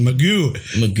Magoo. I'm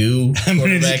going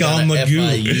to just call him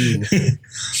Magoo.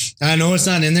 I know it's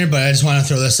not in there, but I just want to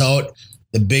throw this out.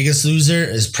 The biggest loser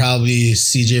is probably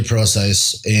CJ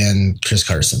Procise and Chris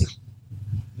Carson.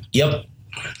 Yep.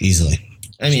 Easily.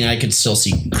 I mean, I could still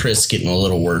see Chris getting a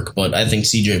little work, but I think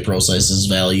CJ Procise's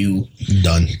value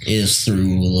is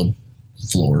through the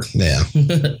floor. Yeah.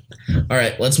 All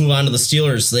right, let's move on to the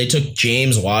Steelers. They took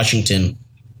James Washington.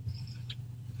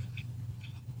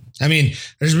 I mean,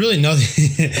 there's really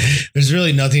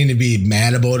nothing to be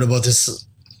mad about this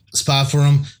spot for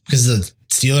him because the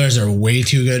Steelers are way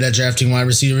too good at drafting wide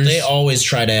receivers. They always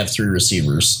try to have 3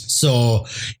 receivers. So,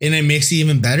 and it makes it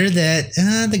even better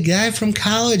that the guy from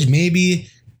college may be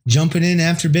jumping in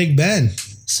after Big Ben.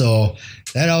 So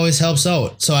that always helps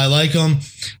out. So I like him.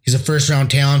 He's a first-round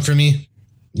talent for me.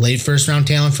 Late first-round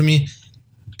talent for me.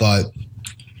 But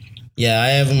yeah, I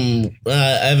have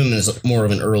him as more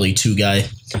of an early 2 guy.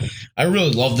 I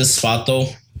really love this spot, though.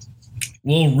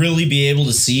 We'll really be able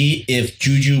to see if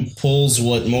Juju pulls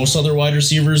what most other wide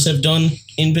receivers have done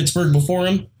in Pittsburgh before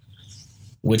him,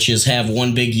 which is have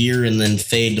one big year and then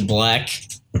fade to black,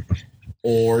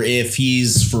 or if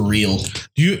he's for real.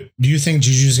 Do you think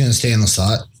Juju's going to stay in the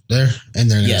slot there, and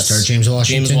they're going to start James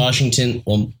Washington? James Washington.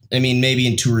 Well, I mean, maybe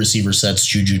in 2 receiver sets,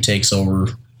 Juju takes over,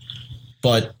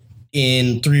 but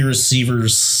in 3 receiver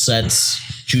sets,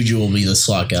 Juju will be the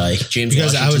slot guy. James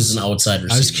Washington's an outside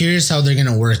receiver. I was curious how they're going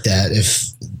to work that if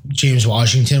James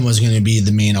Washington was going to be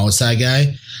the main outside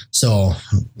guy. So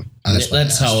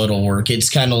that's how it'll work. It's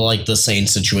kind of like the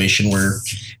Saints situation where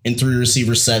in 3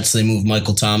 receiver sets, they move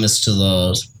Michael Thomas to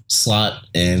the slot,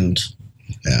 and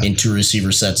in 2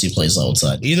 receiver sets, he plays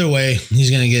outside. Either way, he's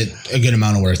going to get a good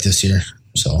amount of work this year.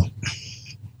 So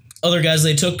other guys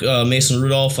they took, Mason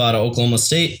Rudolph out of Oklahoma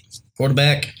State,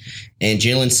 quarterback, and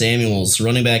Jalen Samuels,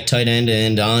 running back, tight end,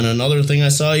 and on another thing I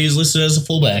saw, he was listed as a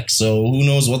fullback, so who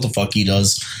knows what the fuck he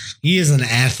does. He is an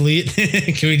athlete.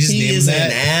 Can we just name that? He is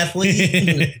an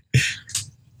athlete.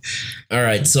 All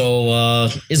right, so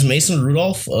is Mason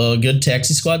Rudolph a good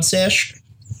taxi squad stash?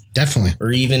 Definitely.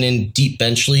 Or even in deep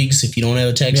bench leagues if you don't have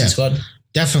a taxi squad?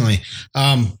 Definitely.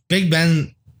 Big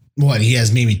Ben, he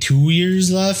has maybe 2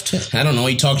 years left? I don't know.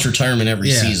 He talks retirement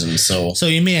every season, so. So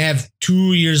you may have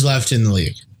 2 years left in the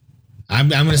league. I'm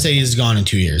going to say he's gone in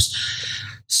 2 years.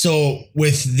 So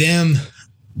with them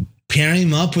pairing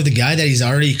him up with a guy that he's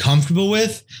already comfortable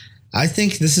with, I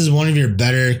think this is one of your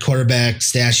better quarterback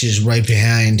stashes right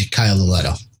behind Kyle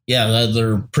Lauletta. Yeah,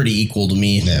 they're pretty equal to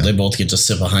me. Yeah. They both get to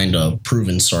sit behind a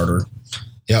proven starter.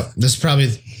 Yep. This is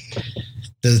probably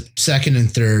the second and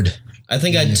third. I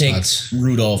think I'd take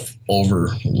Rudolph over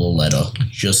Lauletta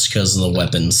just because of the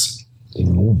weapons. Maybe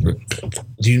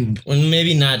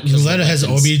not. Lauletta has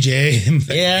OBJ.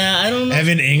 Yeah, I don't know.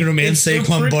 Evan Ingram and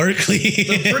Saquon Barkley.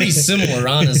 They're pretty similar,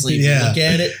 honestly, if you look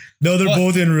at it. No, they're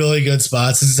both in really good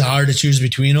spots. It's hard to choose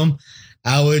between them.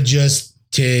 I would just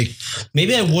take...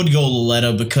 Maybe I would go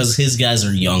Lauletta because his guys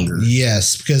are younger.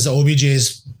 Yes, because OBJ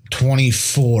is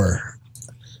 24.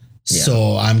 Yeah.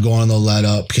 So I'm going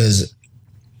Lauletta because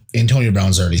Antonio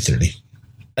Brown's already 30.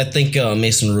 I think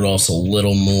Mason Rudolph's a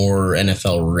little more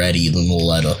NFL ready than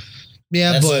Lauletta.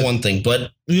 Yeah, that's the one thing. But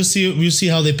we'll see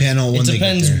how they pan out. It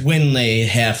depends when they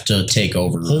have to take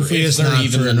over. Hopefully, it's not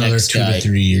even for another 2 to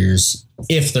 3 years.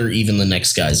 If they're even the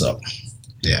next guys up.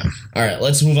 Yeah. All right,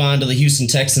 let's move on to the Houston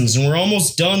Texans, and we're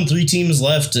almost done. 3 teams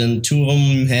left, and 2 of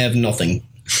them have nothing.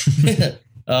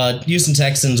 Houston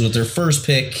Texans with their first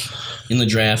pick in the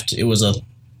draft. It was a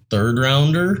 3rd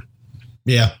rounder.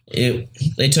 Yeah.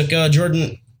 They took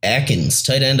Jordan Atkins,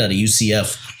 tight end out of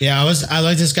UCF. Yeah, I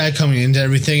like this guy coming into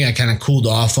everything. I kind of cooled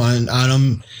off on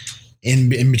him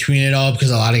in between it all because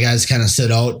a lot of guys kind of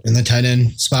stood out in the tight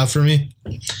end spot for me.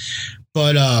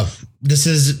 But this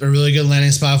is a really good landing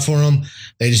spot for him.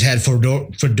 They just had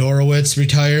Fedorowicz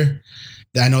retire.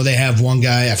 I know they have one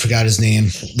guy, I forgot his name,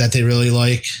 that they really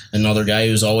like. Another guy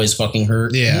who's always fucking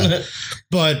hurt. Yeah.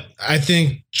 But I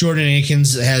think Jordan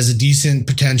Akins has a decent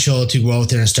potential to go out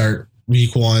there and start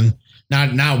week 1.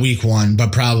 Not week 1,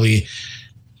 but probably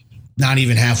not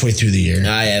even halfway through the year.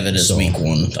 I have it as week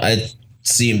 1. I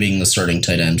see him being the starting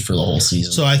tight end for the whole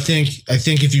season. So I think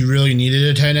if you really needed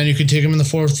a tight end, you could take him in the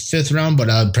 4th, 5th round, but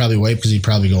I'd probably wait because he'd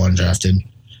probably go undrafted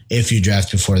if you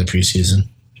draft before the preseason.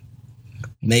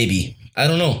 Maybe. I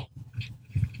don't know.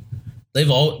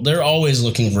 They're always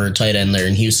looking for a tight end there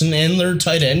in Houston, and their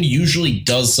tight end usually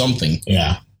does something.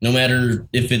 Yeah. No matter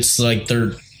if it's like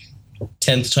their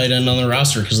 10th tight end on the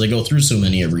roster because they go through so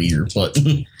many every year. But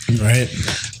right.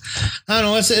 I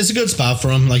don't know. It's a good spot for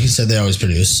them. Like you said, they always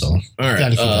produce. So all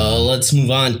right, let's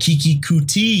move on. Kiki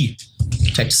Kuti,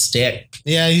 Texas Tech.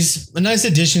 Yeah, he's a nice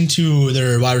addition to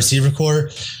their wide receiver core.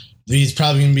 He's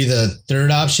probably going to be the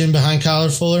third option behind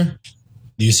Kyler Fuller.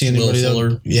 Do you see anybody? Will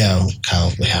Fuller? Yeah,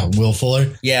 Will Fuller.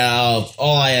 Yeah,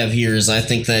 all I have here is I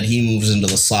think that he moves into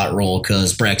the slot role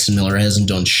because Braxton Miller hasn't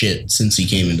done shit since he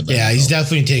came into the Yeah, he's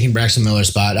definitely taking Braxton Miller's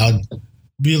spot. I'll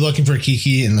be looking for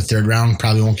Kiki in the third round.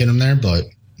 Probably won't get him there, but...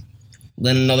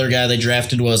 Then another guy they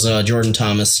drafted was Jordan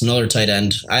Thomas, another tight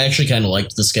end. I actually kind of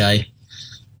liked this guy.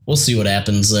 We'll see what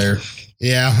happens there.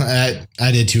 Yeah,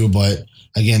 I did too, but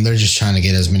again, they're just trying to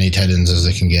get as many tight ends as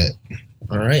they can get.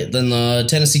 All right, then the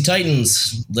Tennessee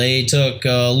Titans, they took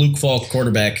Luke Falk,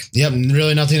 quarterback. Yep,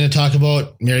 really nothing to talk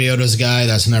about. Mariota's a guy.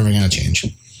 That's never going to change.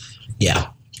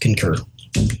 Yeah, concur.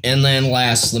 And then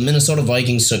last, the Minnesota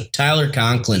Vikings took Tyler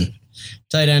Conklin,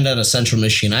 tight end out of Central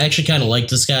Michigan. I actually kind of like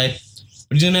this guy,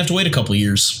 but he didn't have to wait a couple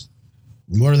years.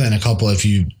 More than a couple with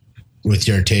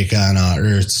your take on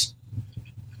Ertz.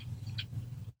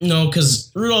 No, because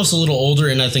Rudolph's a little older,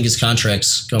 and I think his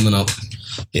contract's coming up.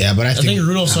 Yeah, but I think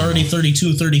Rudolph's already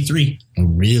 32, 33.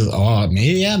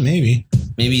 Maybe.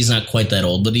 Maybe he's not quite that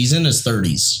old, but he's in his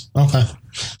 30s. Okay.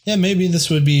 Yeah, maybe this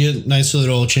would be a nice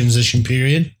little transition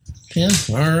period. Yeah,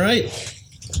 all right.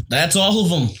 That's all of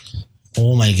them.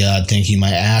 Oh, my God, thank you. My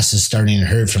ass is starting to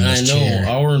hurt from this chair.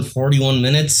 Hour and 41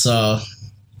 minutes.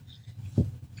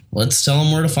 Let's tell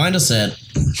them where to find us at.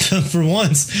 For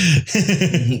once.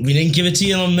 We didn't give it to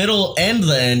you in the middle and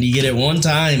the end. You get it one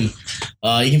time.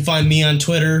 You can find me on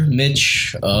Twitter,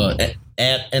 Mitch, at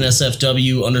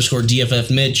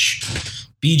NSFW_DFF Mitch,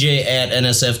 BJ at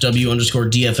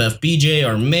NSFW_DFF BJ,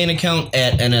 our main account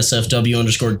at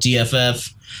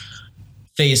NSFW_DFF,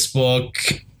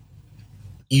 Facebook,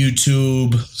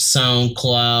 YouTube,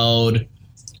 SoundCloud,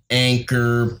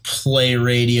 Anchor, Play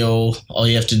Radio. All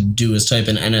you have to do is type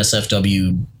in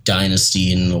NSFW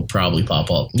Dynasty and it'll probably pop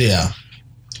up. Yeah.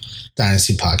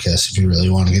 Dynasty Podcast if you really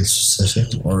want to get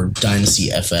specific. Or Dynasty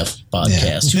FF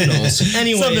Podcast. Yeah. Who knows?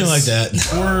 Anyways, something like that.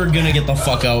 We're going to get the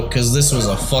fuck out because this was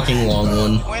a fucking long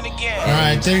one. All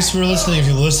right. Thanks for listening. If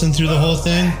you listened through the whole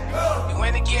thing,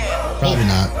 probably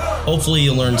not. Hopefully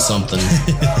you learned something.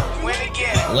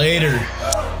 Later.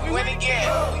 We win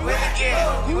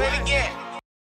again.